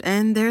best,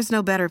 and there's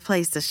no better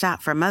place to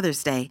shop for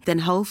Mother's Day than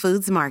Whole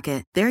Foods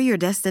Market. They're your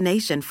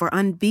destination for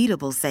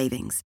unbeatable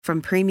savings,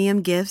 from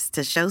premium gifts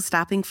to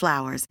show-stopping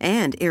flowers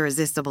and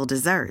irresistible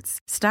desserts.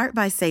 Start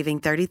by saving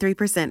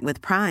 33%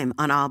 with Prime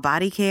on all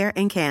body care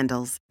and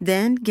candles.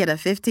 Then get a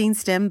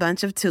 15-stem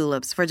bunch of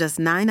tulips for just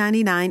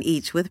 $9.99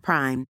 each with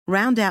Prime.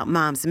 Round out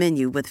Mom's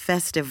menu with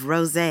festive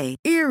rosé,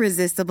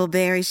 irresistible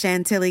berry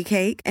chantilly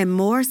cake, and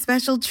more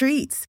special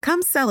treats.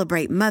 Come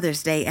celebrate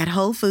Mother's Day at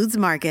Whole Foods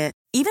Market.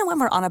 Even when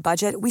we're on a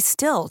budget, we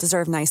still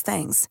deserve nice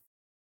things.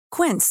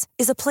 Quince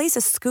is a place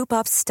to scoop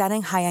up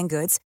stunning high-end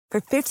goods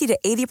for 50 to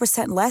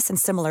 80% less than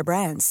similar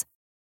brands.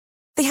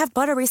 They have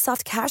buttery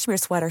soft cashmere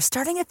sweaters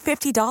starting at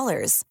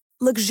 $50,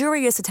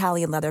 luxurious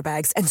Italian leather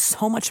bags, and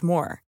so much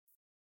more.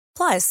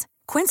 Plus,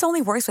 Quince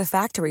only works with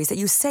factories that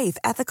use safe,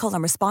 ethical,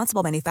 and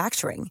responsible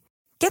manufacturing.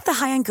 Get the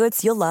high-end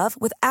goods you'll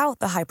love without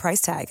the high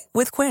price tag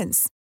with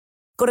Quince.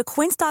 Go to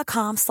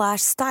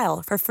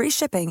quince.com/style for free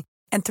shipping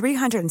and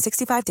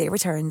 365-day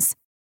returns.